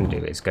can do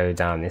is go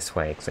down this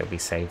way, because it'll be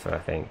safer, I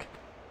think.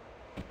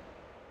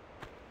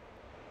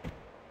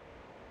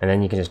 And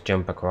then you can just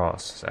jump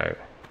across, so...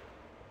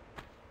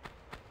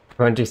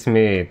 Crunchy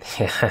Smooth,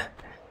 yeah.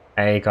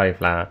 Hey,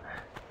 cauliflower.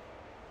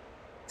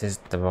 Is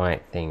the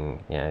right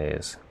thing? Yeah, it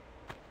is.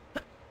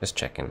 Just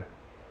checking.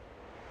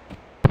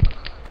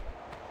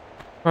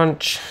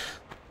 Crunch.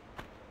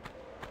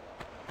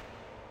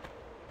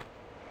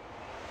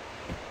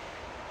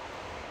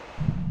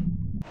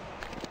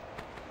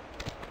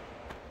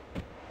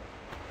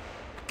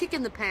 Kick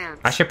in the pants.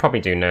 I should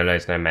probably do no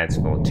loads, no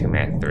meds for Tomb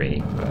Raider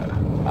 3,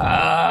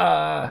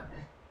 but...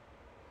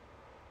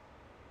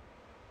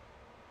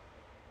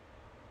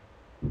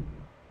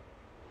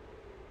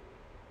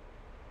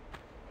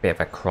 Bit of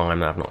a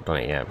crime that I've not done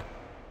it yet.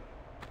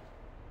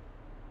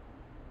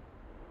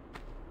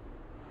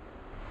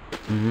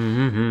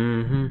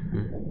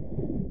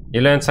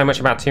 You learn so much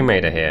about Tomb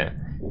Raider here.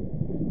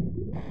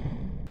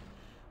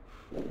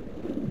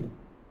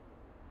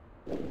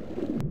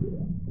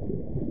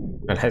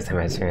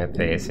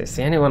 It's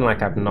the only one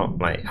like I've not,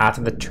 like, out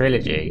of the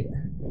trilogy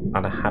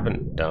that I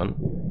haven't done.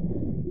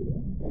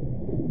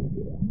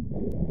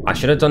 I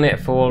should have done it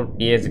 4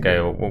 years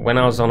ago when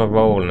I was on a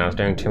roll and I was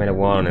doing Tomb Raider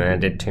 1 and then I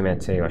did Tomb Raider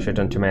 2. I should have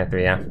done Tomb Raider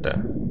 3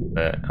 after,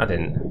 but I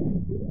didn't.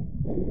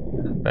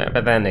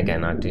 But then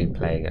again, I do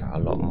play a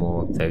lot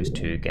more of those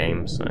two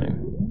games, so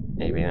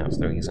maybe that's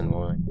the reason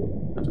why.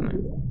 I don't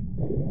know.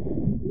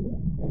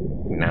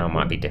 Now it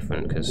might be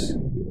different because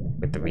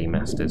with the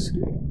remasters.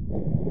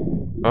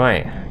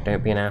 Alright,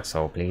 don't be an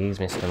asshole, please,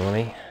 Mr.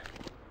 Molly.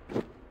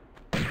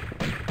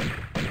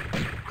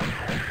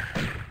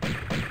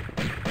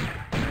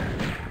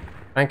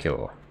 Thank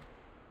you.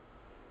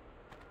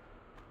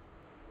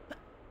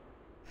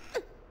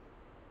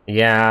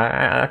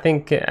 Yeah,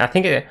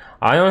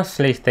 I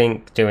honestly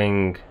think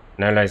doing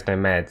no loads, no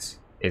meds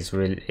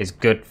is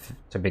good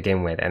to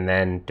begin with, and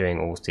then doing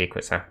all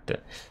secrets after.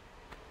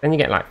 Then you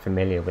get like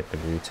familiar with the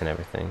route and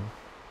everything.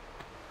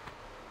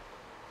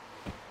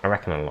 I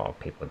reckon a lot of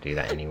people do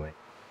that anyway.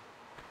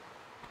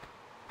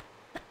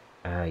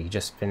 You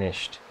just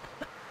finished.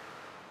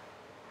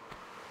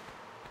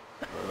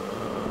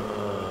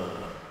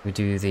 We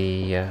do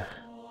the.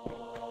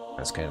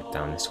 Let's go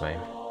down this way.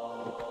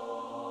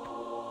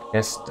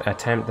 Just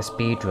attempt the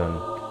speed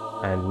run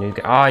and new.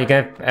 Oh, you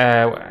go.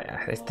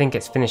 I think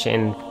it's finish it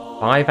in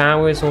 5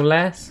 hours or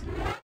less.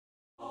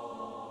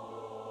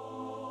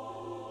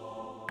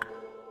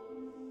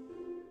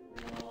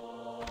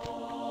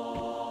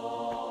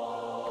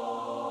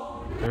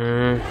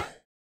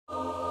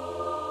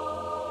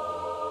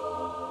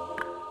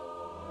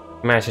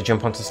 You managed to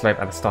jump onto the slope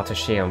at the start of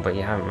Shion, but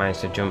you haven't managed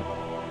to jump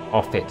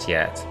off it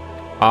yet.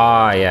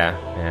 Ah, yeah.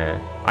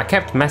 I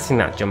kept messing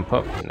that jump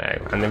up, you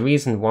know, and the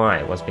reason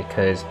why was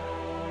because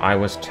I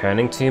was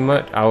turning too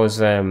much. I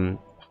was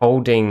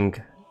holding.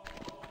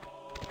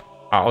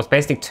 I was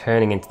basically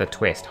turning into the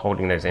twist,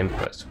 holding those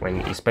inputs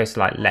when you're supposed to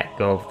like let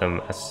go of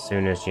them as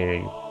soon as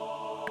you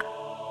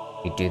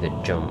do the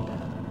jump.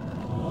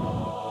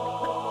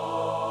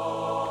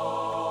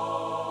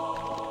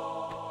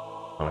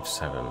 One of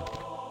 7.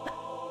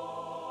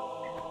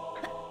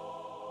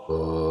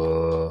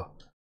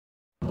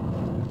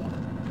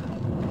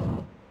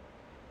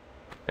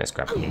 Let's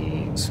grab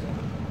these.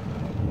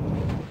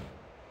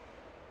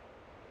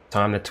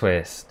 Time to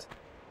twist.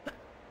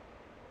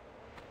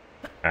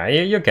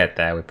 You'll get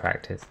there with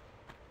practice.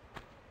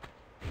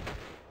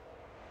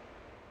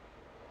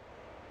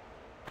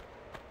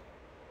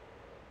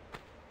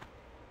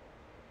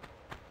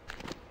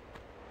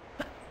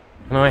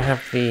 Can I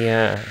have the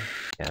yeah,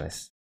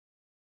 this.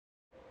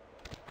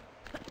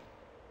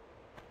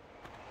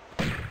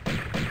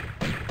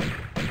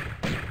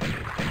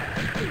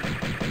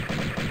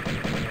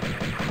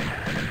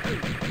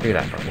 Do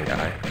that fucking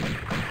guy.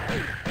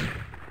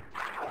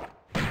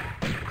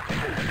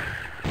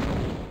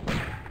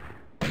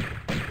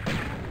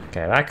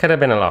 Okay, that could have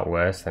been a lot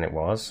worse than it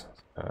was.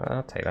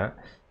 I'll take that.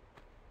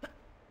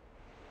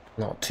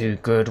 Not too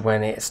good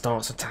when it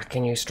starts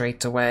attacking you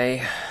straight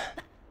away.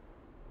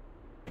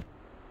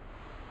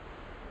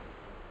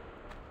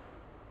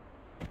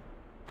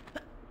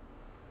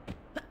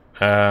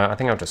 I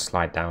think I'll just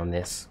slide down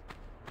this.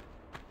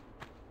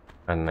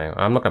 I don't know.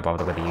 I'm not gonna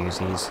bother with the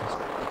Uzis.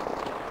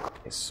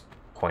 It's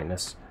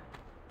pointless.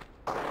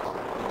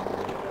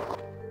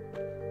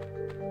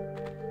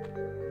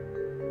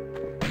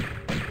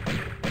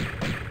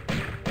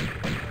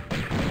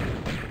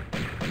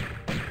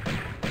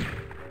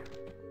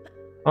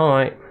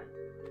 Alright.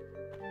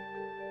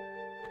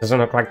 Doesn't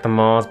look like the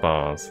Mars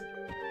bars.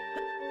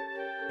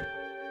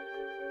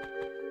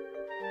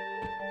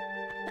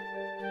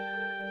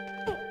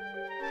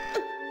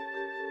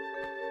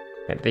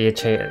 Get the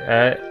it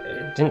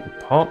didn't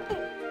pop.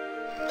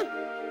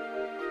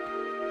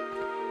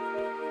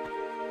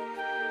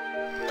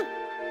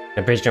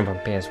 A bridge jump on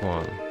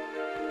PS1.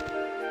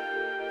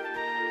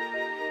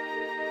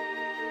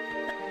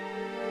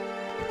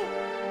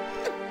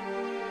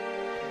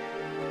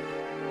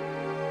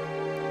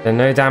 The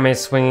no damage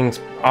swinging.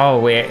 Oh,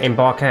 we're in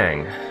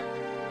Barkang.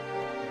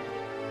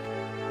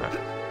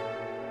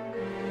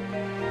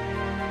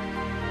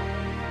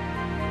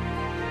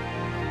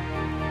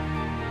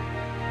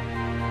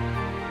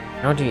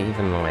 How do you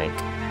even like?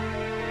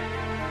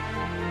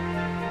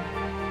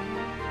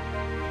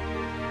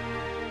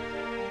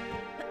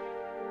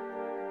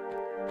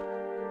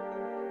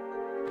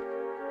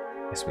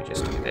 Guess we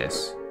just do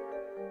this.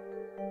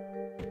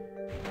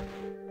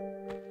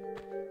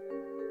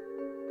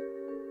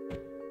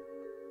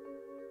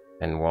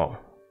 Then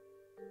what?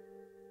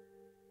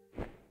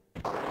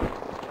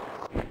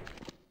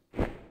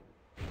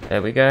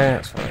 There we go,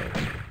 that's fine.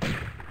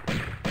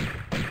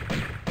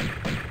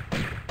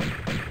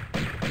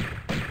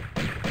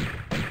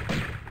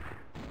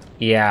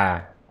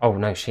 Yeah. Oh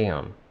no,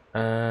 Shion.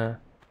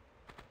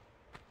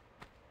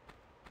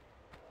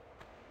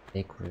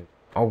 Big room.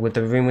 Oh, with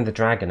the room with the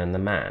dragon and the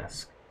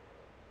mask.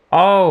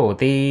 Oh,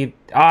 the...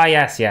 Ah,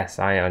 yes, yes,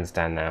 I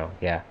understand now.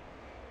 Yeah.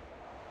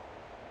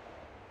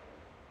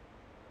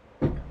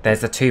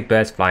 There's the 2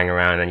 birds flying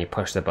around, and you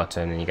push the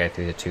button, and you go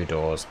through the 2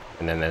 doors,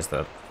 and then there's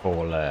the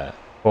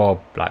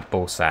 4 like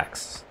ball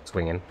sacks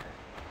swinging.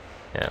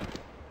 Yeah.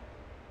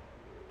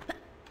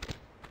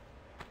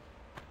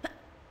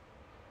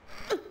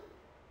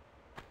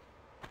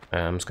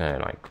 I'm just gonna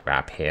like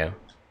grab here.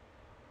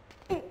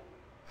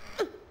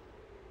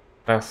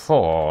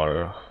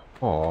 4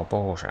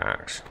 ball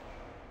sacks.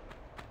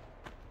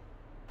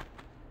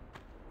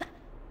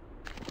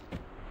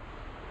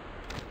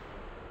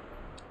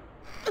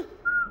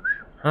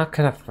 How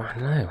could I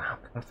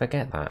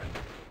forget that?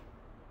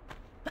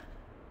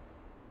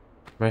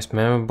 Most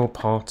memorable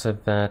part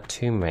of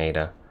Tomb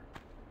Raider.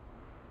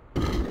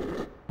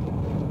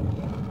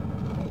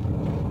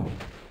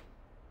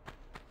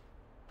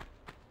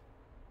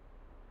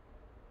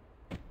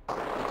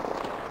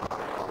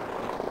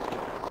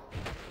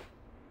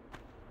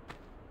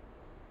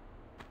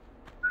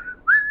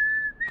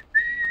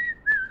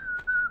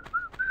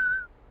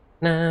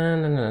 Na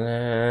na na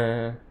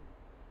na.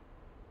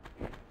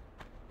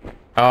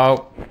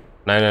 Oh,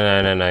 no, no,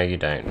 no, no, no, you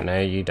don't. No,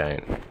 you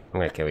don't. I'm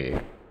gonna kill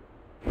you.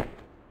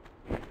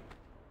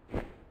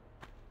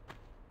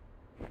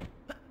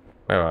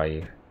 Where are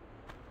you?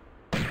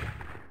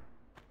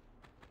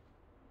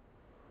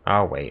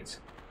 I'll wait.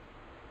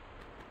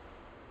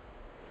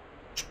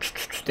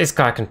 This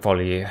guy can follow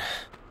you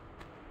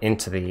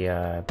into the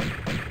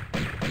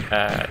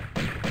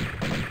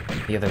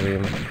other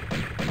room.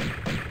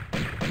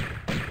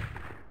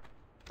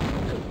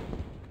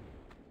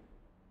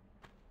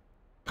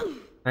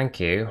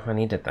 Thank you, I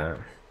needed that.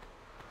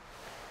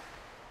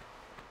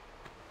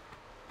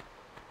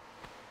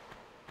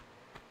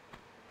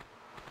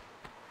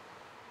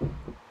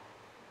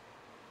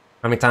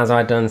 How many times have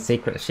I done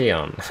Secret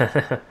Shion?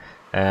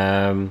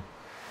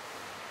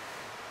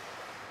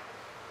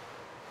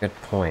 Good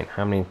point.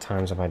 How many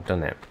times have I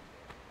done it?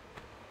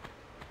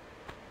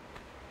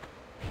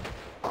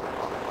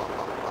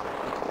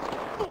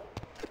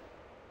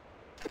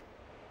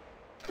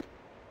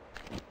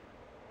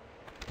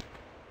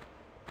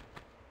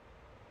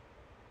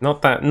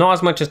 Not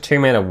as much as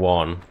Tomb Raider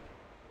 1. Not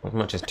as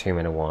much as Tomb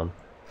Raider 1.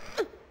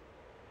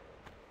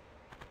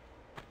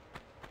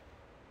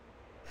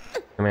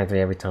 Tomb Raider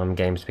 3 every time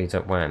game speeds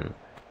up when?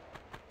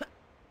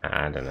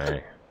 I don't know.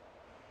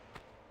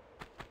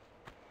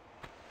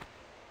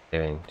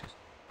 Doing just...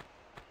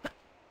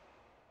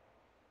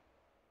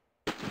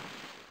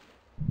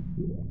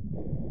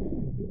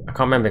 I can't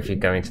remember if you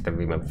go into the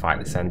room and fight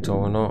the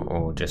centaur or not,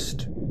 or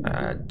just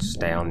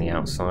stay on the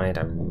outside.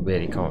 I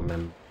really can't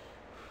remember.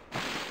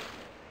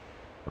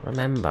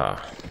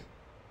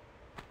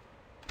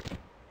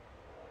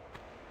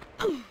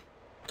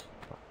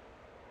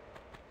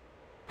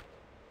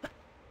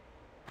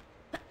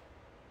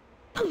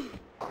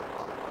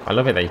 I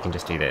love it that you can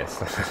just do this.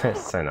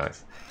 It's so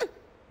nice.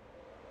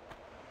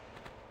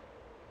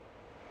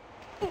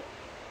 You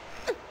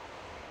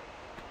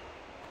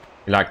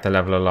like the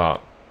level a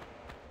lot.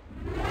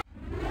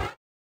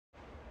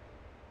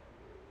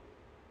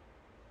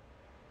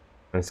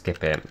 And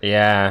skip it.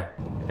 Yeah.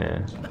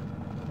 Yeah.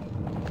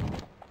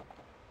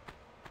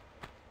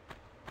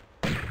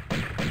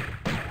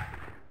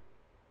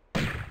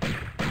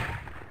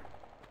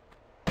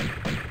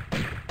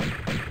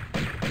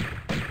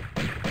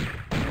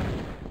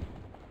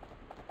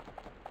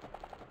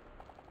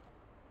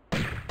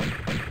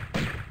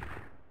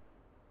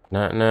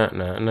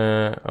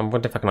 No. I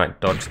wonder if I can like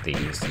dodge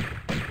these.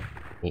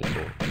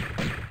 Equal.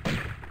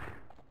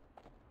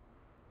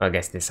 I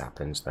guess this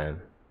happens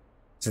then.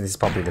 So this is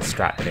probably the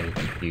strat they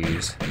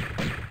use.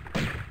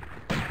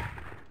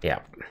 Yeah.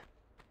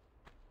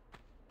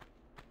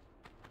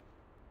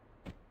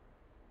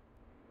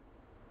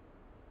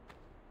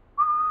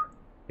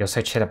 You're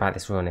so chill about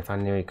this run. If I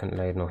knew you couldn't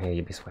load nor hear,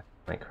 you'd be sweating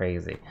like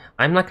crazy.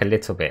 I'm like a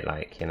little bit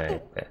like, you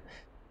know, but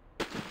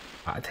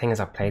the thing is,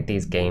 I've played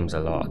these games a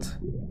lot.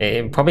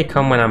 It'll probably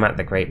come when I'm at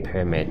the Great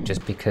Pyramid,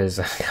 just because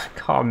I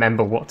can't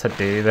remember what to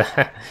do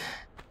there.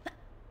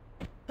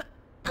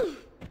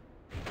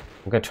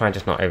 I'm gonna try and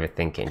just not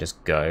overthink it and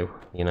just go,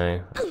 you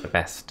know? That's the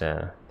best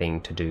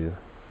thing to do.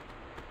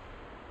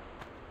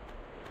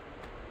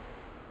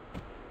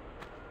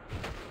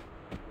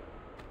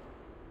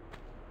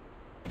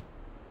 I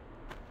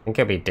think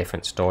it'll be a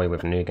different story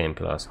with New Game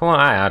Plus. Well,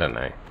 I don't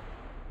know.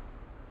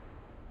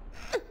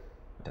 I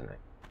don't know.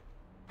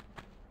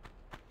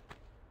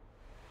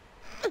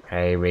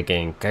 Hey,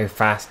 rigging. Go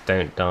fast,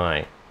 don't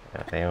die.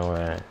 Yeah, they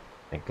are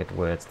they're good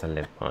words to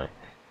live by.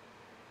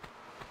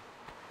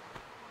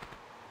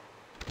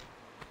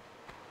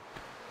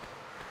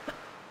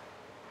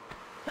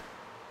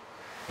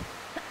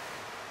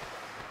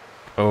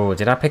 Oh,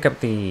 did I pick up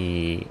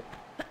the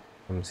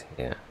items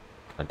here?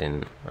 I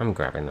didn't. I'm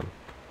grabbing them.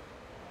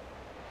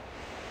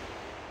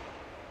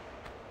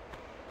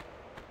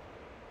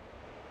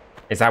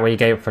 Is that where you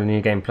gave it for New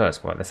Game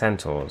Plus? What, the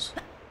centaurs?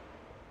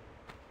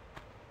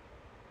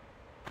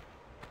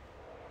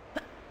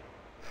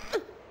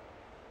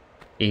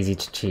 Easy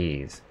to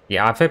cheese.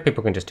 Yeah, I've heard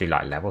people can just do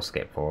like level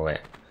skip for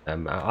it.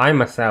 I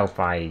myself,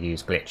 I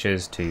use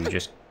glitches to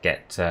just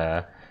get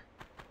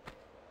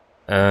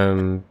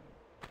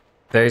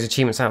those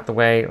achievements out the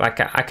way. Like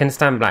I can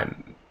understand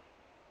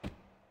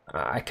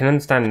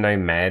no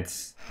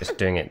meds just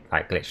doing it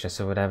like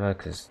glitchless or whatever,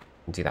 because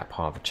you can do that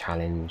part of a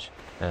challenge.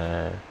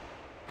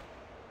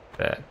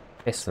 But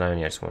this alone,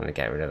 I just wanted to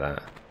get rid of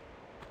that.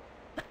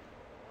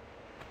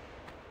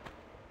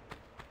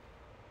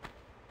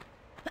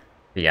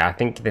 But yeah, I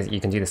think that you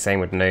can do the same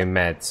with no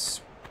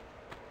meds.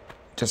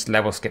 Just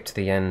level skip to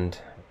the end,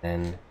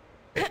 and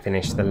then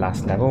finish the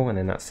last level, and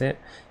then that's it.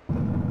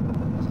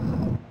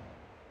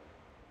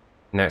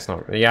 No, it's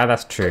not. Yeah,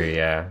 that's true.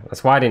 Yeah,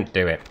 that's why I didn't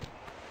do it.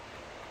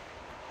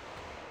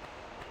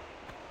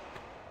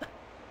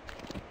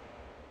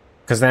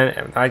 Because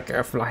then, I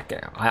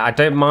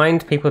don't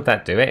mind people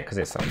that do it, because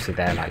it's obviously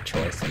their like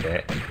choice to do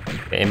it.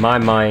 But in my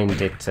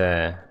mind, it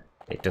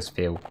does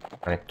feel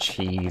kind of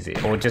cheesy,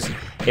 or just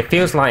it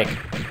feels like,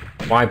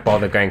 why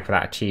bother going for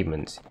that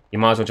achievement? You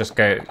might as well just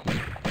go.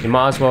 You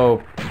might as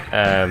well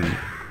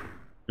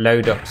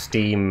load up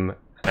Steam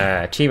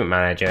Achievement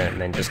Manager and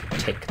then just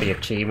tick the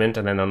achievement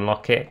and then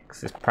unlock it,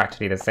 because it's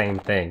practically the same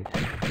thing.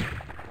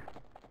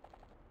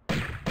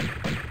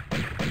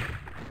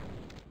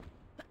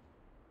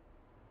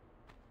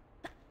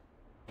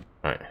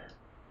 Right.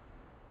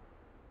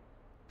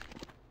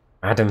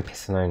 Adam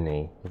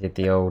Pissanoni. He did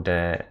the old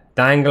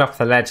dangle off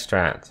the ledge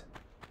strat.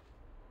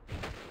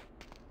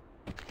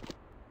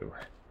 Ooh.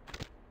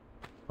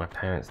 My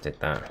parents did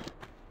that.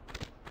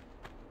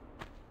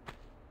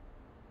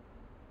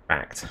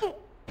 Fact.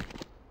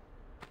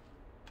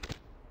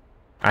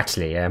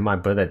 Actually, yeah, my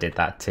brother did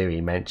that too. He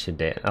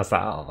mentioned it. I was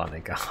like, oh my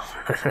god.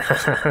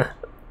 I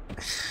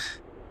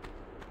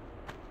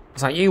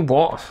was like, you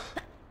what?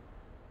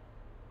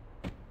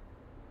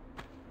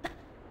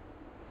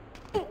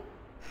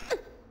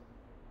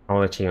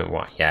 Whole achievement,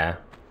 what? Yeah.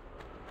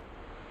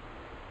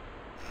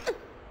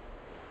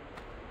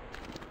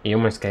 He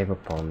almost gave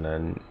up on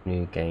the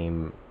new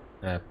game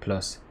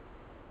plus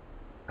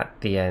at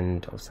the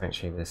end of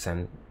Sanctuary with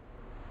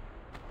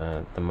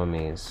the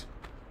mummies.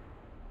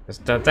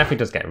 It definitely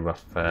does get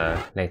rough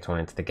later on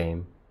into the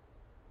game.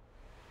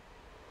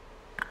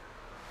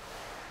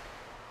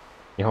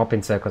 You hop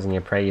in circles and you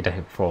pray you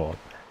don't fall.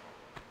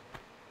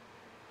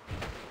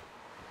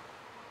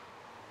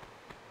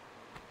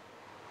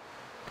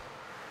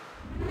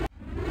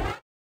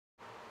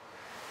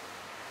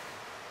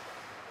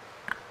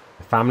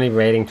 Family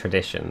raiding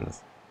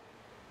traditions.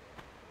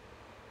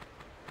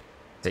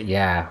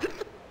 Yeah,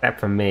 except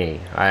for me.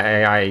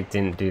 I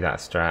didn't do that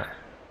strat.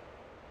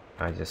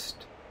 I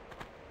just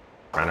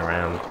ran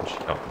around and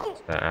shot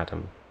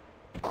Adam.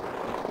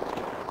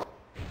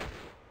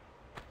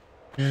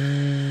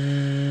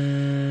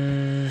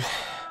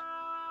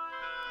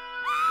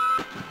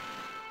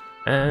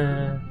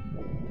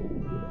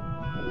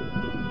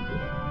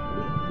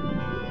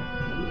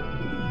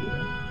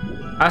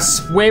 A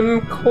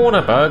swim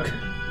corner bug?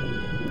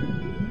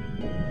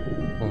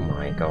 Oh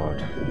my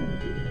god.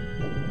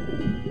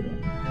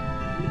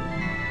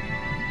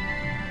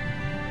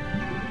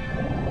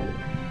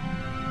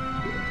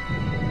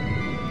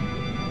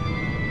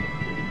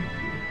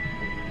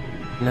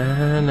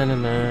 Na na na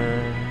na.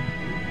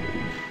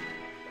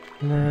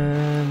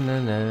 Na na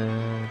na.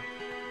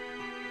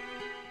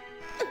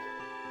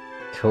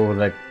 Call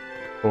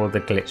the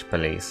glitch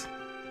police.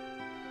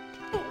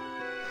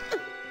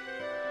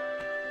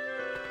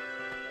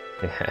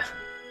 Yeah.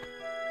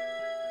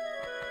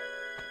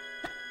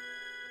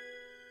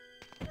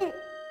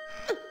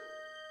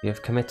 You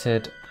have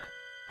committed.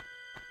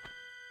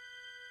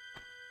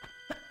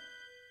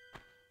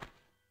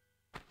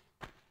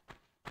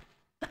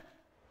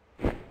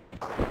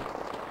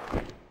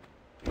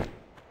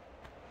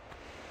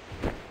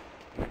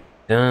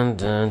 Dun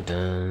dun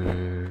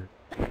dun.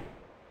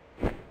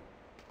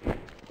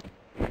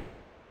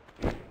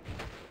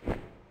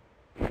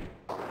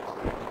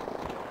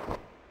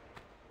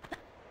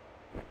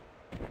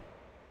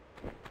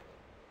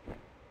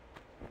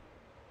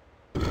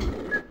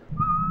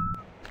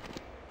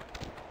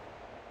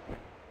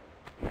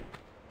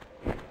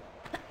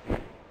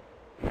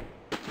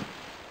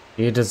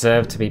 You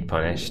deserve to be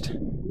punished.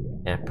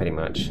 Yeah, pretty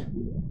much.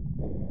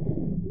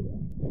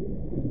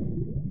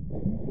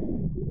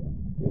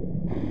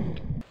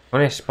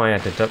 Punished by a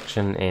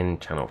deduction in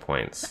channel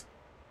points.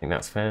 I think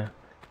that's fair.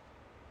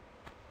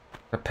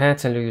 Prepare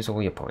to lose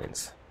all your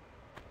points.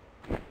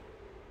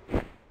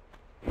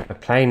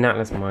 Play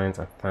Natless Mines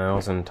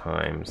 1,000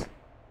 times.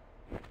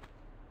 I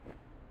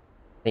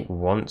think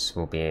once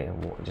will be,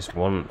 just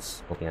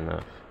once will be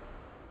enough.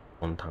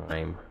 One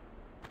time.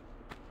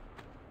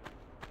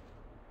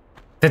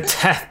 The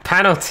death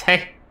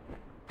penalty!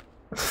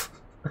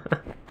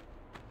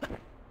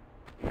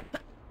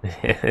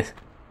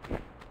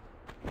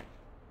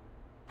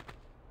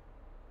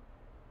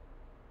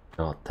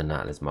 Not the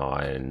Natless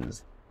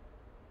Mines.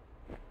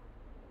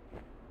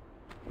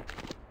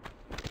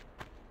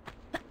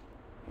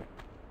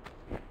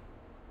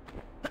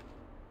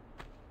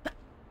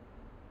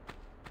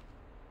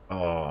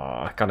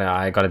 Oh,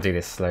 I gotta do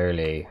this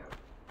slowly.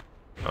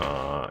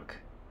 Fuck.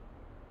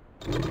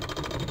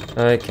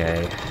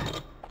 Okay.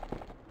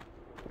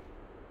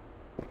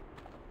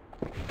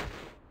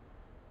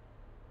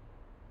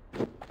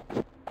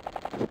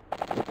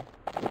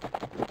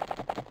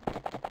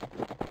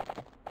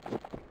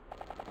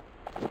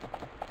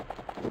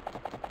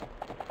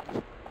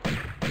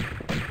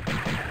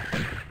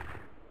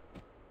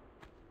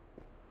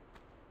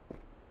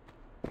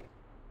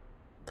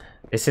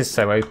 This is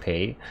so OP.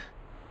 And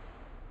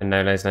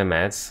no lows, no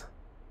meds.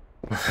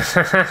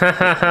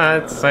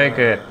 It's so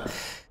good.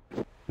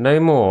 No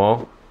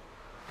more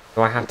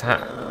do I have to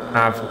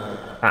have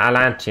that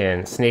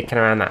Atlantean sneaking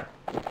around that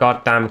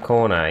goddamn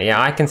corner.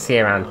 Yeah, I can see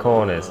around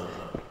corners.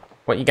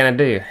 What are you gonna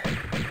do?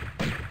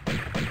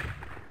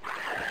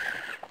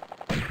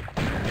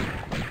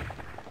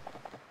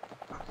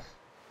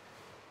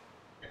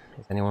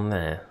 Is anyone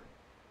there?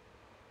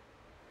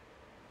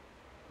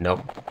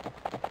 Nope.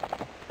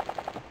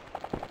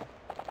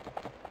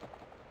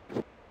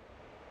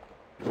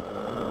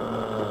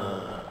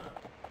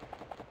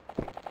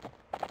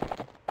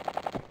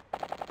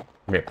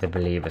 Rip the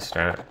believer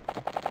strat.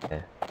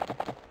 Yeah.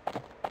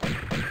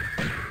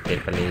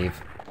 Did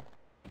believe.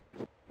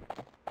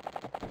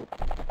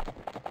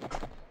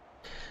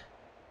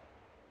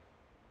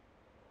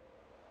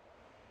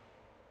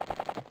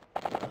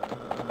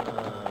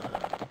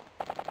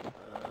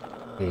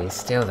 He's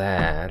still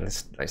there.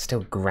 It's like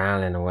still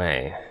growling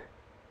away.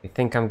 You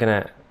think I'm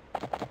gonna?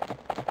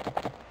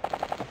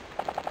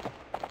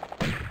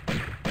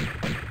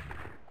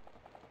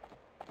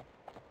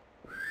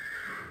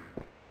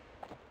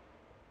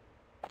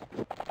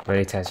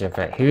 Really test your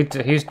effect.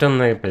 Who's done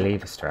the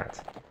believer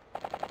strat?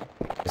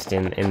 Just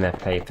in their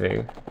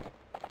playthrough.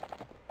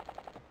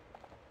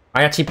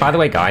 I actually, by the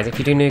way, guys, if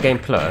you do New Game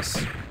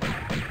Plus,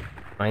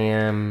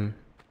 I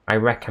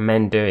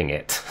recommend doing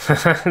it.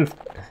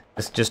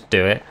 just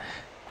do it.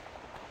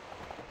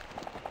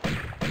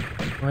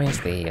 Why is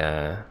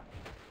the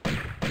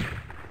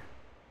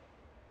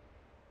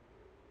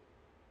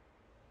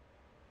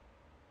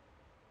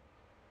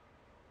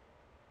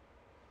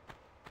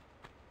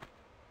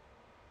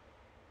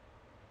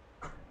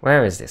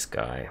Where is this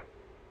guy?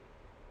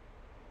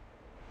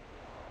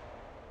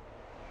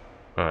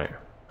 Right,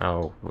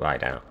 I'll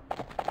ride out.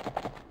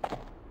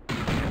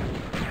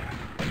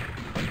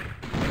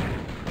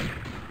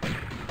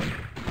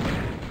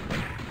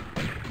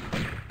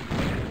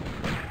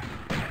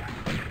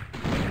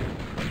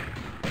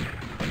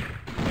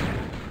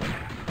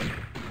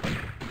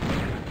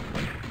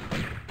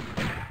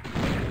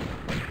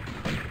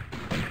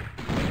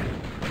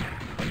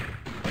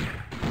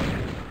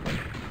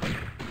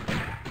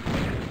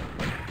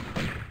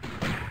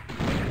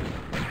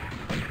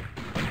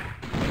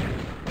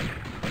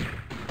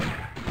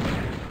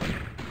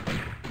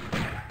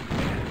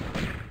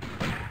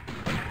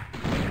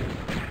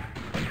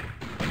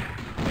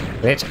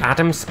 Which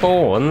Adam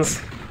spawns?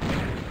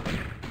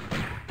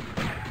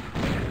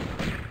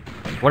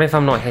 What if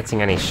I'm not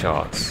hitting any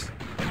shots?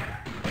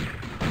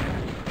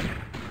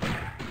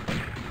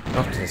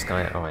 After this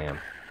guy, oh I am.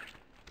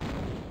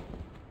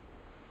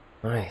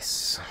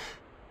 Nice.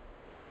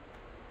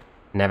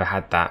 Never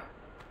had that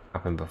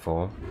happen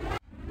before.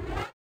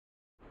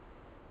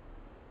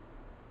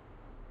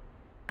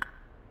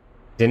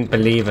 Didn't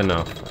believe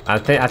enough. I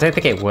don't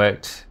think it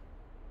worked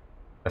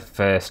the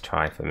first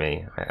try for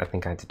me. I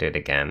think I had to do it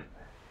again.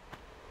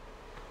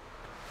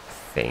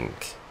 I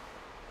think.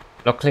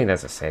 Luckily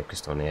there's a save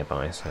crystal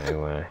nearby,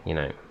 so you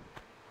know.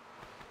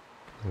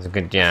 It's a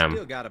good jam.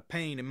 Still got a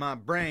pain in my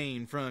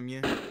brain from you.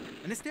 And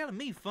instead of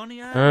me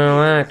funny ideas,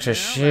 I like to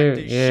shoot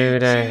you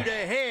to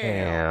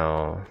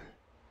hell.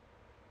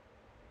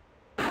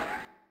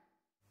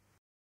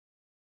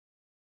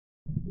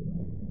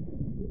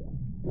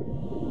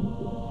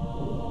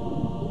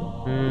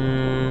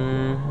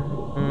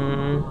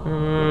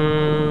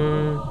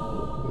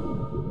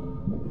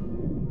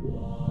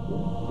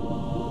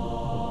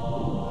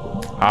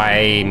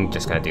 I'm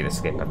just gonna do the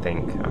skip, I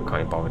think. I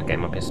can't be bothered to get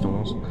my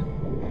pistols.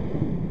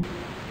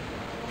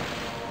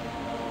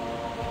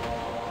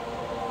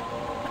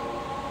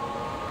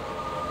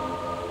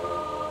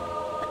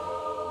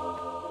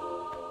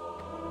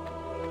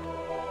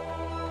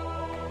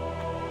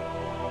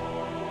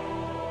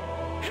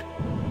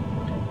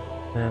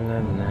 Na,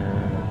 na, na.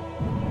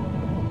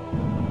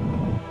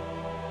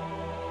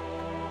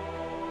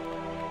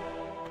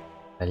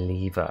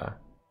 Believer.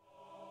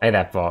 Hey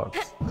there, Fox.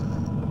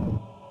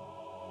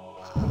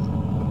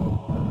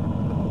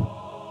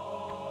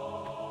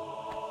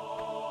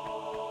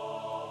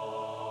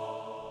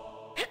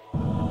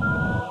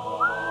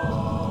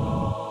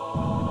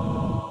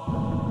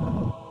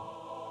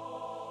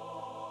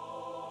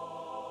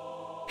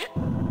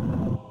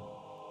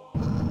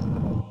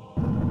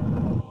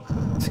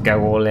 To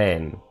go all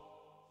in.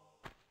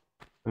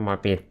 It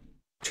might be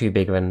too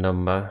big of a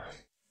number.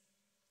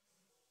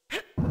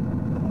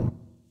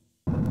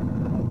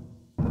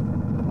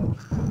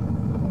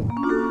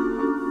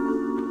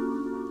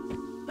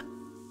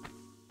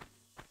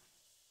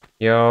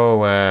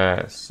 Yo,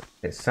 it's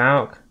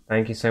Salk.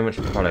 Thank you so much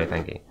for the follow,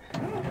 thank you.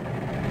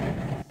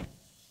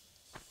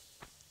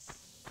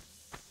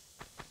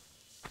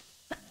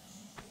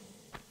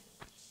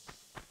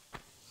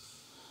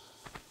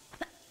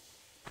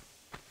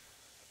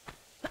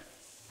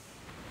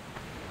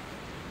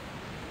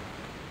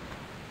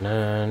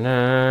 Na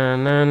na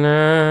na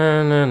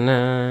na na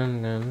na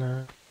na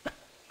na.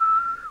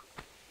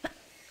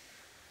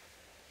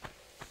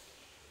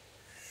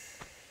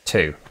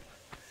 Two.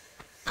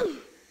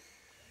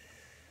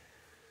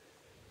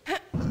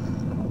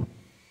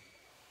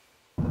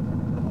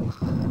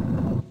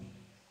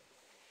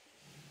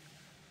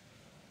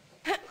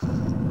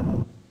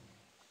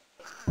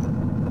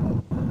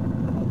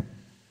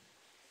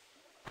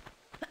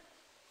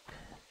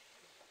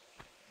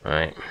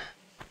 Right.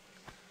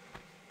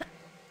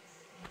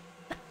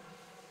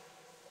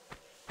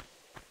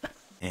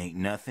 Ain't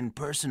nothing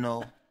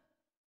personal.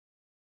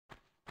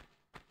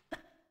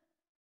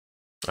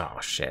 Oh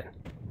shit.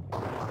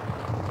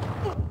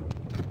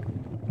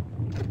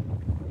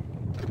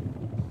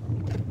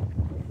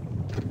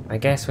 I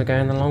guess we're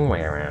going the long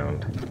way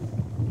around.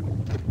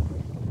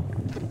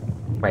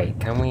 Wait,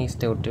 can we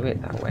still do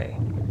it that way?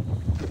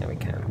 Yeah, we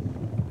can.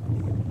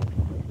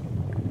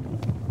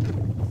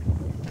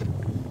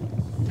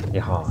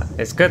 Yeah,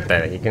 it's good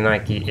though. You can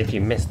like, if you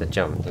miss the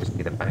jump, those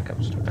be the backup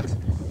strats.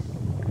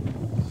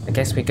 I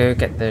guess we go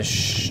get the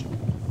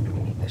we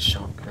need the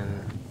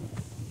shotgun.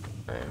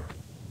 Oh.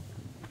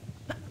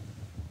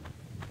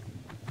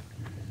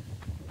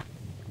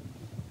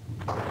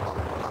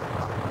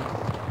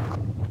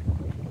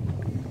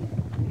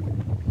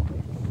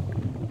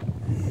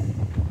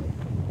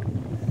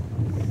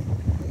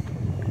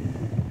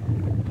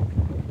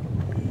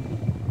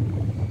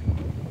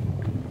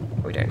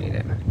 We don't need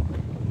it.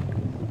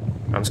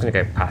 I'm just gonna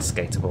go past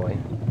Skater Boy.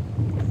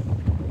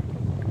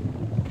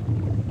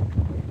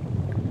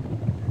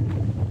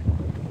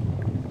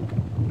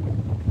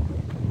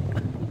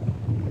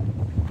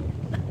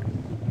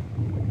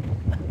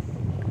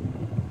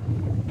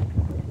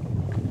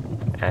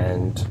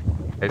 And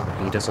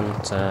hope he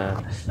doesn't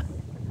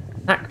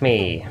attack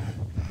me.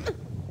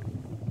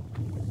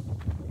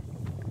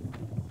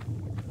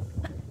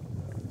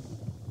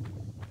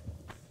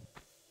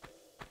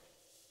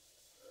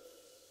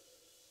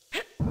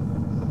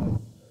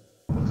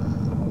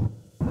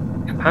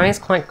 Apparently it's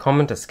quite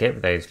common to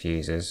skip those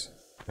fuses.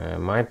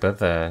 My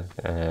brother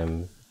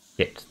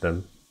skipped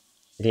them.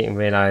 He didn't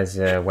realise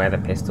where the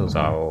pistols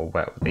are, or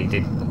where he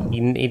didn't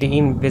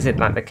even visit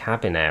like the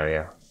cabin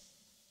area.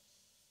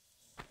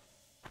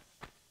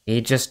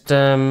 He just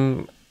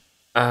where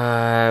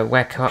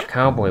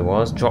Cowboy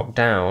was, dropped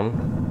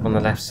down on the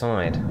left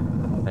side,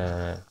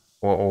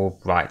 or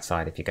right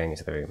side if you're going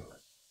into the room.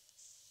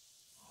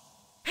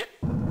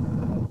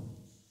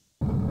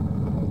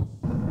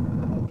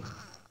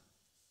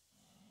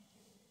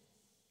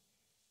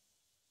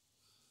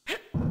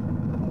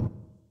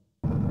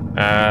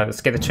 Let's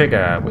get the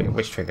trigger.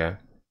 Which trigger?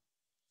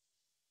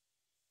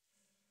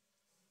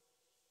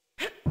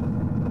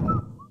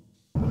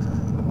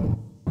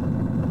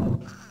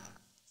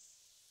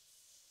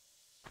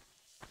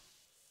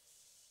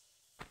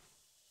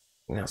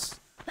 Yes.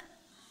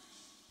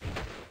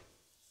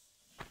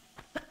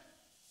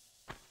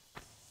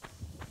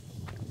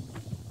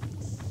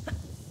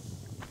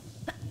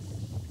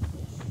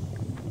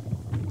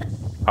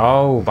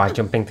 Oh, by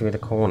jumping through the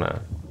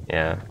corner.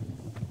 Yeah.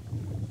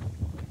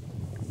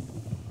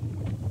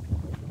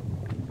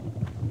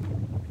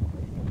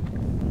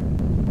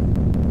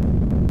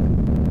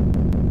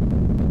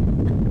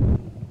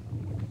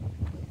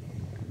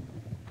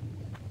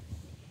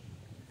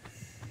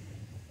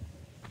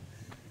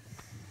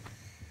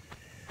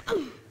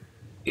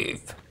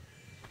 If.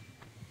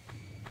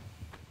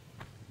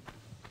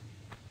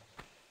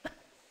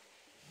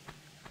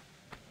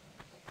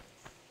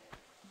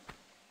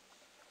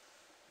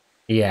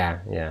 Yeah.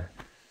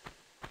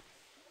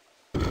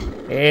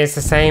 It's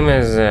the same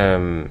as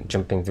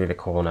jumping through the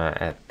corner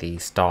at the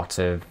start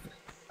of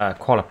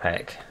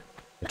Qualipec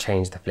to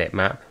change the flip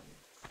map.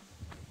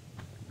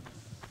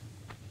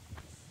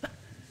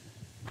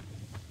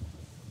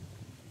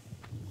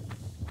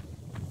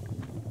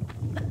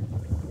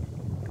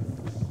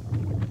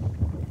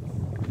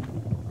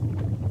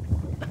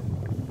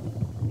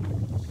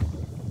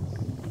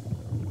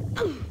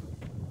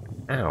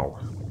 Ow.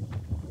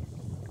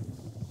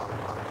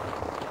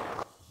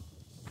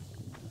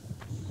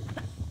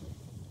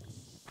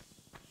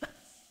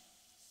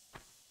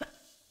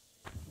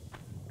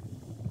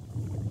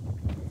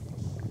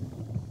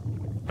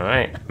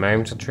 Alright,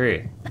 moment of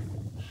truth.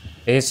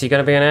 Is he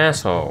gonna be an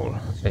asshole?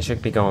 It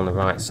should be going on the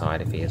right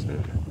side if he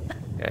isn't.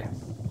 Okay,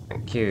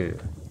 thank you.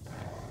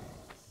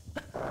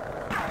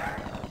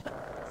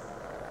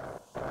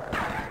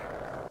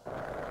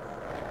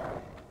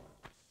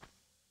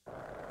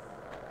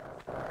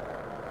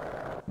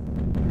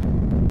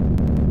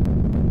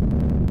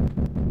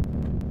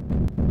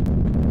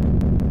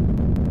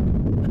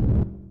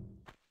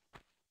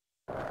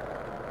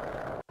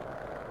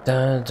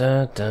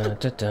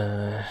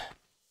 Da.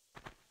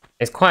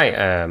 It's quite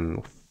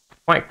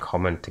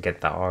common to get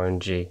that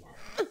RNG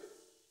for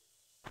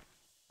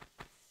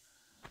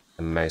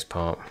the most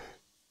part.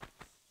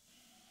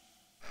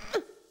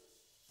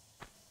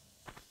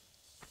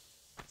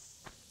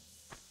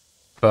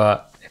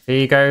 But if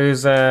he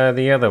goes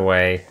the other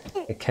way,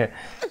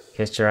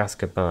 kiss your ass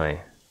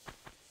goodbye.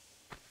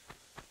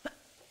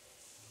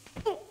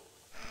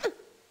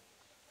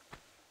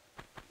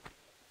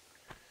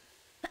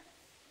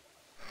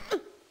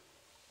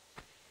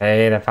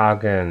 Hey, the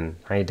Falcon.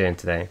 How you doing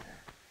today?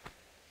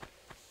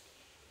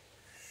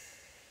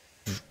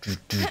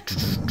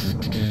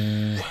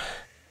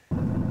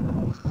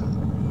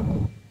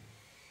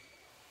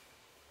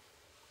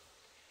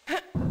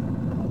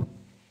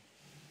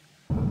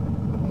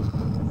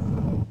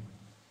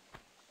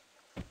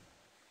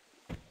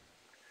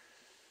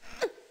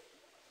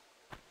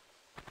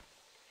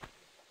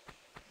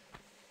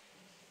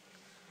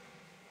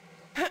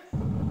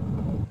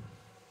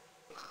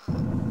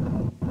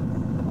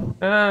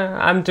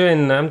 I'm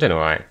doing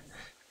alright.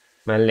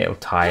 I'm a little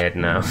tired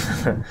now.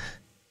 Say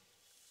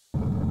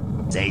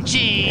Getting a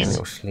cheese.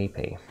 little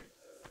sleepy.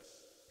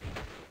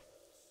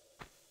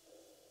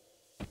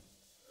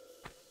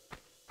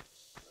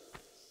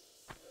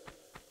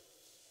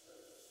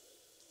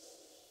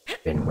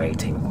 been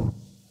waiting.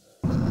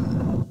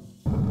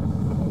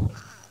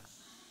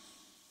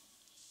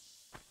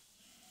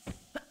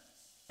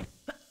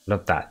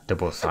 Love that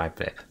double side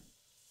flip.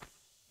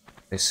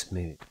 So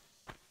smooth.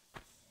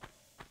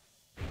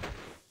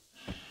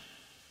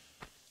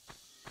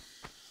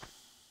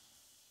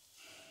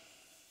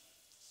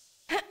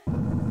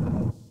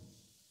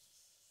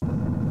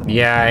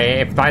 Yeah,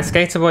 if that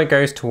skater boy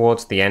goes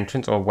towards the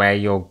entrance or where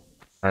you're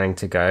planning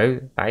to go,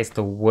 that is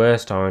the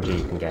worst RNG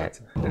you can get.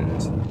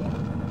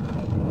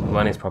 And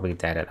one is probably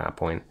dead at that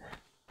point.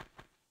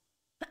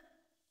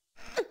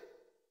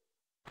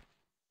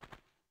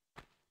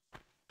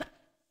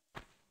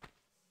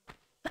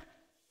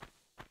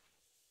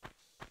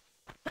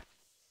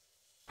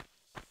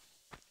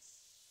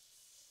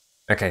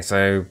 Okay,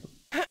 so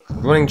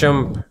running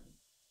jump,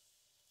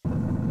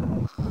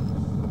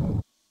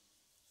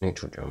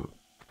 neutral jump.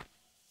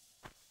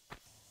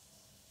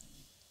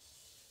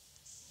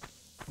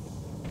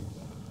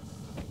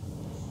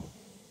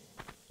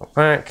 Walk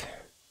back.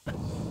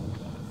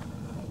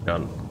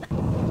 Done.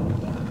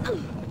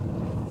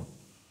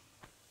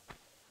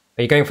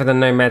 Are you going for the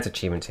no meds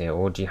achievement here,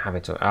 or do you have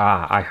it?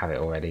 Ah, I have it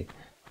already.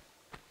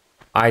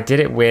 I did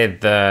it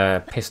with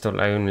the pistol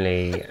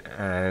only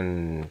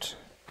and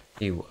a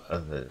few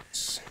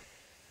others.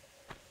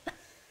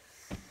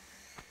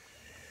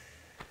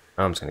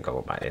 I'm just gonna go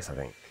all by this, I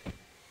think.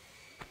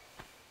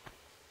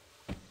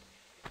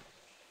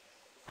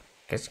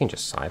 Guess you can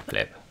just side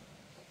flip.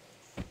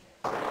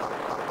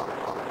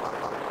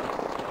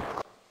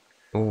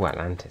 Ooh,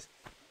 Atlantis.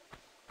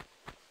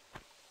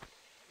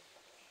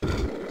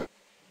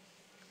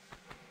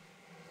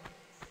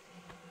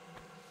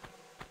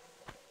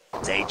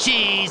 Say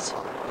cheese!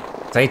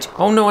 Sage.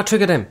 Oh no, I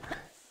triggered him.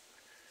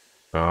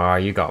 Oh,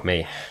 you got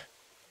me.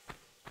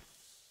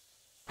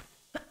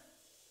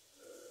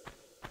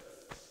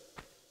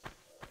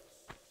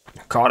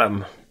 Got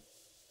him.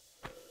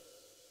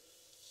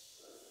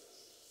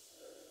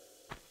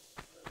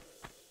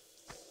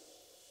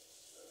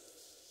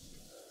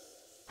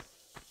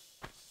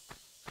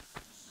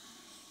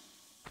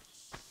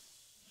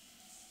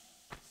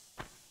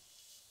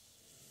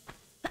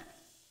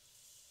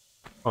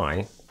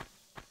 Bye.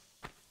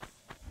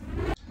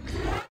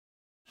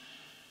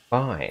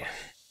 Bye.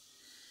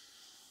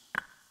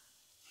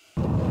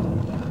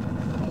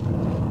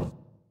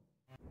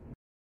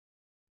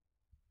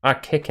 A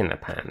kick in the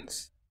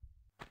pants.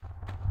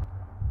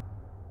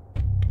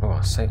 Oh,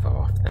 so far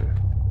off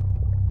then.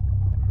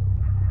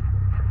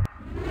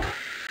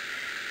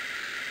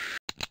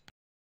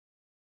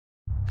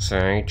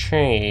 Say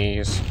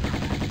cheese.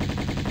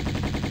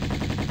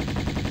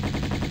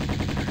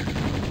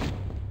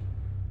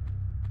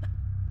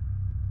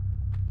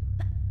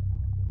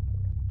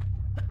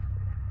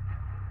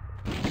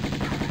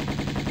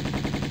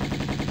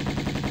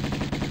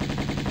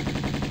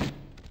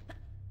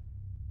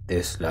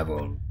 This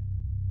level.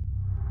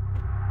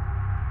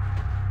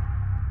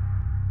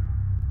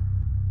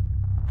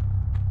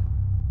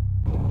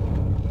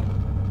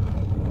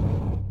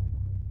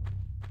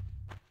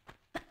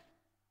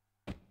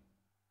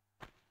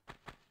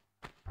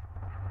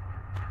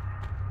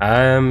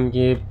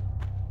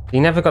 You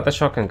never got the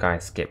shotgun guy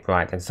skip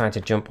right and decided to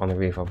jump on the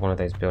roof of one of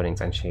those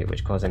buildings and shoot,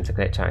 which caused him to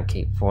glitch out and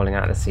keep falling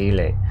out of the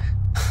ceiling.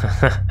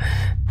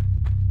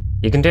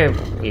 You can do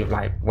it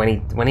like when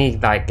he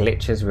like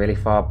glitches really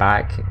far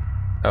back,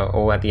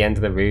 or at the end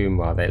of the room,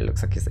 while it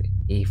looks like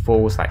he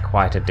falls like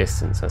quite a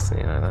distance, doesn't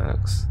he? That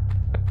looks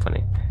like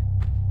funny.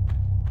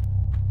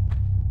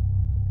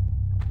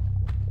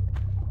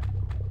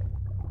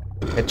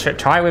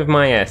 Try with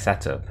my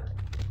setup.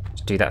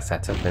 Just do that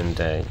setup and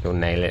you'll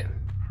nail it.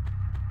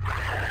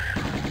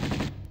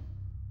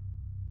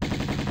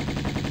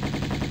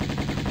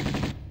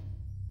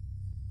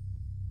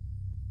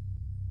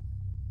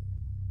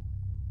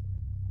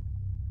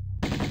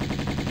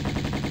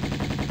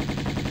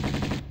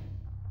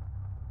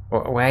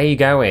 Where are you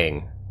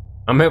going?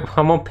 I'm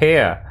up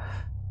here.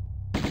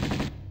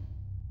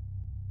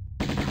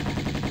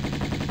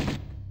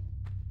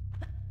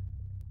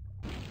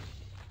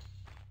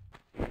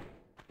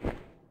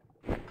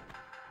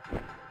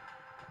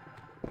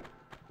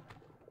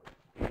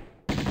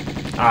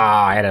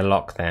 Ah, I had a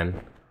lock then.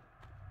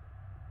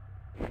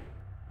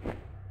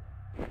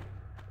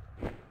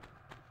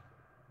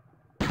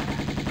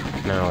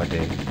 Now I do.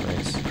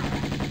 Nice.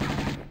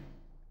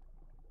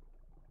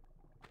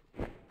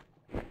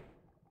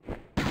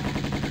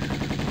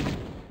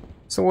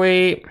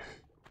 Sweet.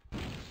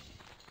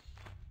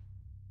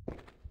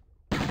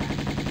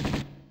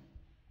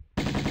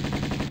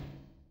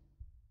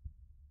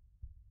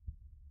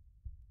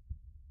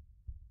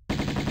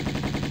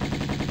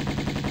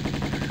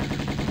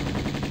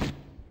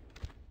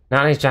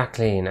 Natalie's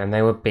Jacqueline, and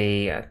they would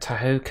be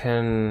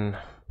Token.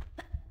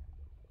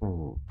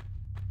 Ooh.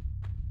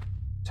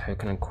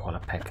 Token and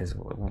Qualipec,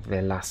 what would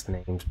their last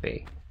names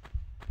be?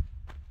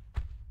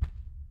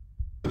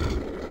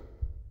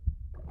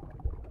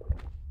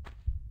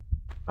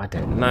 I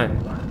don't know.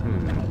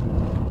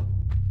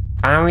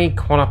 Barry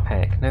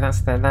Qualipec. No,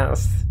 that's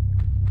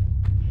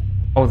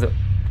Oh, the...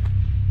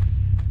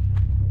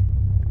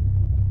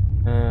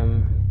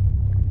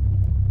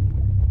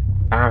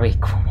 Barry,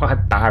 why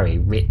Barry?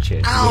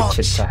 Richard. Ouch!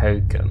 Richard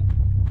Tahokan.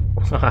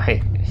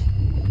 Why?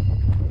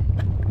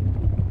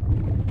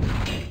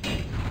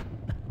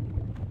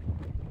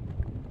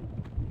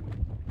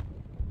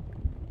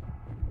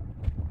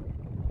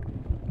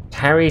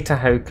 Harry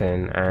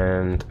Tahokan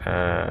and,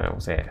 what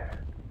was it?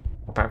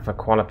 What about for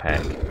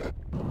Qualipeg?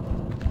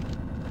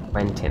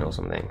 Quentin or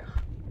something.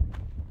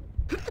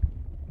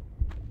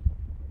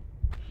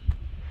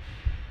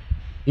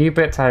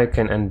 Hubert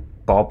Tahokan and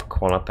Bob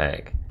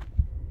Qualipeg.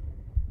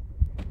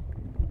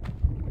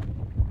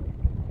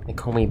 They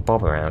call me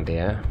Bob around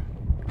here.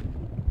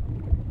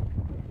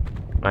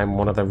 I'm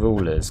one of the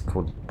rulers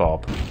called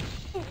Bob.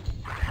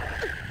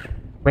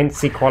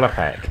 Quincy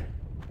Qualipeg.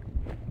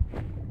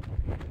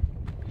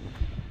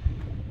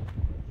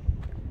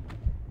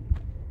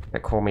 They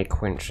call me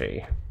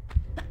Quincy.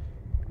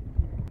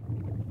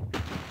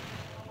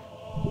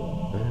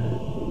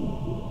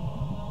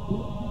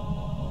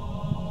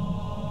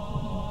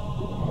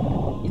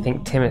 You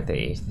think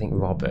Timothy? You think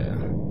Robert?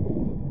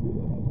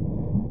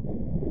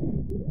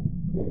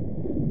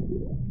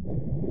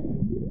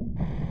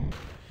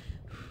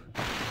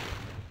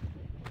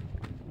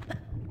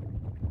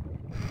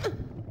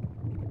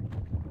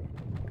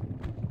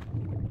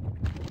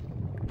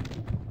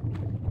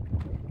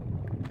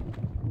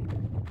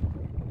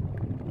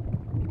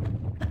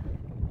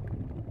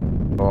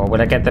 Or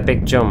will I get the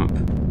big jump?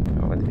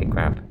 Or with the big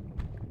grab?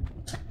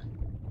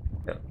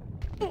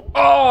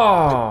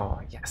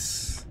 Oh,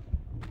 yes.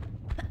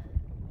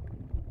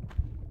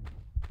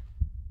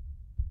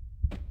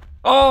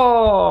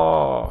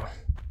 Oh!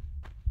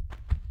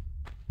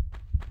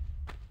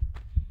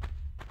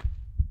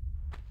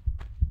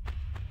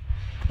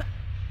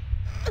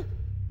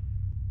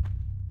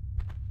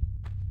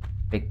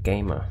 Big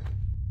gamer.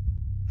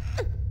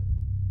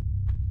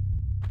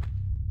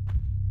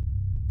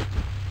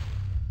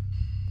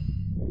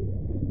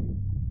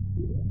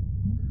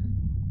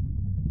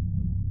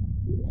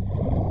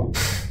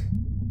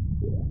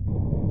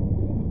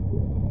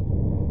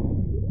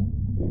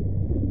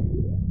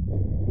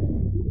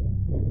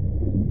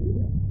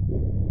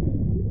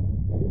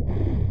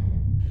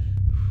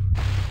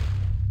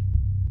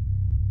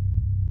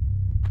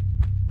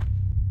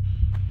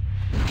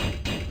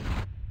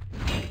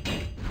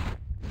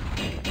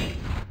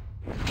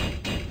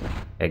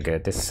 Okay,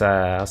 good. This,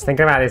 I was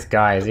thinking about this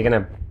guy. Is he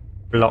gonna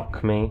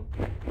block me?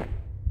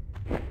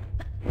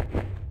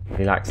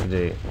 He likes to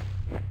do.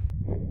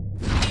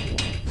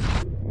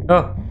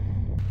 Oh!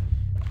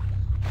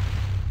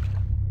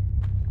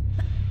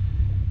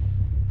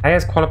 How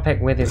does Qualipeg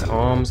with his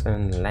arms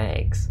and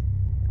legs?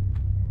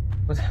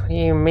 What do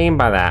you mean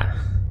by that?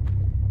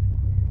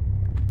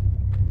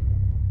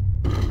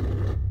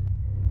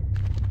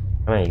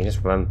 I mean, you can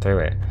just run through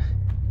it.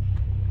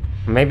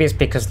 Maybe it's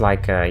because,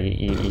 like,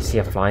 you see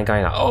a flying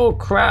guy, like, oh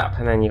crap,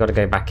 and then you got to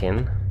go back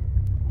in.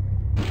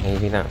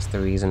 Maybe that's the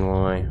reason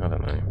why. I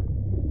don't know.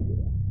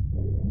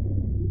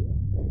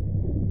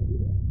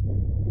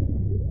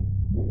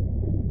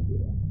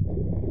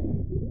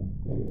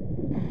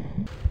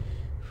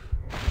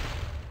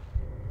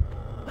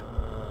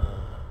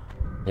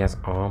 He has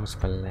arms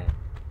for legs.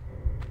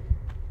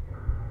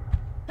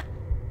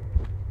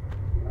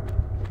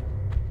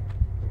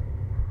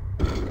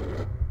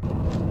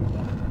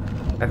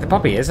 There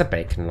probably is a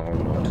bacon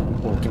long mod.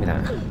 Oh, give me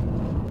that.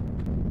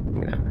 Give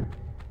me that.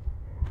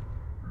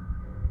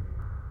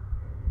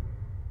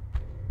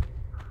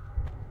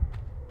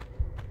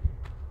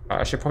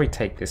 I should probably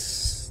take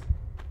this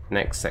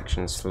next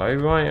section slow,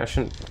 right? I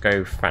shouldn't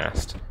go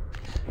fast.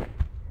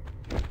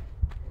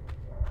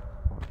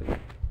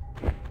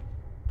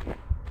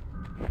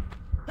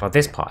 Well,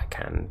 this part I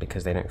can,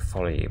 because they don't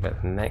follow you,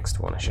 but the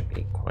next one I should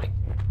be quite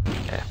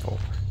careful.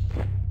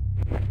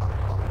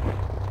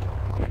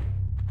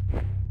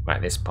 Right,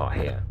 this part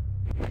here.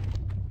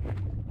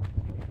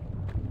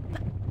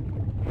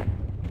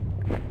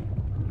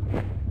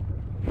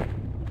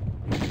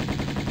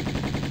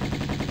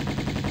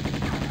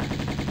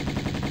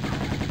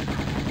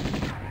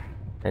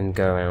 And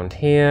go around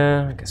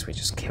here. I guess we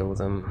just kill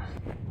them.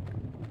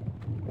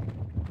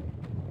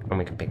 And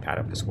we can pick that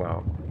up as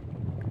well.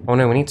 Oh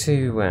no, we need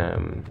to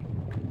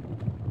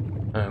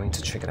oh, we need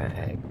to trigger that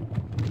egg.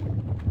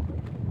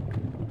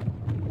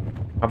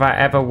 Have I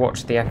ever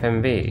watched the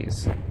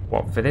FMVs?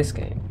 What, for this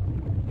game?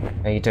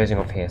 Are you dozing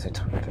off here? So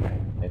time for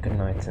bed. Good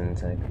night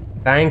and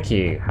thank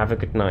you. Have a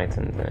good night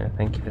and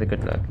thank you for the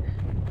good luck.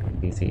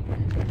 Easy.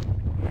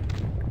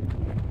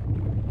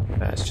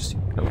 That's just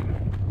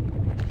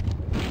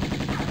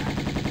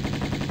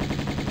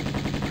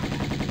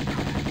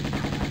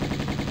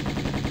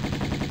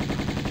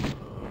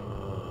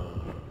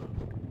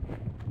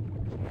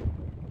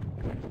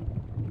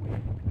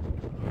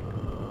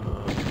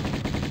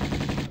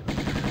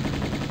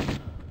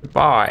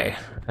Bye.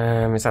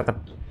 Is that the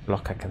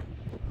block I can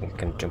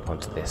jump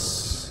onto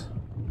this?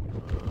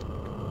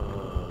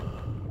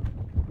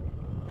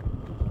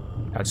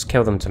 I'll just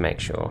kill them to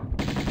make sure.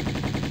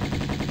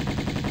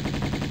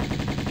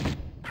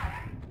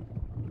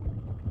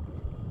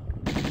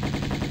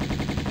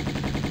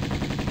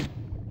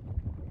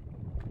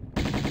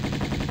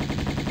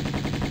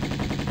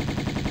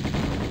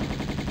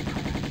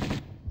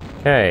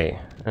 Okay.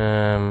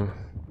 I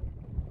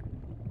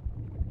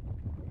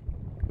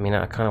mean,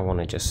 I kind of want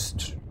to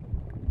just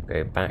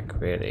go back,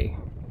 really,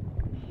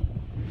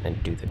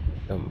 and do the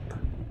jump.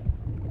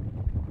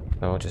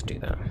 So I'll just do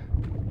that.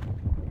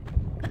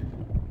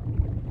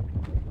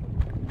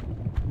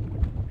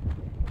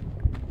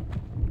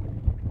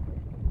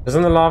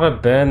 Doesn't the lava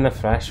burn the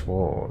flesh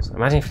walls?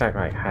 Imagine if that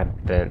like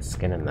had burnt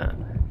skin in that.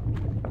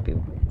 That'd be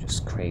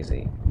just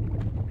crazy.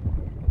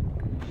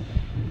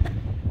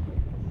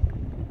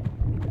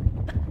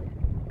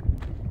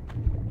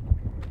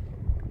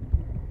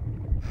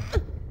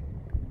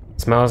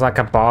 Smells like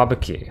a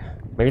barbecue.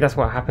 Maybe that's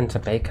what happened to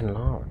bacon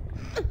lard.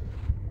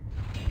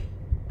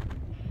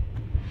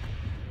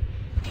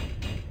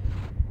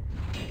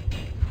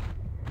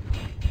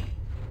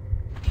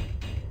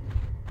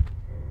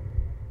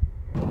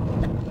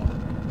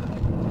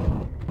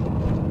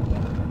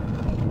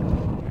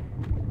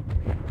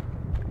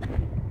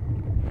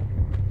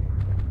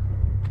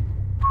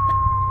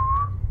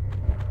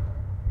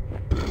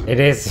 It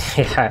is,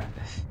 yeah.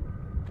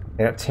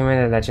 They got too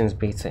many Legends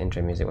beta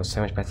intro music. It was so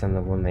much better than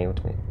the one they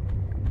ultimately.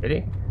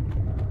 Really?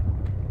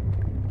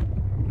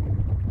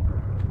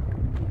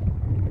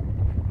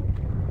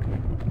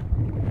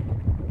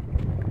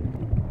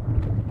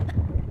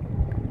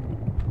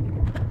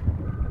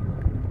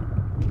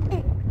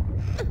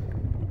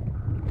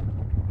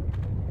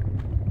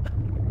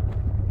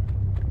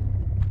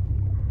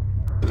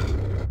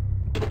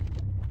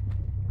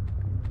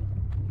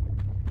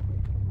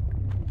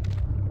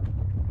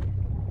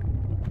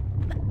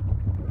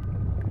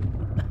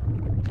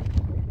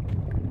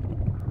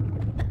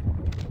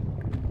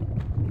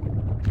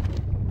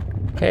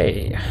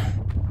 Okay.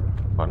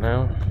 What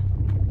now?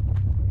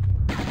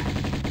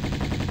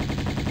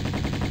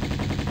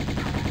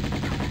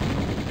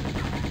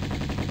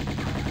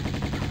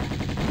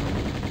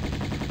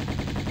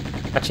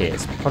 Actually,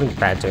 it's probably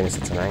bad doing this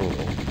at an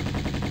angle.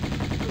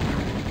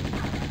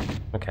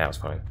 Okay, that was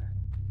fine.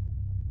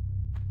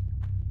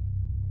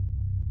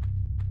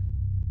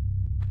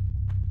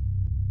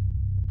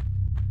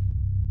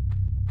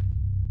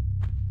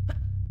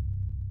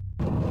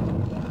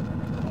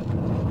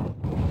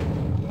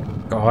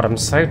 God, I'm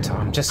so tired.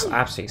 I'm just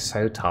absolutely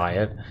so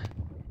tired.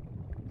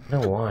 I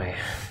don't know why.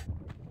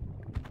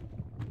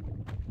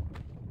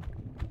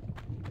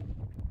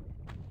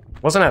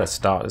 Wasn't at the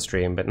start of the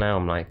stream, but now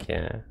I'm like,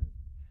 yeah.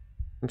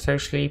 I'm so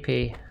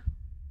sleepy.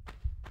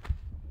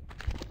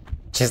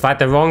 It's like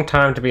the wrong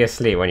time to be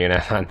asleep when you're in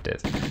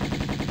Atlantis.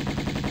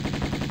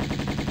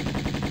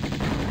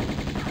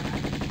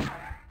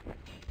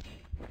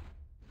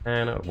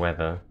 And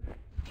weather.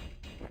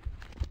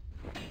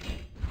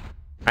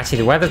 Actually,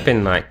 the weather's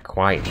been like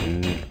quite.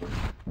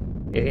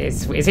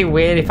 Is it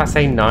weird if I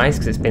say nice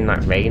because it's been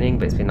like raining,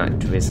 but it's been like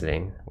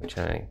drizzling, which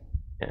I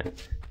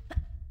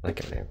like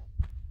it now.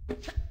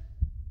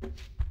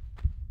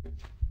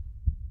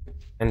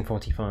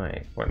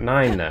 10:45. What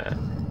 9 there?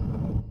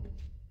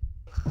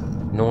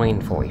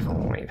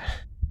 9:45.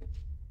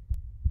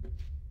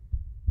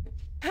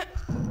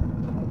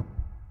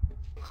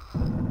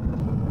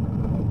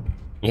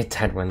 You're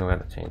dead when the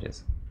weather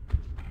changes.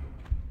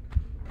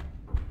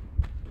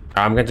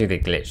 I'm gonna do the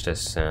glitch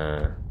this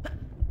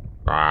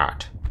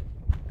right.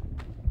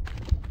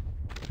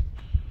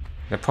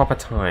 The proper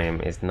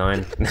time is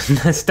 9.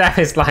 Steph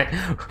is like,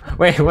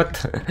 wait, what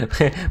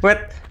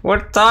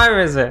time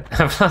is it?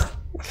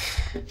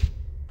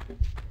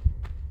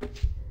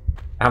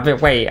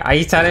 Wait, are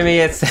you telling me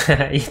it's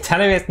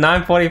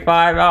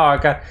 9:45? Oh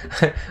god,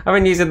 I've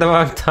been using the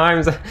wrong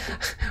times.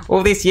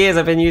 All these years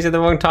I've been using the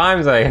wrong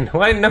time zone.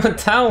 Why didn't no one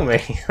tell me?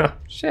 Oh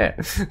shit.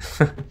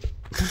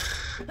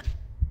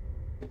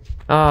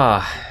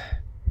 Ah.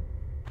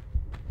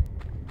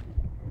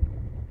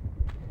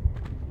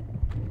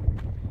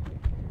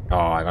 Oh,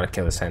 I gotta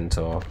kill the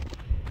centaur.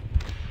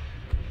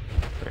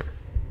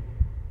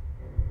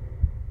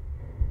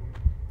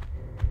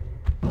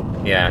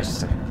 Yeah,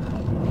 it's just...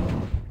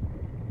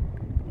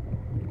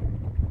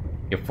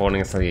 You're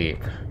falling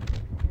asleep.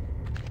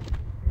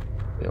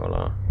 We all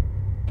are.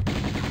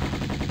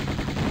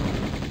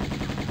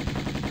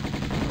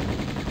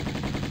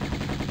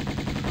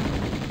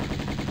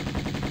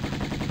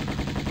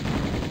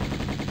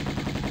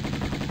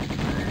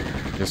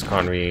 Just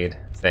can't read.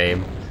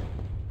 Same.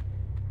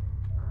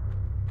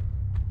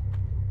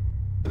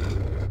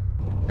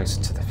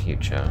 Closer to the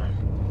future.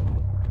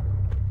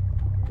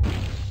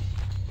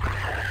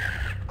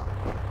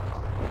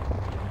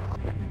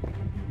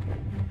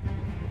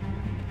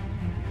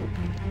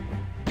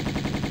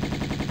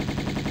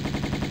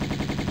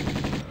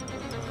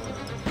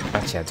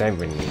 Actually, I don't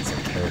really need to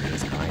kill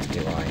these guys,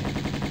 do I?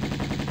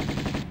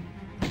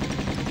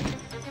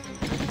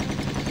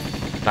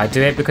 I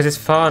do it because it's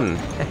fun.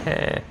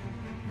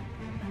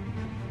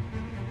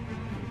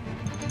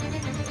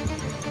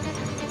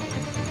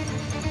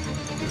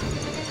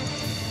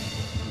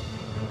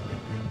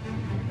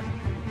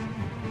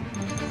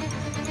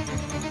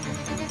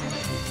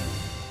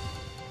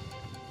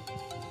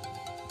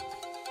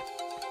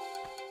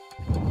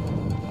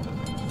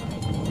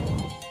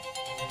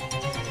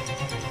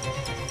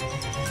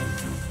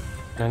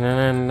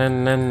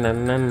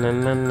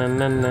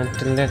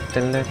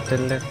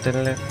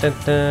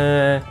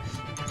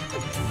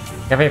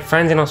 Have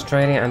friends in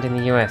Australia and in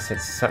the US.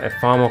 It's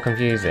far more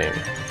confusing.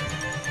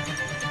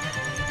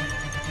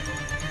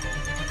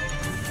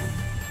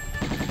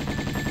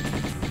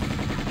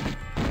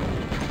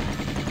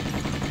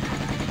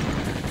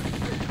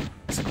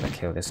 So I'm gonna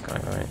kill this guy,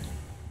 right?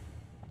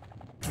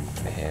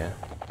 Over here.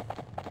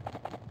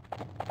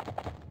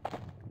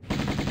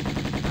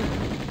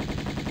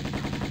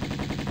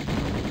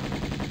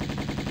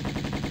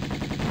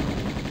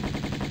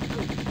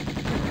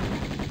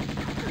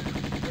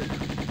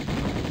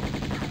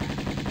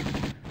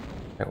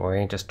 Don't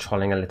worry, just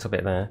trolling a little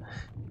bit there.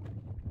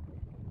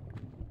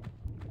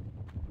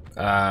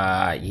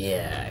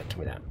 Yeah, give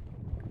me that.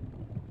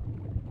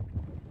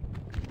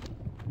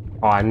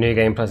 Oh, New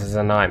Game Plus is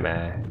a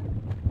nightmare.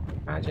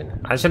 Imagine.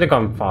 I should have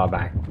gone far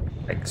back,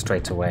 like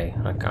straight away.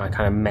 I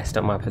kind of messed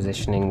up my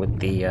positioning with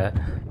the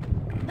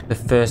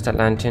first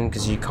Atlantean,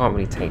 because you can't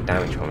really take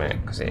damage from it,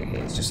 because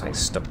it's just like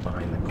stuck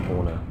behind the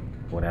corner,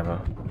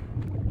 whatever.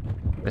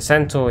 The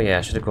Centaur, yeah,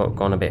 I should have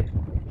gone a bit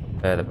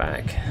further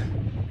back.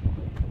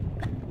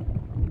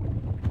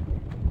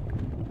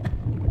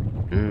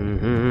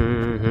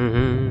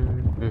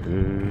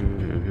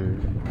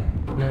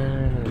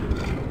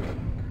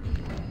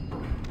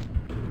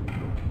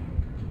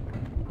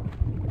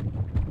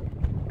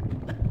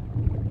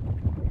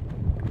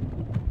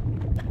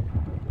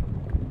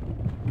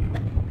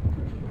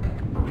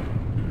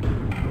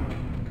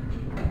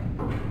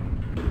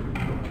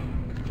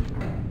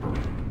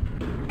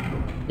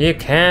 You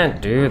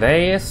can't do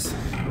this.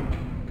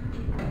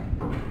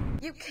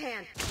 You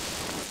can't.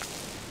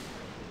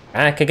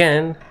 Back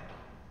again.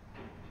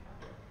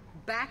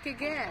 Back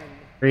again.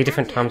 3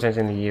 different time zones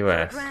in the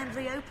US. Grand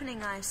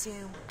reopening, I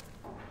assume.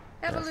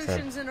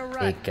 Evolution's in a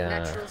rut. big,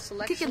 Natural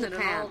selection at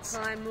an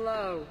all-time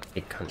low.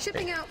 Big country.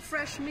 Shipping out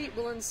fresh meat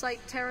will incite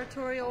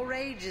territorial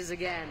rages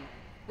again.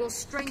 Will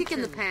strengthen kick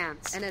in the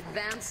pants and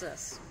advance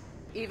us.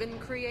 Even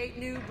create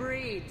new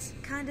breeds.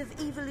 Kind of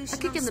evolution.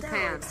 A kick on in the steroids,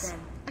 pants. then.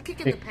 A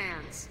kick in the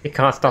pants. You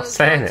can't stop Those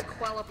saying guys, it.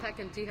 Qualopec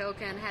and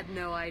Tehocan had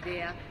no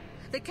idea.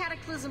 The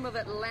cataclysm of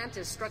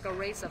Atlantis struck a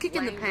race of kick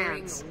in the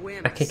languorous pants.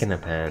 wimps. A kick in the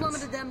pants.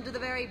 Plummeted them to the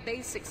very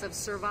basics of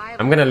survival.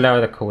 I'm gonna lower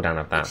the cooldown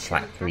of that to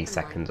like 3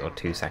 seconds or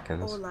 2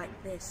 seconds. Or like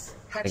this.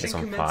 I think it's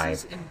Hatching on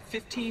commences 5. in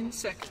 15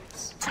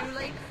 seconds. Too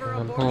late for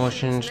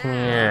Abortions abortions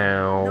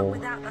now. Not now.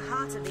 without the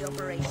heart of the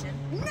operation.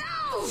 No!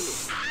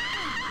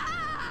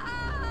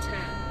 10,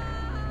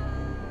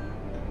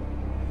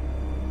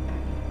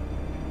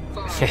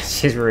 5,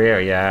 She's real,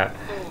 yeah.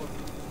 4,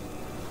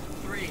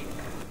 3,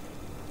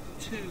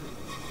 2,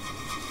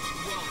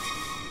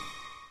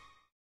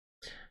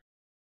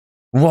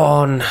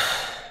 1.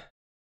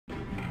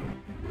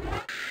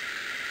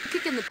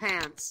 Kick in the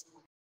pants.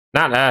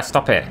 No,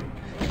 stop it. I'm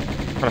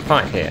trying to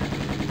fight here.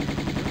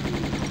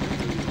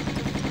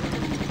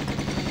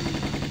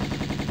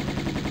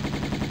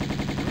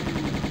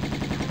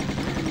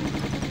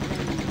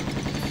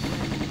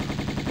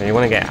 You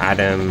want to get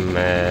Adam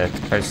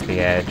close to the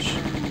edge.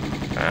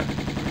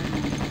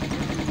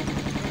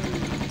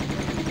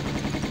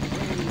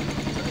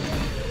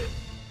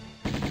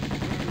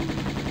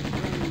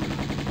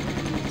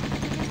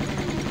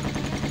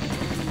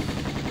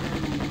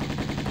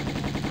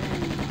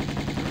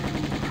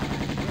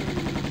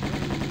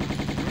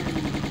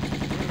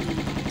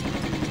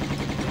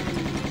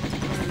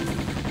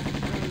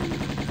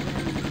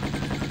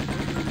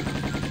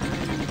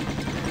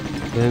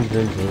 Boom,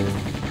 boom, boom.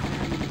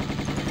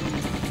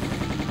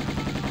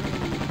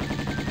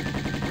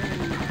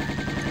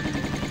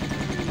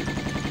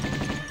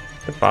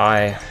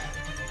 Goodbye.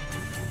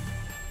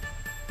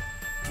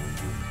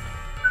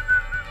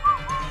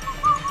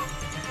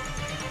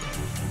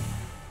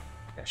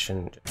 I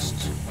shouldn't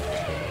just...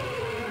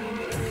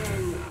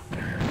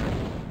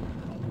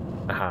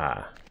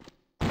 Aha.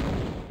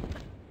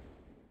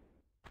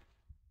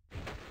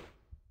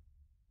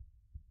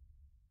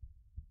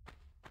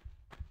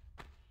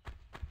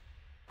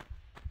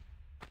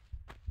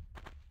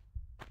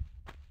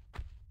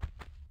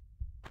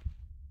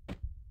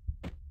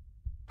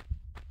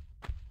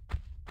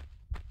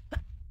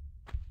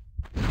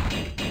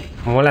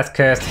 More or less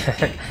cursed.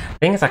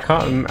 Thing is, I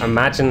can't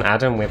imagine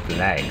Adam with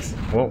legs.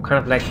 What kind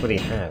of legs would he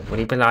have? Would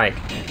he be like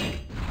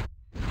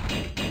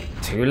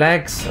 2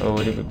 legs, or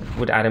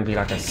would Adam be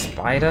like a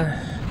spider?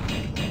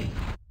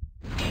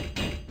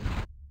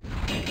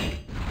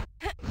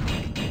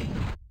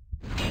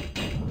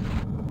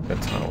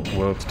 The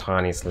world's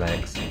tiniest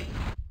legs.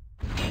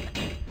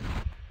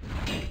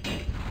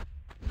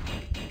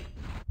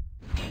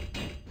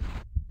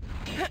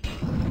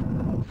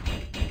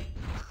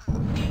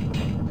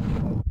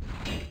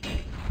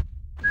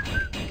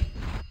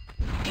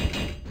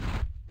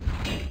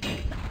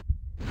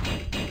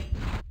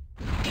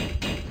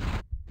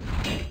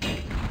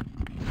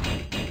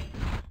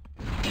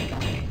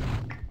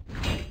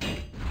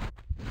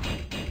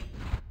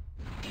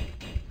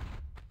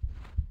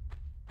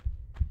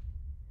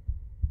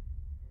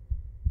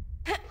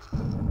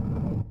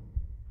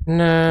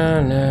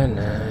 No, no,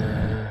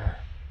 no.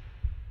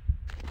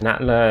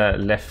 Natla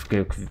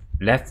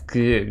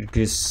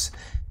Lefgus.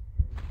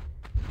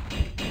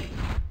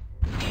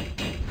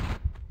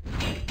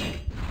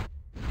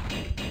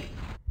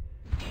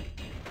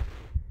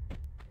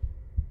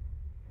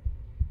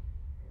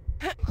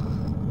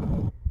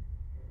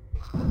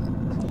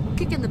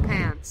 Kick in the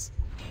pants.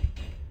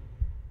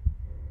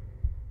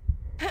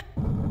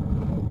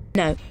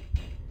 No.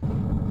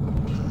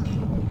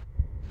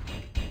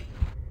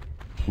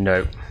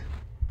 No.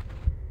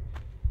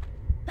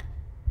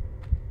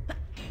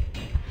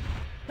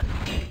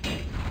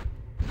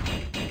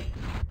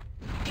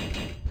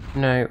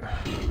 No.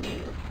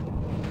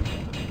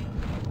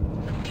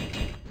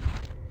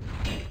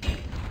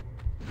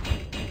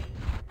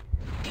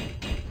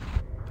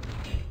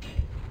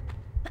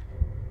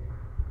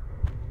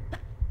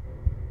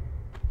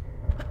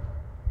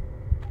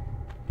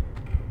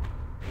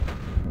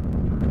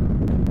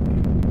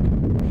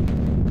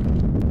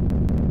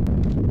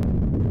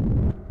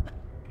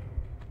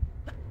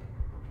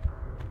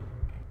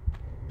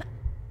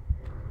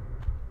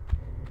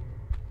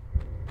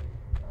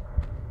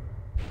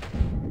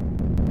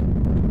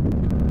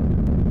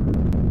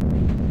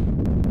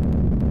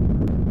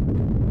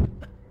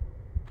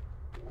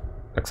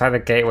 Looks like the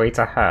gateway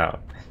to hell.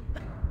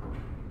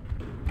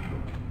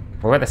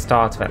 We're at the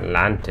start of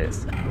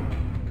Atlantis.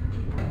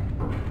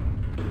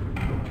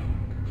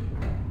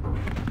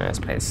 Let's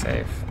play it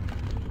safe.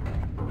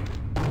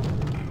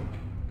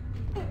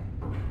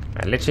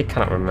 I literally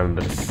cannot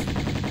remember this.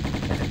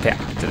 There's a bit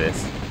after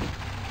this.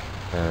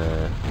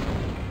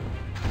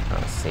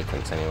 That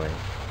sequence anyway.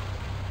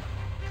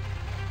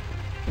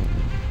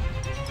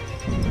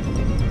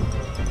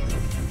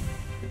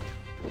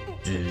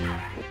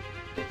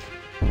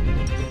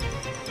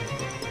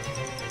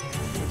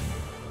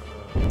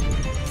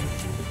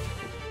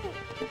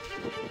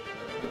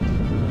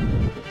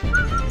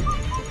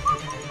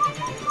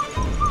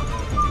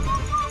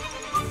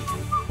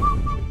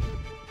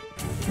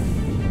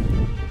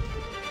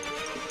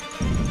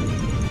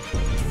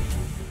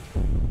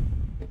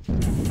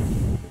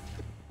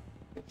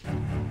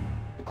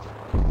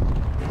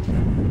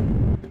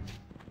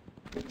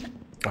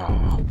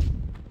 Oh.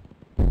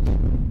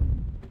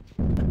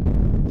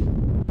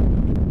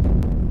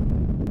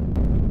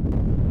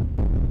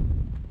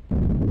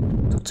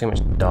 Took too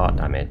much dart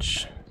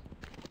damage.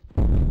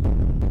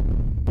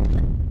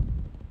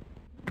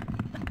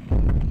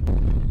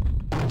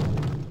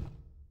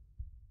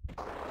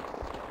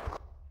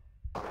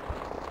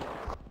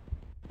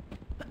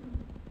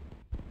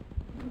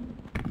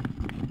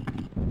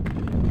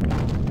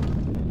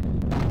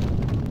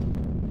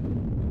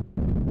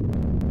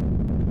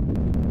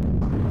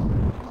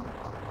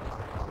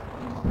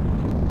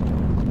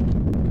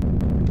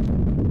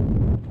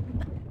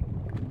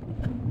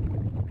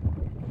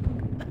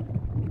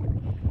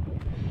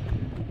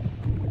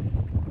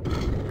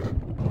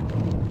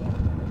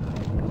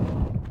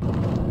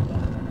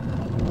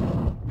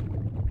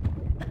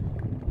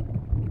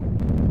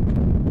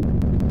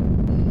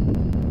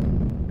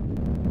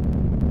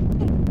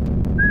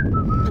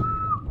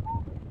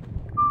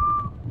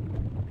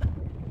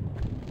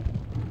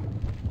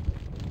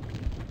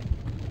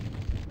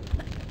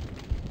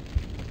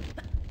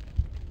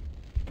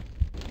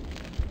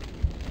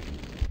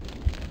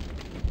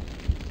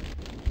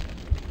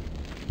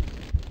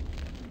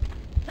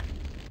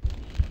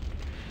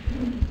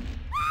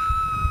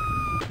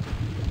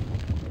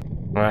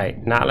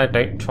 Right, Natla,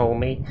 don't troll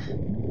me.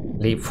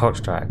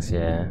 Leapfrog tracks,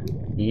 yeah.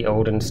 Ye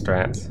olden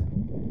strats.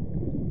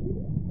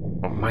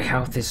 Oh, my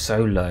health is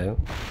so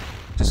low.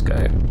 Just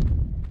go.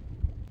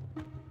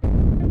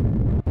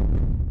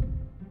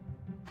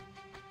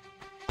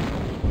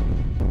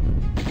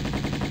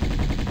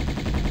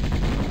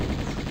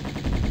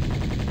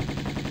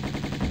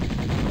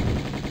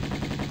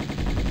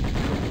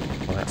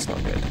 Well, that's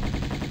not good.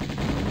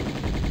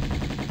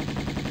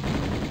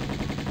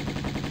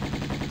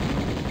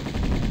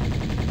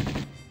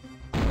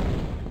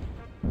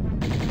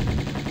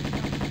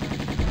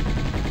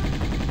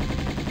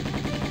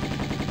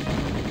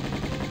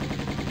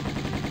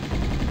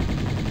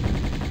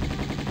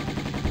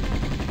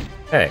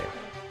 Hey.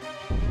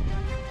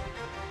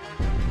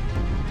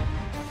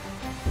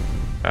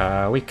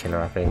 Weak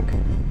killer, I think.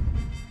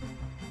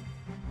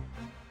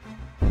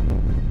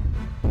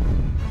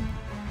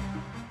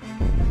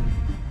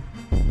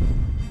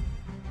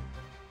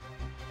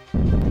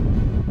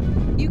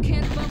 You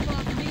can't bump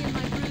off me and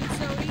my brood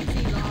so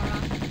easy, Laura.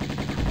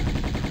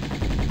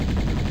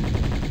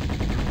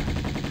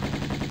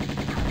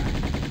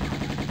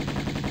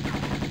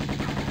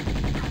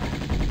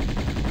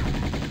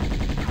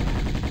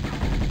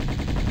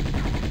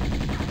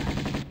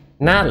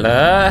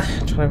 Natla,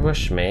 try to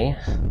rush me.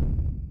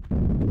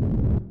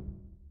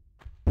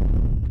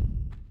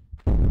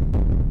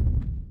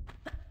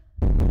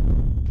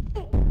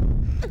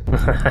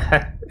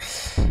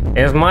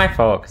 It was my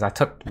fault because I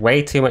took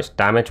way too much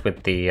damage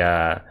with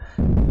the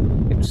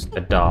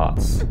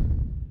darts.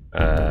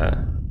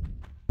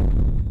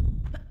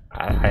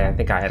 I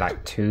think I had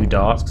like 2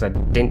 darts because I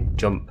didn't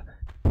jump.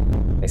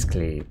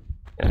 Basically,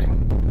 you know,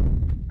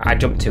 I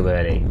jumped too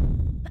early.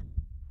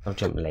 I'll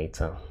jump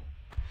later.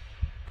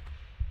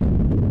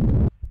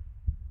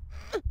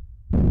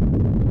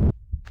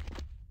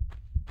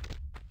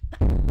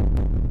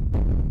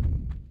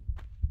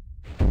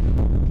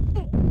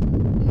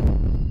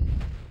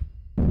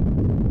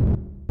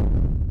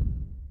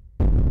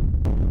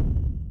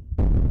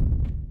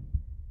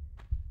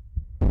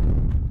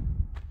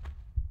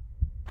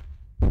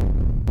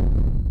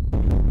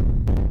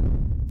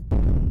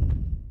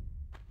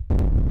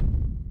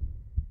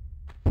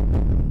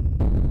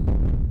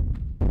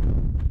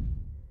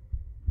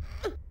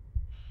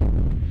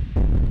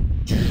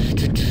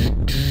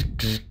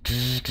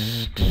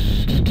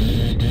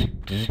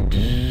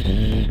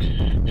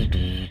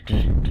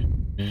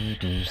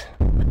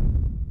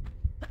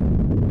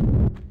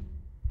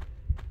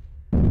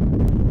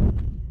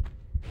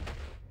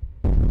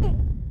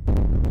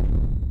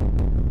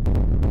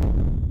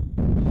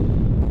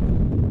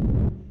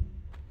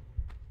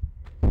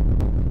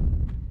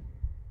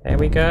 There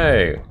we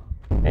go.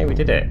 Hey, we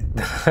did it.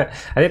 I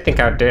didn't think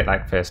I would do it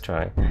like first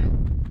try.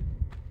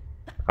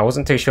 I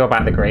wasn't too sure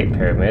about the Great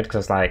Pyramid because I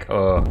was like,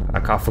 oh,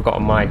 I've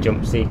forgotten my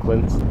jump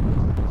sequence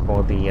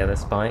for the other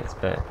spikes,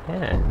 but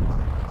yeah,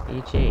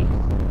 GG.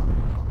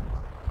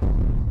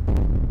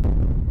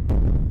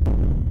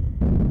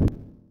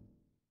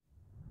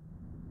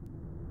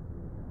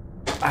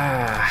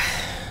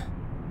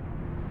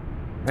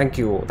 Thank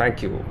you,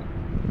 thank you.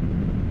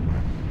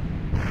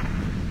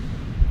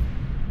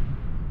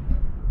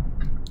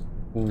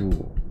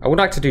 Ooh. I would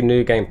like to do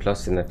New Game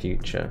Plus in the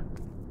future.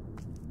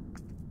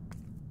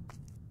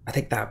 I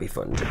think that would be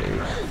fun to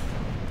do.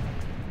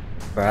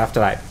 But I have to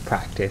like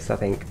practice, I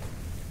think.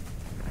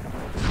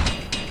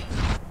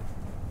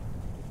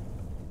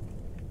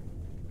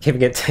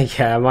 Keeping it to,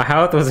 yeah, my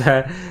health was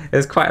it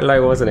was quite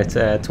low, wasn't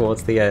it,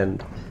 towards the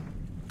end.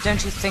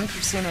 Don't you think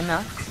you've seen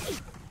enough?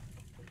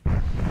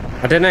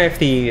 I don't know if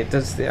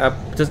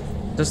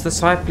does the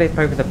side flip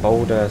over the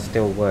boulder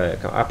still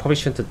work? I probably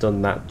shouldn't have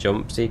done that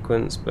jump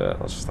sequence, but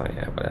I was just like,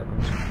 yeah, whatever,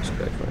 just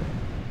go for it.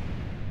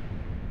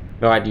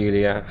 Alright,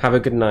 Julia, have a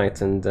good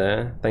night, and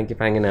thank you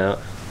for hanging out.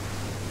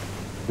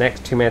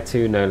 Next, 2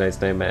 no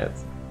loads, no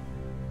meds.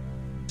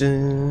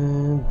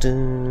 Dun,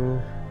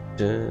 dun,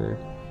 dun.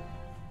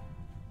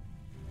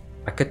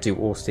 I could do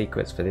all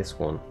secrets for this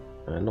one.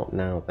 Not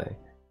now, though.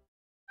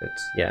 But,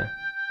 yeah.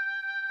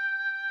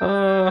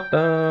 Da,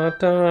 da,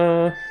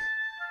 da.